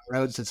drive down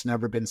roads that's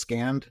never been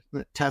scanned.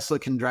 Tesla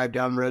can drive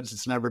down roads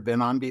it's never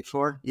been on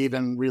before,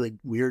 even really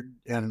weird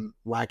and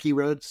wacky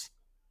roads.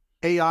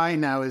 AI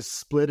now is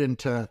split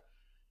into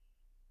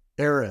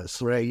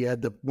eras, right? You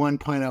had the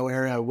 1.0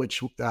 era,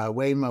 which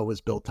Waymo was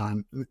built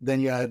on.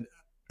 Then you had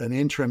an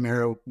interim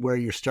era where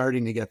you're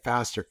starting to get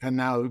faster. And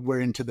now we're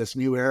into this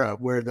new era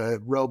where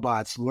the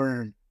robots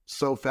learn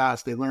so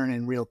fast, they learn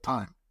in real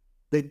time.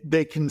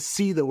 They can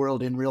see the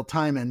world in real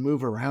time and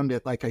move around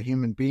it like a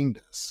human being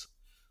does.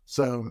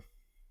 So,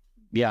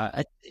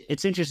 yeah,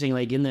 it's interesting.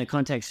 Like in the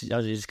context,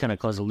 I'll just kind of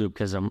close the loop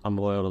because I'm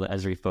loyal to the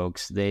Esri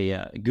folks.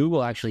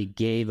 Google actually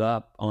gave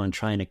up on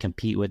trying to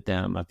compete with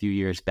them a few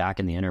years back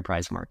in the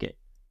enterprise market.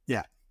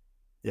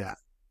 Yeah,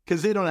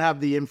 because they don't have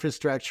the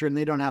infrastructure and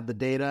they don't have the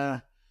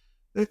data.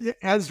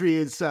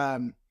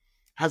 Esri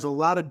has a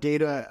lot of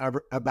data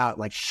about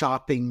like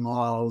shopping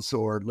malls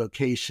or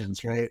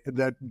locations, right?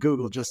 That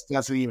Google just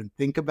doesn't even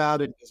think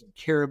about it, doesn't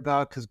care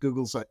about because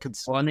Google's like.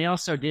 Well, and they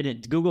also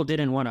Google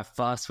didn't want to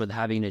fuss with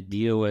having to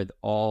deal with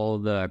all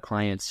the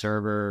client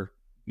server,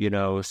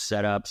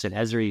 setups, and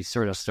Esri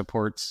sort of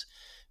supports,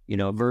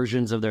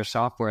 versions of their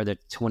software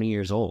that's 20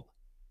 years old.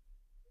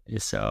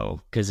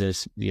 So, because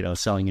it's,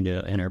 selling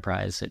into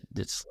enterprise,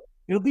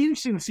 it'll be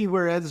interesting to see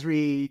where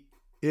Esri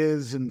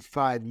is in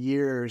 5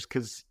 years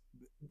because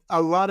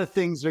a lot of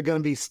things are going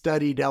to be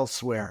studied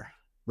elsewhere,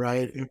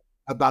 right?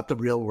 About the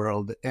real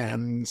world.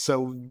 And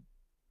so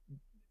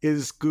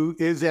is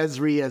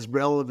Esri as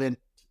relevant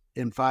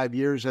in 5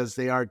 years as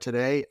they are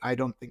today? I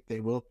don't think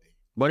they will be.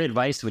 What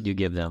advice would you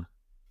give them?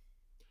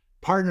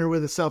 Partner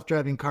with a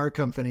self-driving car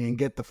company and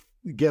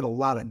get a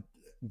lot of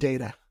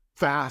data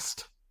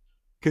fast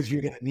because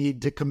you're going to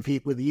need to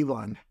compete with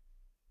Elon.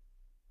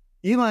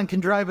 Elon can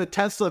drive a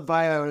Tesla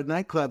via a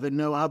nightclub and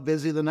know how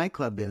busy the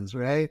nightclub is,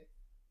 right?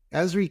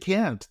 Esri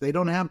can't. They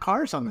don't have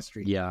cars on the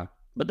street. Yeah.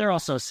 But they're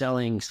also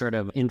selling sort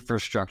of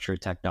infrastructure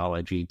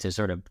technology to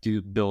sort of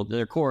build.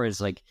 Their core is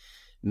like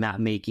map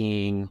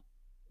making,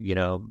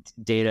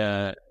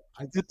 data.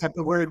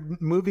 We're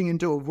moving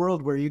into a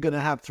world where you're going to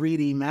have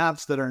 3D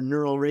maps that are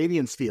neural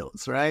radiance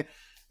fields, right?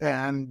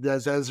 And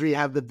does Esri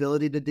have the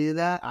ability to do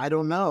that? I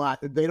don't know.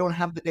 They don't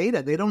have the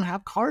data. They don't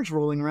have cars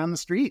rolling around the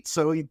street.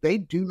 So they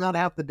do not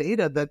have the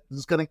data that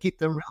is going to keep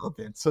them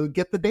relevant. So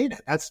get the data.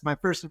 That's my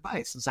first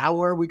advice is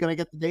how are we going to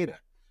get the data?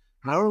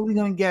 How are we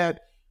going to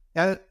get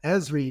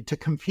Esri to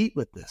compete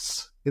with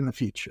this in the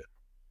future?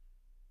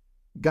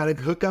 Got to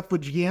hook up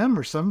with GM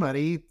or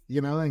somebody,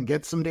 and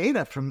get some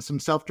data from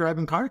some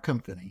self-driving car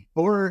company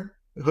or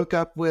hook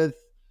up with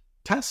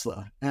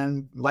Tesla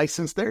and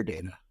license their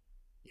data.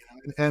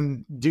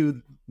 And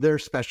do their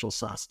special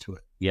sauce to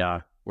it.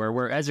 Yeah. Where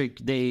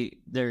Esri,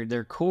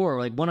 their core,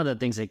 like one of the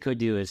things they could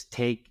do is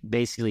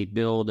basically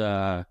build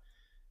a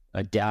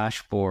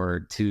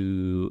dashboard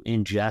to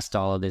ingest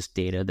all of this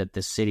data that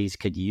the cities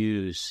could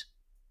use.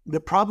 The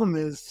problem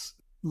is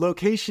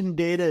location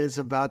data is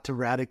about to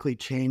radically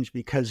change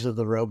because of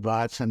the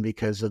robots and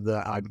because of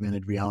the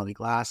augmented reality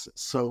glasses.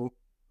 So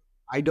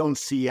I don't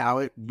see how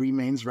it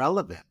remains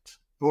relevant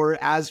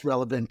or as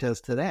relevant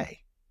as today.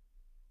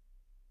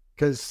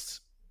 Because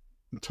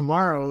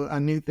tomorrow a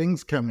new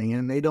thing's coming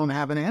and they don't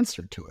have an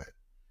answer to it.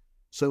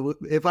 So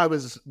if I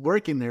was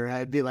working there,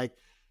 I'd be like,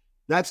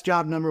 that's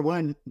job number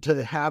one,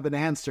 to have an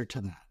answer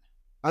to that.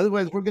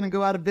 Otherwise, we're going to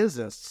go out of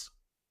business.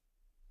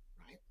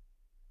 Right?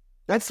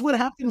 That's what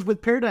happens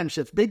with paradigm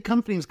shifts. Big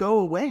companies go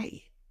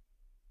away.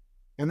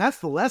 And that's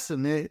the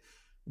lesson.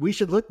 We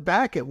should look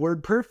back at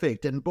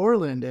WordPerfect and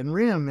Borland and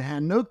RIM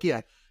and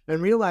Nokia and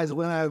realize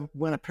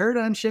when a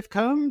paradigm shift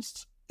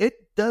comes,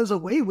 it does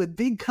away with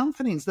big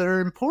companies that are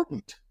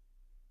important.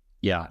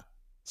 Yeah.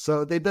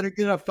 So they better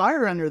get a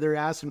fire under their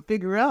ass and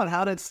figure out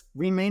how to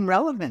remain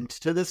relevant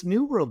to this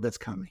new world that's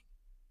coming.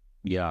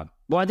 Yeah.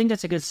 Well, I think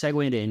that's a good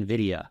segue into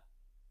NVIDIA.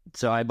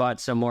 So I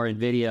bought some more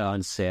NVIDIA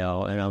on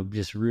sale, and I'm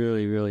just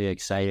really, really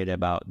excited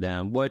about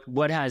them.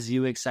 What has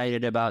you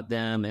excited about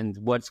them, and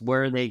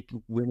where are they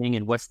winning,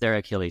 and what's their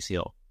Achilles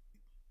heel?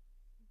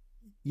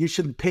 You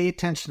should pay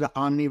attention to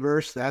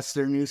Omniverse. That's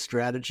their new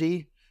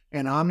strategy.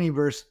 And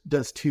Omniverse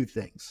does two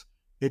things.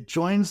 It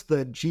joins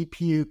the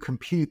GPU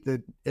compute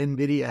that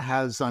NVIDIA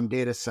has on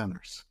data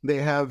centers. They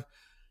have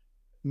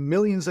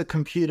millions of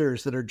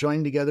computers that are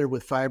joined together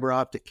with fiber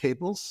optic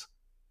cables.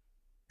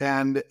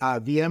 And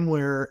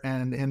VMware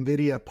and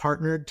NVIDIA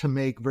partnered to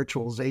make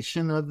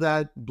virtualization of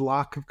that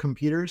block of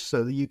computers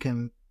so that you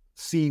can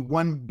see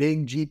one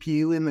big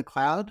GPU in the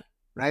cloud,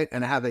 right?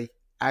 And have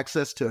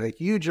access to a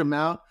huge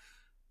amount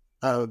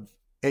of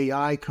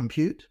AI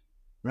compute,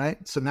 right?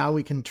 So now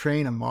we can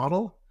train a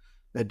model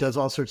that does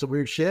all sorts of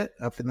weird shit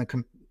up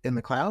in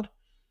the cloud.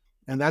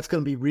 And that's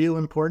going to be real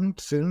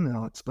important soon, and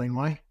I'll explain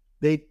why.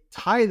 They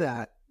tie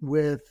that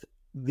with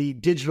the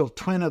digital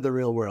twin of the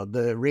real world,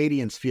 the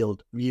radiance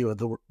field view of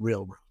the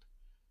real world.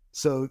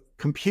 So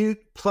compute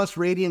plus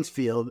radiance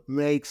field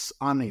makes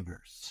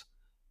Omniverse.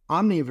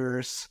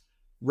 Omniverse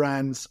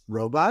runs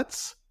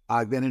robots,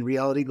 augmented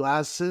reality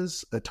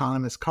glasses,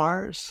 autonomous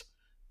cars,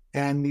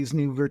 and these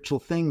new virtual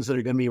things that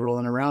are going to be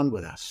rolling around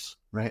with us,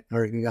 right?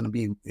 Or are going to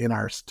be in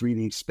our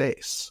 3D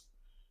space,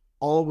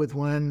 all with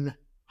one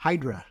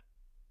Hydra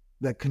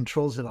that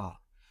controls it all.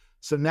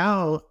 So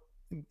now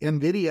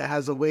NVIDIA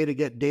has a way to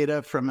get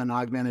data from an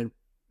augmented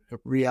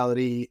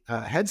reality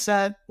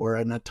headset or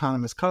an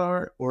autonomous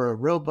car or a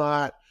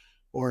robot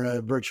or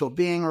a virtual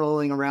being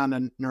rolling around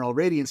a neural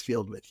radiance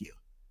field with you,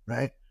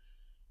 right?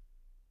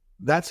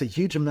 That's a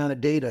huge amount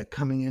of data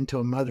coming into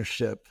a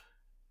mothership.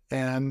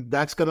 And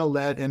that's going to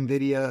let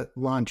NVIDIA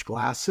launch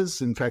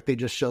glasses. In fact, they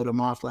just showed them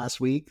off last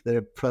week.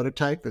 Their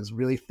prototype is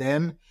really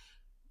thin.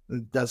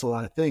 It does a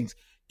lot of things.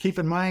 Keep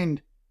in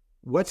mind,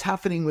 what's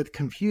happening with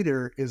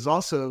computer is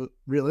also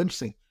real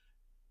interesting.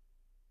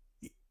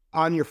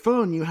 On your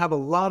phone, you have a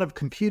lot of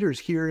computers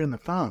here in the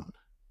phone,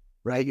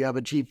 right? You have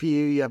a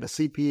GPU, you have a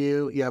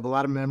CPU, you have a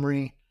lot of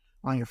memory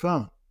on your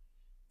phone.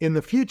 In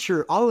the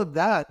future, all of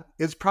that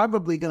is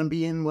probably going to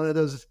be in one of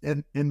those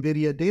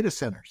NVIDIA data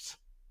centers.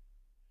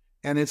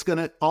 And it's going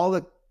to, all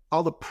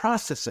the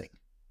processing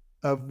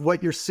of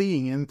what you're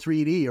seeing in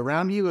 3D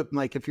around you,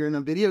 like if you're in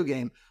a video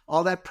game,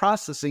 all that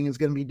processing is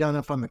going to be done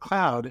up on the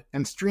cloud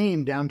and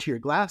streamed down to your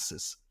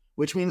glasses,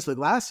 which means the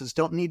glasses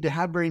don't need to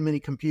have very many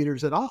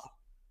computers at all.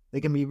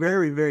 They can be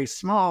very, very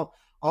small.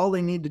 All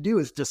they need to do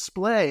is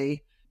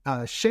display,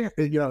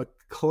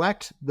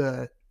 collect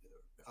the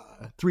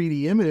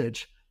 3D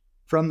image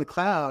from the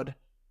cloud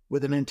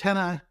with an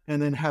antenna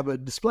and then have a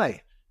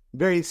display.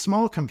 Very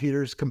small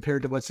computers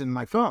compared to what's in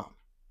my phone,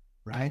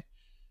 right?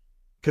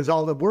 Because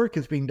all the work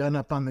is being done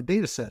up on the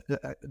data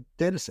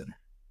center.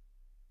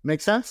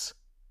 Make sense?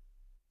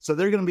 So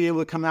they're going to be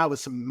able to come out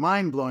with some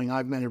mind-blowing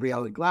augmented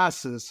reality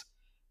glasses,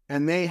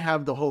 and they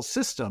have the whole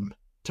system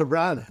to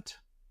run it.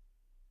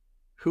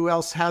 Who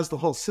else has the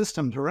whole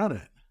system to run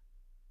it?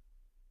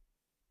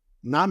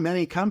 Not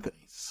many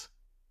companies.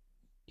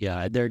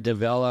 Yeah, their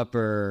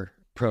developer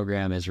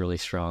program is really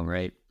strong,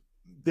 right?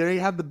 They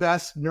have the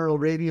best neural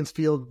radiance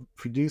field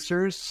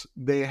producers.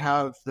 They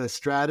have the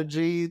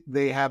strategy.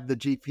 They have the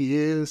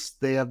GPUs.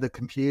 They have the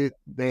compute.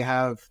 They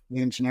have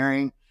the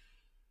engineering.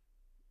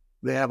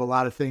 They have a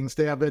lot of things.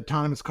 They have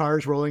autonomous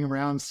cars rolling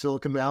around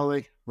Silicon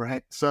Valley,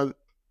 right? So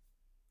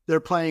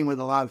they're playing with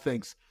a lot of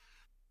things.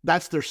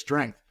 That's their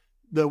strength.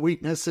 The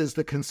weakness is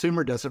the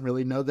consumer doesn't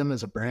really know them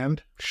as a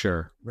brand.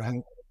 Sure.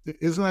 Right.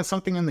 Isn't that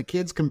something in the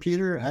kid's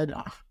computer? I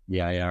don't.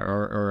 Yeah.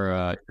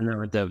 Or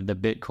the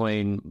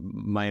Bitcoin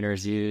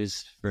miners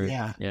use for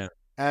yeah.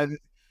 And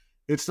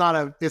it's not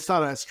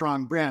a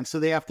strong brand. So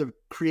they have to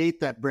create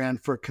that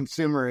brand for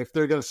consumer if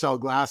they're going to sell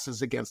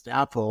glasses against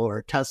Apple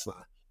or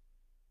Tesla.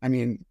 I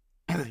mean,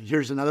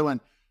 here's another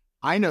one.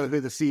 I know who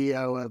the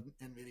CEO of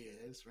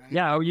NVIDIA is, right?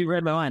 Yeah, you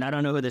read my mind. I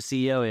don't know who the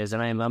CEO is,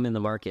 and I'm in the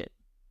market.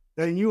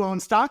 And you own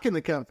stock in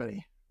the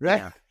company, right?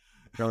 Yeah,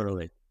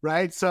 totally.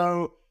 Right.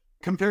 So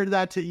compare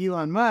that to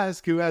Elon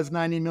Musk, who has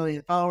 90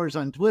 million followers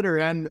on Twitter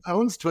and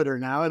owns Twitter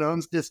now. It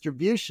owns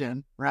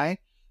distribution, right?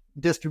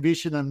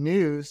 Distribution of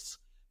news.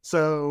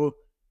 So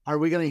are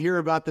we going to hear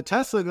about the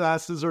Tesla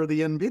glasses or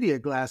the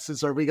NVIDIA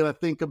glasses? Are we going to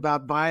think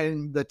about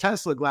buying the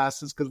Tesla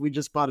glasses because we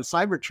just bought a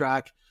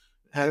Cybertruck?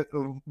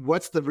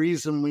 What's the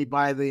reason we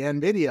buy the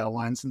NVIDIA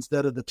ones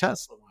instead of the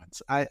Tesla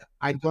ones? I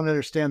don't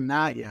understand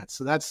that yet.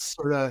 So that's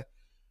sort of,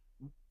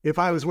 if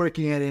I was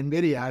working at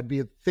NVIDIA, I'd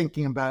be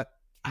thinking about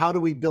how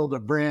do we build a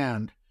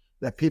brand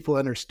that people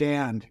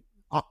understand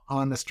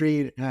on the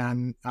street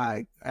and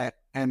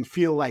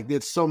feel like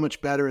it's so much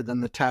better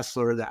than the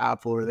Tesla or the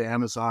Apple or the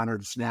Amazon or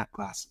the Snap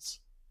glasses.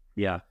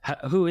 Yeah.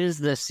 Who is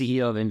the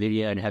CEO of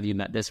NVIDIA, and have you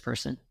met this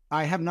person?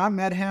 I have not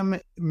met him.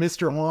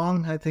 Mr.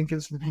 Wong, I think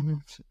his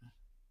name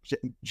is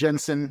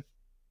Jensen.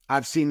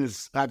 I've seen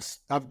his.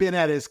 I've been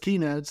at his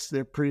keynotes.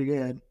 They're pretty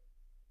good.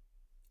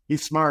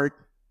 He's smart.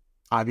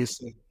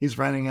 Obviously, he's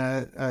running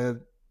a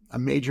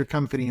major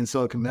company in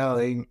Silicon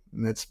Valley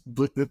that's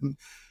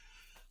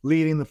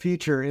leading the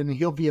future, and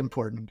he'll be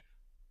important.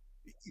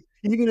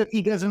 Even if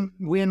he doesn't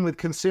win with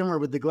consumer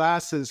with the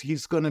glasses,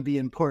 he's going to be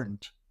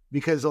important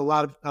because a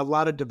lot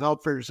of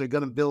developers are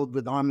going to build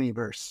with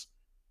Omniverse,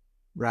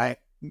 right?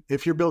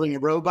 If you're building a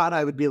robot,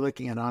 I would be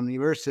looking at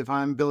Omniverse. If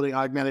I'm building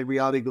augmented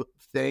reality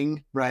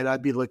thing, right,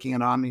 I'd be looking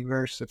at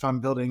Omniverse. If I'm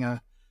building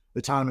a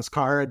autonomous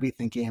car, I'd be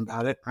thinking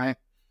about it, right?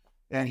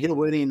 And he'll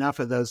win enough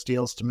of those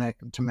deals to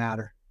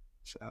matter.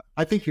 So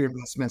I think your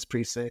investment's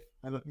pretty safe.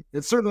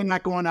 It's certainly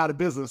not going out of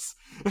business.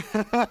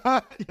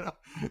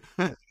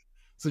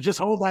 So just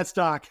hold that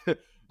stock.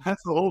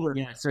 That's the holder.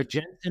 Yeah. So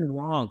Jensen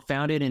Huang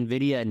founded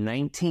NVIDIA in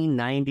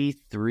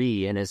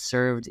 1993 and has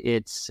served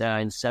its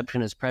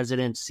inception as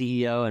president,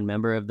 CEO, and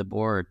member of the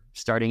board.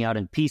 Starting out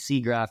in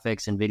PC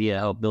graphics, NVIDIA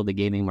helped build the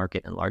gaming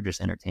market and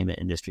largest entertainment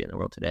industry in the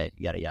world today.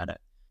 Yada, yada.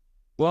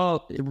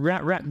 Well,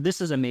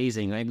 this is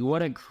amazing. Like,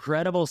 what a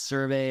incredible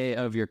survey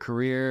of your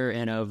career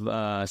and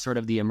of sort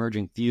of the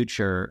emerging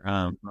future.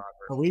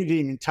 We didn't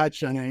even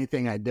touch on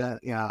anything I did.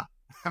 Yeah.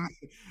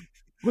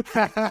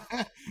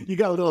 You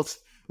got a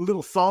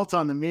little salt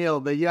on the meal,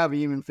 but you haven't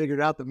even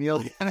figured out the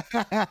meal yet.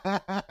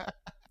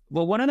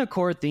 Well, one of the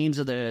core themes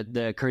of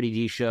the Curdy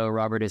D show,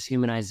 Robert, is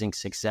humanizing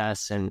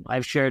success. And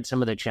I've shared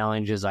some of the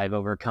challenges I've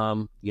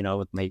overcome,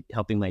 with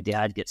helping my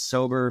dad get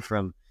sober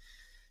from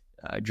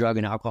drug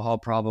and alcohol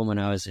problem when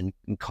I was in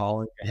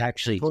college. I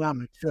actually pull out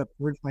my chip.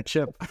 Where's my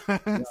chip?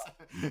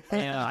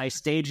 Yeah, I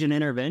staged an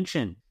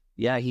intervention.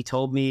 Yeah, he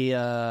told me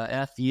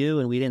F you,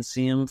 and we didn't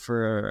see him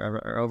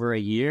for over a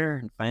year.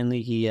 And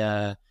finally, he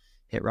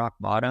hit rock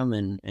bottom,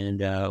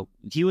 and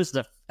he was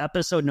the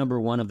episode number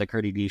 1 of the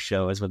Curdy D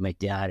show. I was with my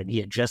dad, and he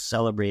had just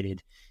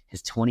celebrated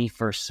his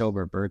 21st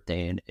sober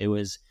birthday, and it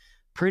was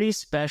pretty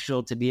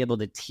special to be able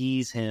to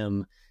tease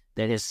him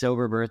that his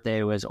sober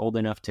birthday was old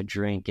enough to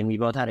drink, and we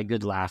both had a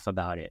good laugh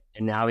about it.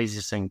 And now he's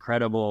just an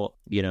incredible,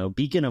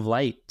 beacon of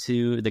light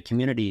to the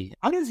community.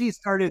 How does he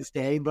start his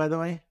day, by the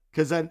way?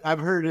 Because I've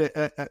heard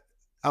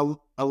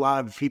a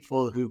lot of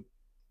people who've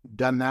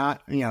done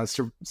that,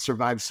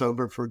 survived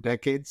sober for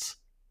decades.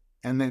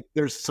 And then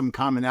there's some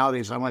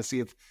commonalities. I want to see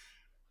if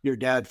your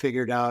dad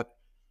figured out,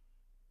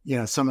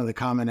 some of the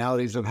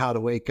commonalities of how to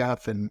wake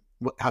up and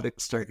how to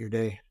start your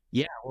day.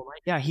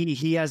 Yeah,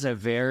 he has a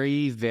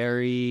very,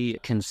 very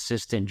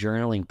consistent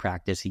journaling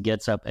practice. He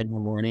gets up in the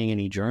morning and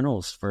he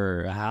journals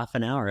for a half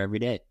an hour every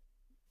day.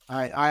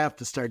 I have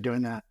to start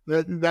doing that.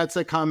 That's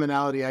a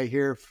commonality I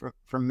hear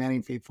from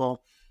many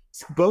people,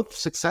 both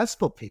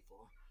successful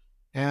people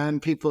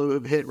and people who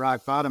have hit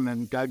rock bottom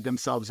and dug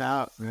themselves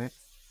out, right?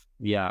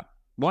 Yeah.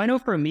 Well, I know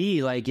for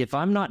me, like if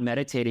I'm not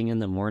meditating in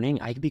the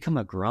morning, I become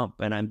a grump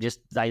and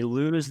I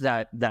lose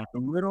that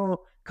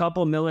little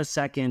couple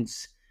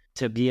milliseconds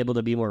to be able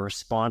to be more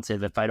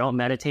responsive. If I don't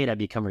meditate, I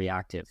become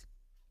reactive.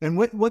 And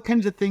what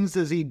kinds of things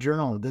does he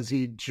journal? Does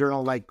he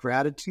journal like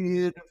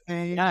gratitude?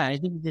 Yeah, I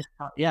think just,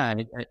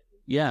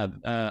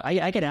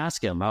 I could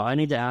ask him. I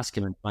need to ask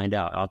him and find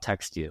out. I'll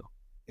text you.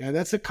 Yeah,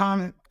 that's a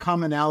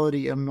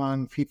commonality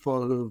among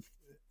people who've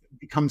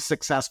become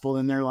successful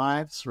in their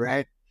lives,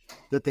 right?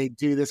 That they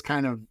do this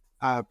kind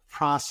of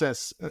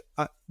process.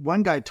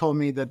 One guy told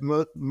me that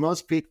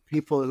most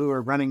people who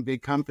are running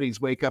big companies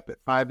wake up at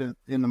 5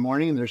 in the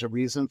morning, and there's a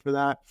reason for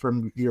that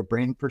from your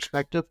brain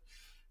perspective.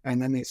 And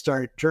then they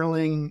start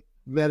journaling,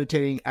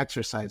 meditating,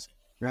 exercising,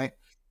 right?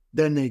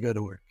 Then they go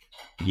to work.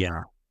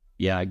 Yeah,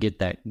 I get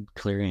that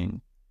clearing.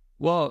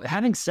 Well,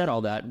 having said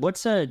all that,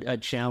 what's a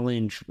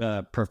challenge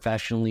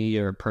professionally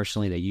or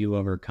personally that you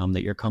overcome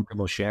that you're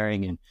comfortable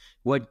sharing? And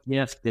what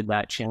gift did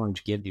that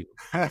challenge give you?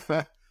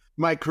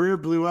 My career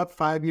blew up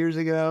 5 years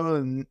ago,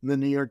 and the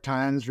New York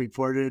Times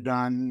reported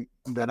on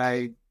that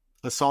I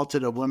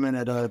assaulted a woman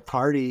at a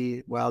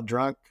party while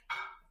drunk.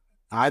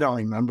 I don't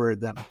remember it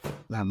that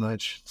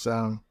much,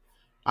 so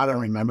I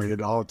don't remember it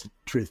at all,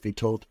 truth be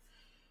told.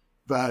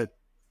 But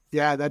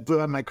yeah, that blew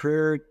up my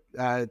career,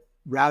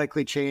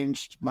 radically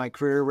changed my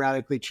career,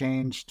 radically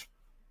changed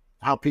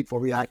how people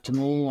react to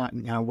me,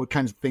 what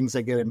kinds of things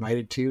I get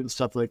invited to and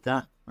stuff like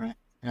that,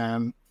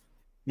 right?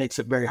 Makes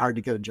it very hard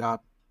to get a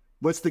job.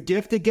 What's the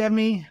gift it gave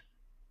me?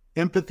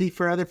 Empathy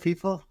for other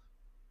people.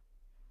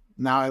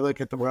 Now I look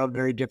at the world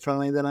very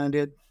differently than I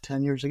did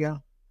 10 years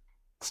ago.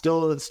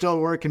 Still a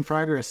work in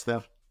progress,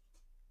 though.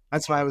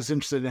 That's why I was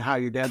interested in how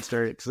your dad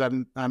started, because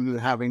I'm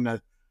having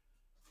to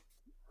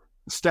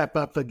step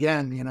up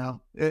again.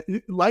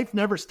 Life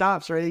never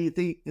stops, right? You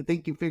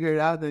think you figure it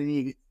out,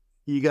 then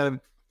you got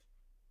to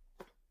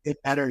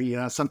get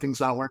better. Something's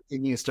not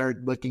working, you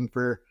start looking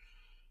for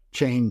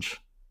change.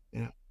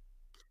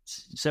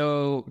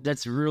 So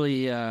that's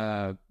really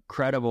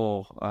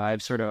credible. I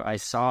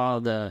saw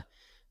the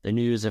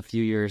news a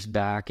few years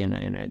back, and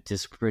it's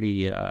just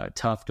pretty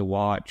tough to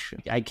watch.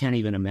 I can't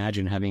even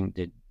imagine having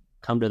to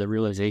come to the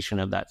realization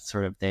of that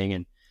sort of thing.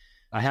 And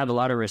I have a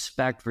lot of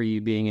respect for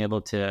you being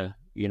able to,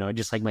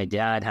 just like my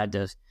dad had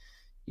to,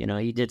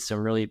 he did some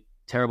really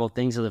terrible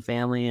things to the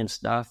family and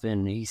stuff,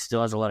 and he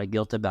still has a lot of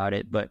guilt about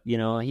it. But,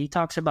 he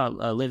talks about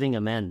living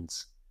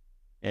amends.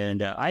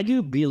 And I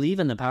do believe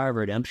in the power of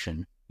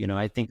redemption.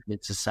 I think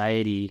that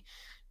society,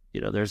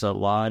 there's a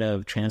lot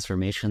of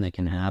transformation that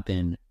can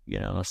happen,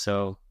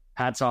 so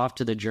hats off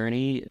to the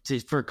journey.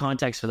 For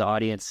context for the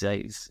audience,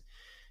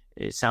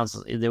 it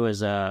sounds there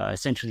was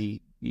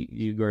essentially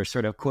you were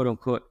sort of quote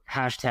unquote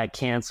hashtag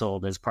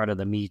canceled as part of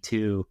the Me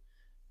Too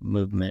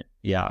movement.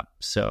 Yeah.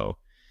 So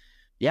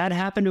yeah, it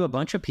happened to a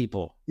bunch of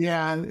people.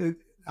 Yeah.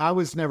 I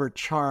was never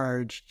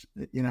charged,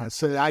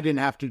 so I didn't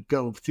have to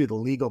go through the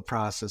legal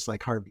process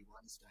like Harvey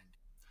Weinstein.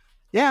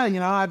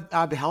 Yeah.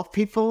 I've helped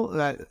people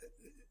that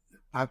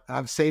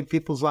I've saved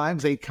people's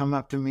lives. They come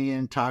up to me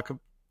and talk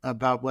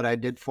about what I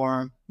did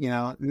for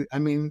them. I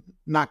mean,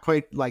 not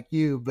quite like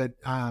you, but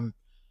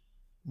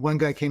one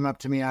guy came up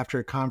to me after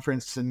a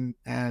conference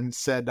and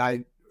said,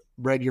 I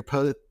read your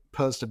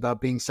post about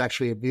being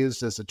sexually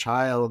abused as a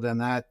child, and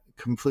that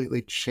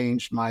completely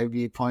changed my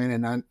viewpoint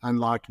and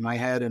unlocked my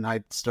head. And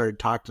I started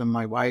talking to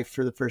my wife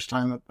for the first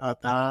time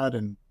about that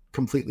and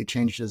completely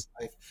changed his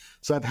life.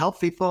 So I've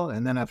helped people,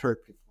 and then I've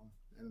hurt people.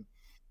 And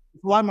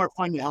it's a lot more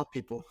fun to help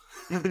people.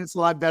 It's a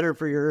lot better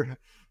for your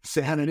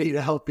sanity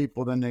to help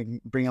people than to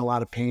bring a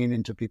lot of pain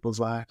into people's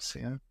lives.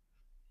 Yeah.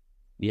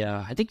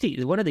 Yeah, I think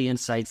one of the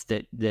insights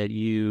that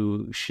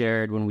you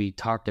shared when we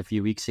talked a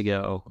few weeks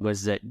ago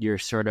was that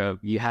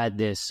you had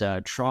this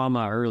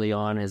trauma early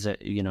on as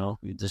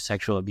the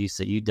sexual abuse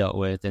that you dealt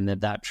with, and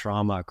that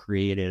trauma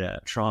created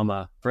a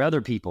trauma for other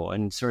people,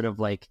 and sort of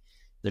like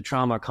the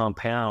trauma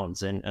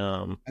compounds. And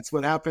that's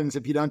what happens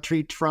if you don't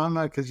treat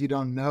trauma because you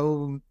don't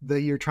know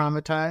that you're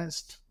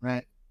traumatized,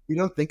 right? You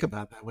don't think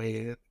about it that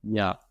way.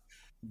 Yeah.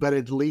 But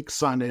it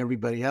leaks onto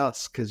everybody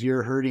else because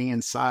you're hurting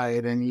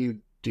inside and you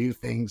do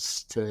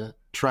things to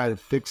try to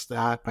fix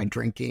that by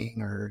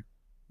drinking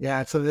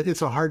so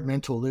it's a hard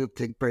mental loop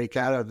to break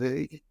out of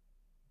it.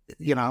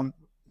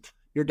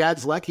 Your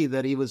dad's lucky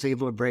that he was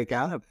able to break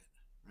out of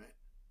it.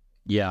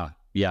 Right?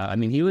 Yeah. I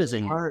mean, he was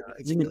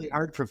it's really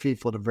hard for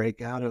people to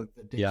break out of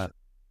addiction.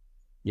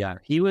 Yeah.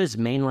 He was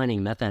mainlining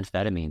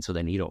methamphetamines with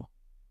a needle.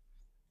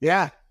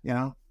 Yeah.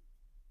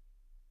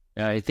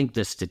 I think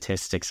the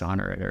statistics on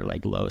it are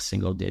like low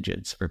single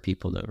digits for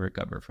people to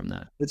recover from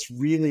that. It's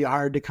really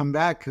hard to come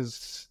back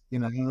because,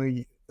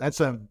 that's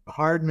a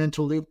hard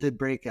mental loop to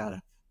break out of.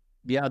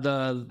 Yeah,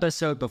 the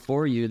episode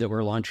before you that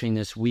we're launching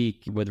this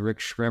week with Rick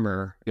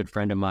Schrimmer, a good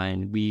friend of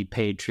mine, we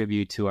paid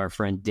tribute to our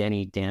friend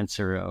Denny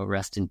Dancer,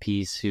 rest in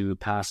peace, who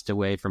passed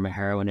away from a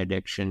heroin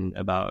addiction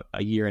about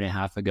a year and a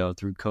half ago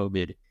through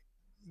COVID.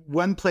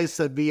 One place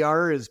that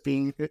VR is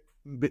being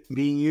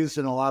used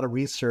in a lot of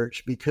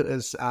research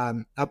because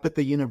up at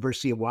the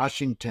University of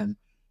Washington,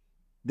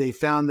 they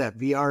found that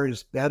VR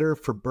is better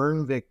for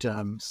burn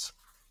victims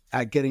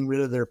at getting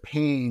rid of their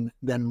pain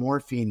than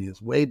morphine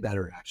is. Way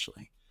better,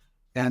 actually.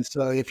 And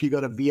so if you go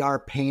to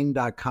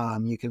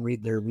vrpain.com, you can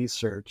read their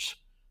research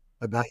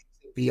about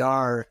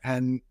VR,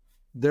 and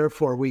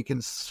therefore we can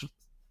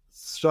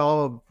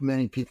solve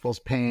many people's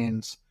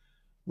pains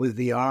with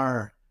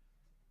VR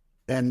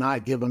and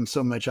not give them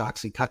so much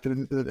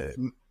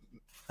Oxycontin,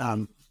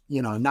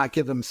 not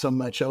give them so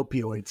much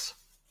opioids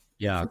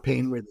for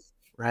pain relief,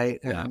 right?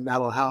 And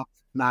that'll help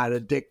not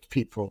addict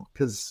people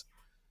because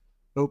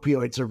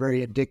opioids are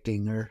very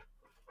addicting.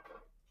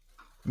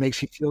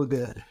 Makes you feel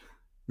good,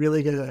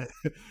 really good.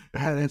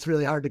 And it's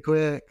really hard to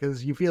quit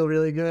because you feel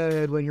really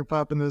good when you're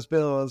popping those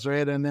pills,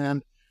 right? And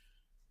then,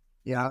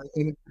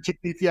 and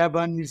particularly if you have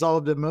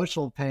unresolved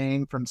emotional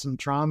pain from some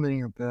trauma in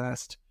your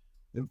past,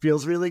 it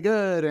feels really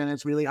good and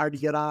it's really hard to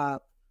get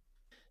off.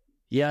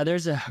 Yeah,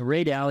 there's a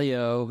Ray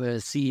Dalio, the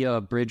CEO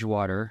of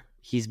Bridgewater.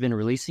 He's been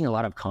releasing a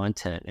lot of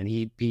content, and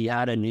he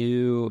had a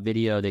new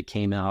video that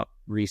came out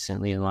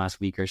recently in the last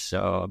week or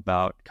so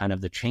about kind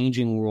of the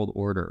changing world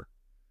order.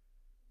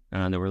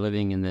 That we're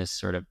living in this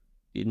sort of,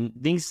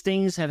 these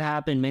things have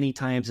happened many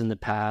times in the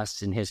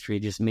past in history,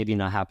 just maybe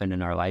not happened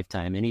in our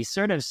lifetime. And he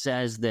sort of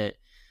says that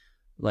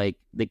like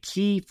the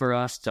key for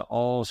us to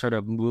all sort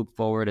of move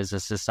forward as a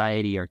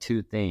society are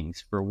two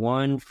things. For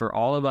one, for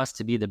all of us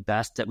to be the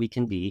best that we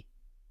can be.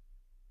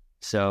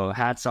 So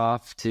hats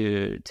off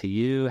to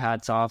you,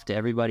 hats off to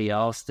everybody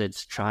else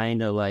that's trying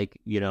to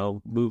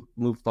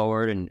move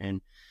forward.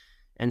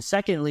 And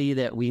secondly,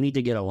 that we need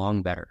to get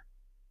along better.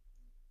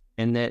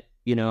 And that,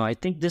 I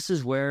think this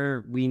is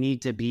where we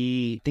need to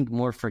be,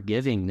 more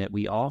forgiving, that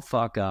we all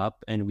fuck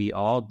up and we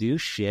all do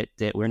shit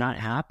that we're not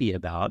happy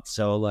about.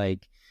 So I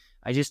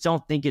just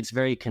don't think it's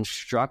very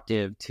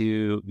constructive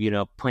to,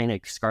 point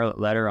a scarlet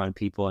letter on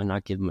people and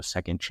not give them a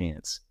second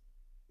chance.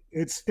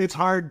 It's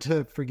hard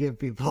to forgive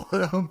people,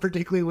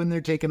 particularly when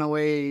they're taking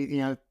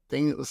away,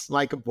 things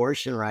like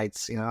abortion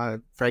rights,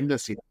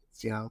 pregnancy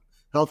rights,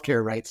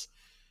 healthcare rights.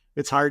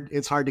 It's hard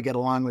to get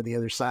along with the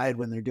other side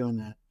when they're doing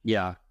that.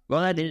 Yeah.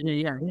 Well,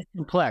 yeah, it's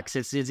complex.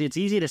 It's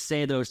easy to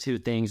say those two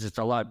things. It's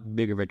a lot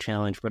bigger of a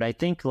challenge. But I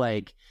think,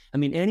 like, I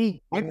mean,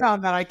 I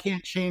found that I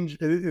can't change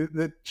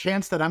the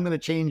chance that I'm going to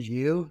change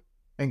you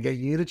and get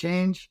you to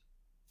change.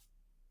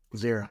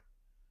 0.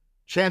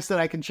 Chance that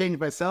I can change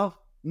myself,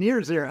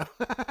 near 0.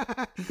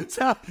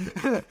 So,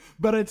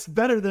 but it's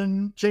better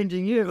than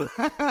changing you.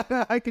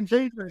 I can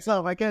change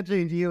myself. I can't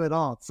change you at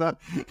all. So,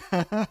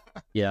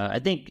 yeah, I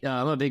think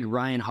I'm a big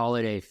Ryan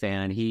Holiday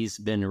fan. He's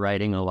been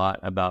writing a lot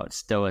about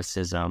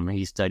Stoicism.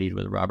 He studied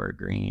with Robert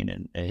Greene,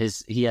 and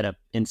he had an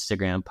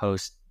Instagram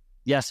post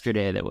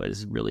yesterday that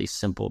was really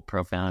simple,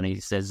 profound. He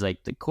says,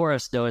 like, the core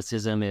of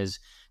Stoicism is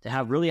to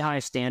have really high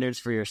standards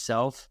for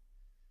yourself,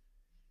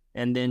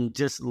 and then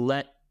just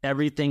let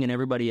everything and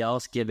everybody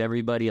else give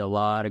everybody a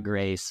lot of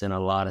grace and a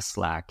lot of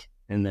slack,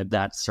 and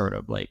that's sort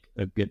of like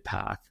a good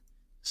path.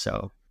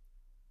 So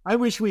I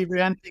wish we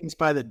ran things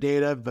by the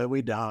data, but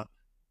we don't.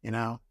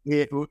 Many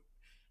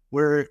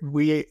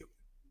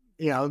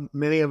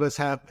of us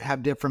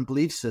have different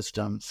belief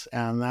systems,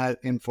 and that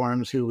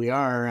informs who we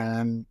are.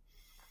 And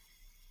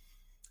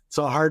it's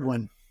a hard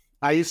one.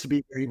 I used to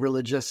be very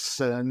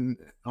religious and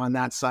on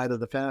that side of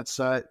the fence.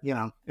 So,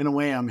 in a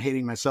way, I'm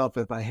hating myself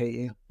if I hate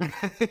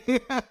you.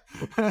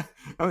 I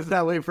was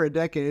that way for a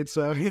decade.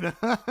 So,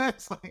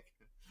 it's like.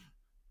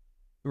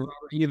 Robert,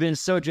 you've been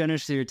so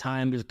generous with your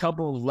time. There's a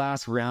couple of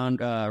last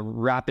round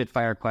rapid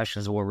fire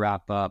questions we'll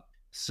wrap up.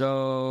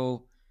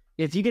 So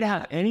if you could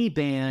have any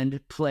band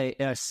play,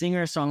 a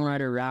singer,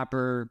 songwriter,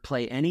 rapper,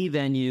 play any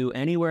venue,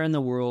 anywhere in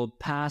the world,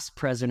 past,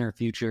 present, or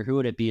future, who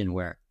would it be and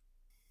where?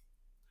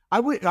 I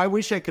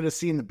wish I could have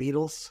seen the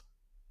Beatles.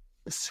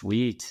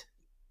 Sweet.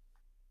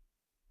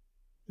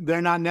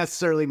 They're not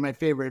necessarily my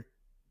favorite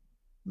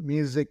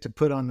music to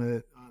put on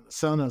the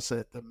Sonos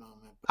at the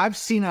moment. I've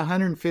seen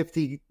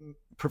 150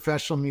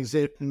 professional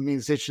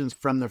musicians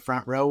from the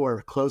front row,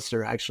 or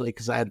closer, actually,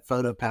 because I had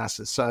photo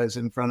passes, so I was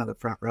in front of the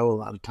front row a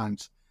lot of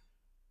times.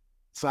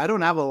 So I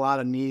don't have a lot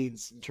of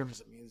needs in terms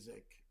of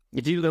music.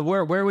 If you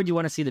where would you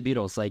want to see the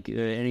Beatles? Like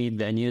any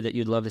venue that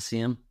you'd love to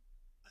see them?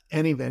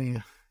 Any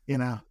venue,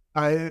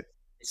 It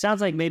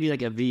sounds like maybe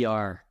like a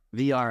VR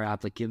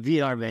applicant,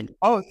 VR venue.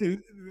 Oh,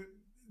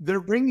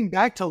 they're bringing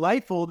back to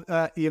life old,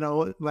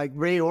 like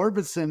Ray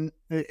Orbison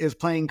is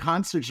playing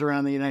concerts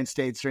around the United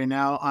States right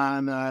now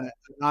on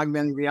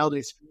augmented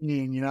reality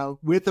screening,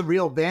 with a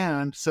real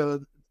band. So,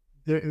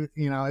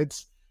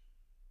 it's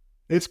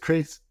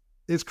crazy.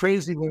 It's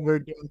crazy what we're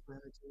doing for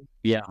it.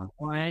 Yeah,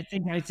 well, I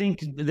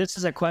think this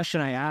is a question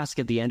I ask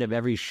at the end of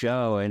every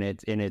show, and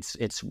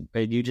it's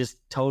you just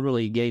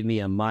totally gave me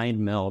a mind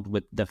meld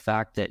with the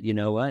fact that,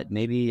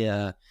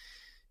 maybe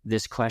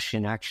this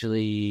question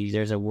actually,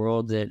 there's a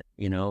world that,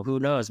 who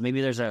knows, maybe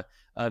there's a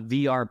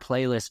VR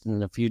playlist in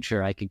the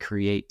future I could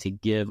create to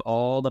give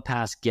all the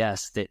past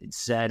guests that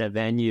said a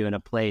venue and a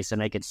place,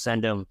 and I could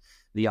send them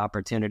the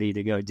opportunity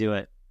to go do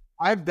it.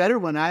 I have a better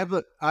one. I have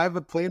a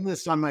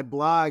playlist on my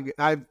blog.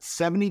 I have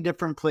 70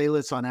 different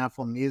playlists on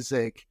Apple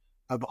Music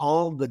of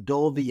all the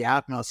Dolby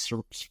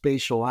Atmos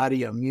spatial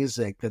audio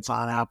music that's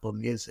on Apple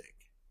Music.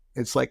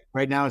 It's like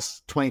right now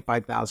it's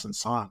 25,000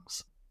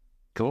 songs.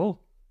 Cool.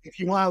 If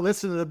you want to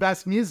listen to the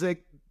best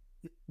music,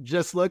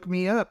 just look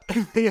me up.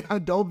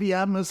 Dolby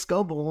Atmos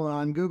Scoble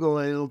on Google.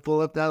 It'll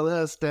pull up that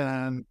list.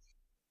 And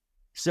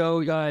so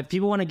if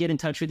people want to get in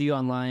touch with you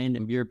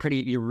online, you're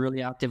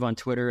really active on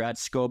Twitter at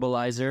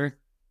Scobleizer.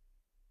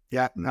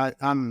 Yeah,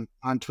 I'm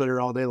on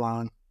Twitter all day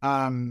long.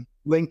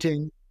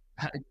 LinkedIn.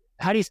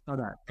 How do you spell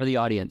that for the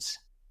audience?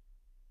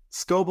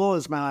 Scoble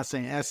is my last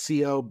name,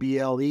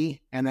 Scoble,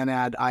 and then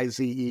add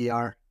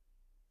Izer,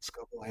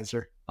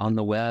 Scobleizer. On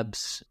the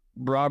webs.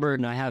 Robert,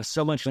 and I have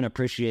so much an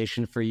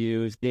appreciation for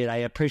you. I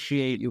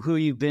appreciate who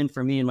you've been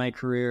for me in my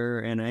career,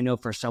 and I know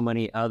for so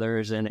many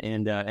others. And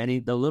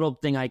the little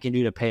thing I can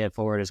do to pay it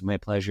forward is my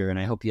pleasure. And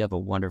I hope you have a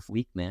wonderful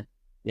week, man.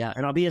 Yeah,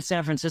 and I'll be in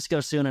San Francisco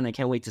soon, and I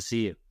can't wait to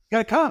see you.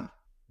 You gotta come.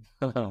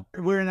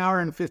 We're an hour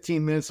and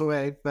 15 minutes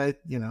away, but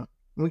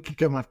we can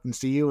come up and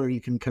see you, or you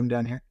can come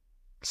down here.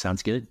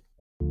 Sounds good.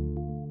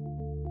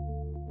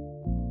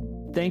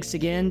 Thanks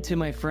again to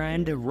my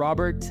friend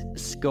Robert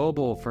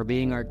Scoble for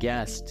being our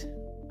guest.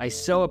 I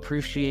so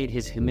appreciate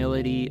his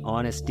humility,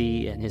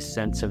 honesty, and his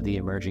sense of the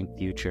emerging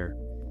future.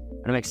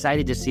 And I'm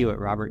excited to see what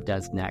Robert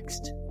does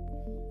next.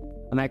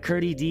 I'm at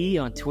Curdy D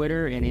on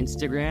Twitter and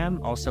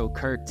Instagram, also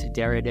Kurt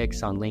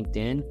Deredix on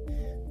LinkedIn.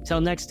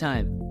 Till next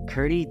time,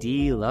 Curdy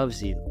D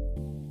loves you.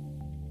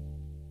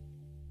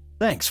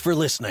 Thanks for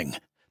listening.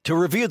 To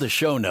review the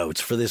show notes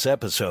for this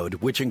episode,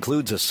 which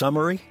includes a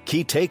summary,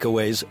 key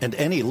takeaways, and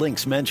any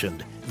links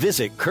mentioned,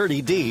 visit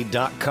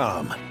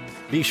CurdyD.com.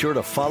 Be sure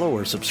to follow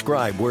or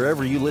subscribe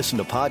wherever you listen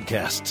to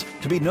podcasts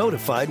to be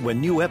notified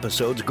when new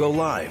episodes go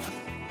live.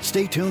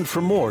 Stay tuned for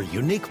more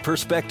unique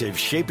perspectives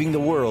shaping the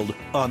world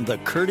on The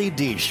Curdy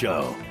D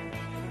Show.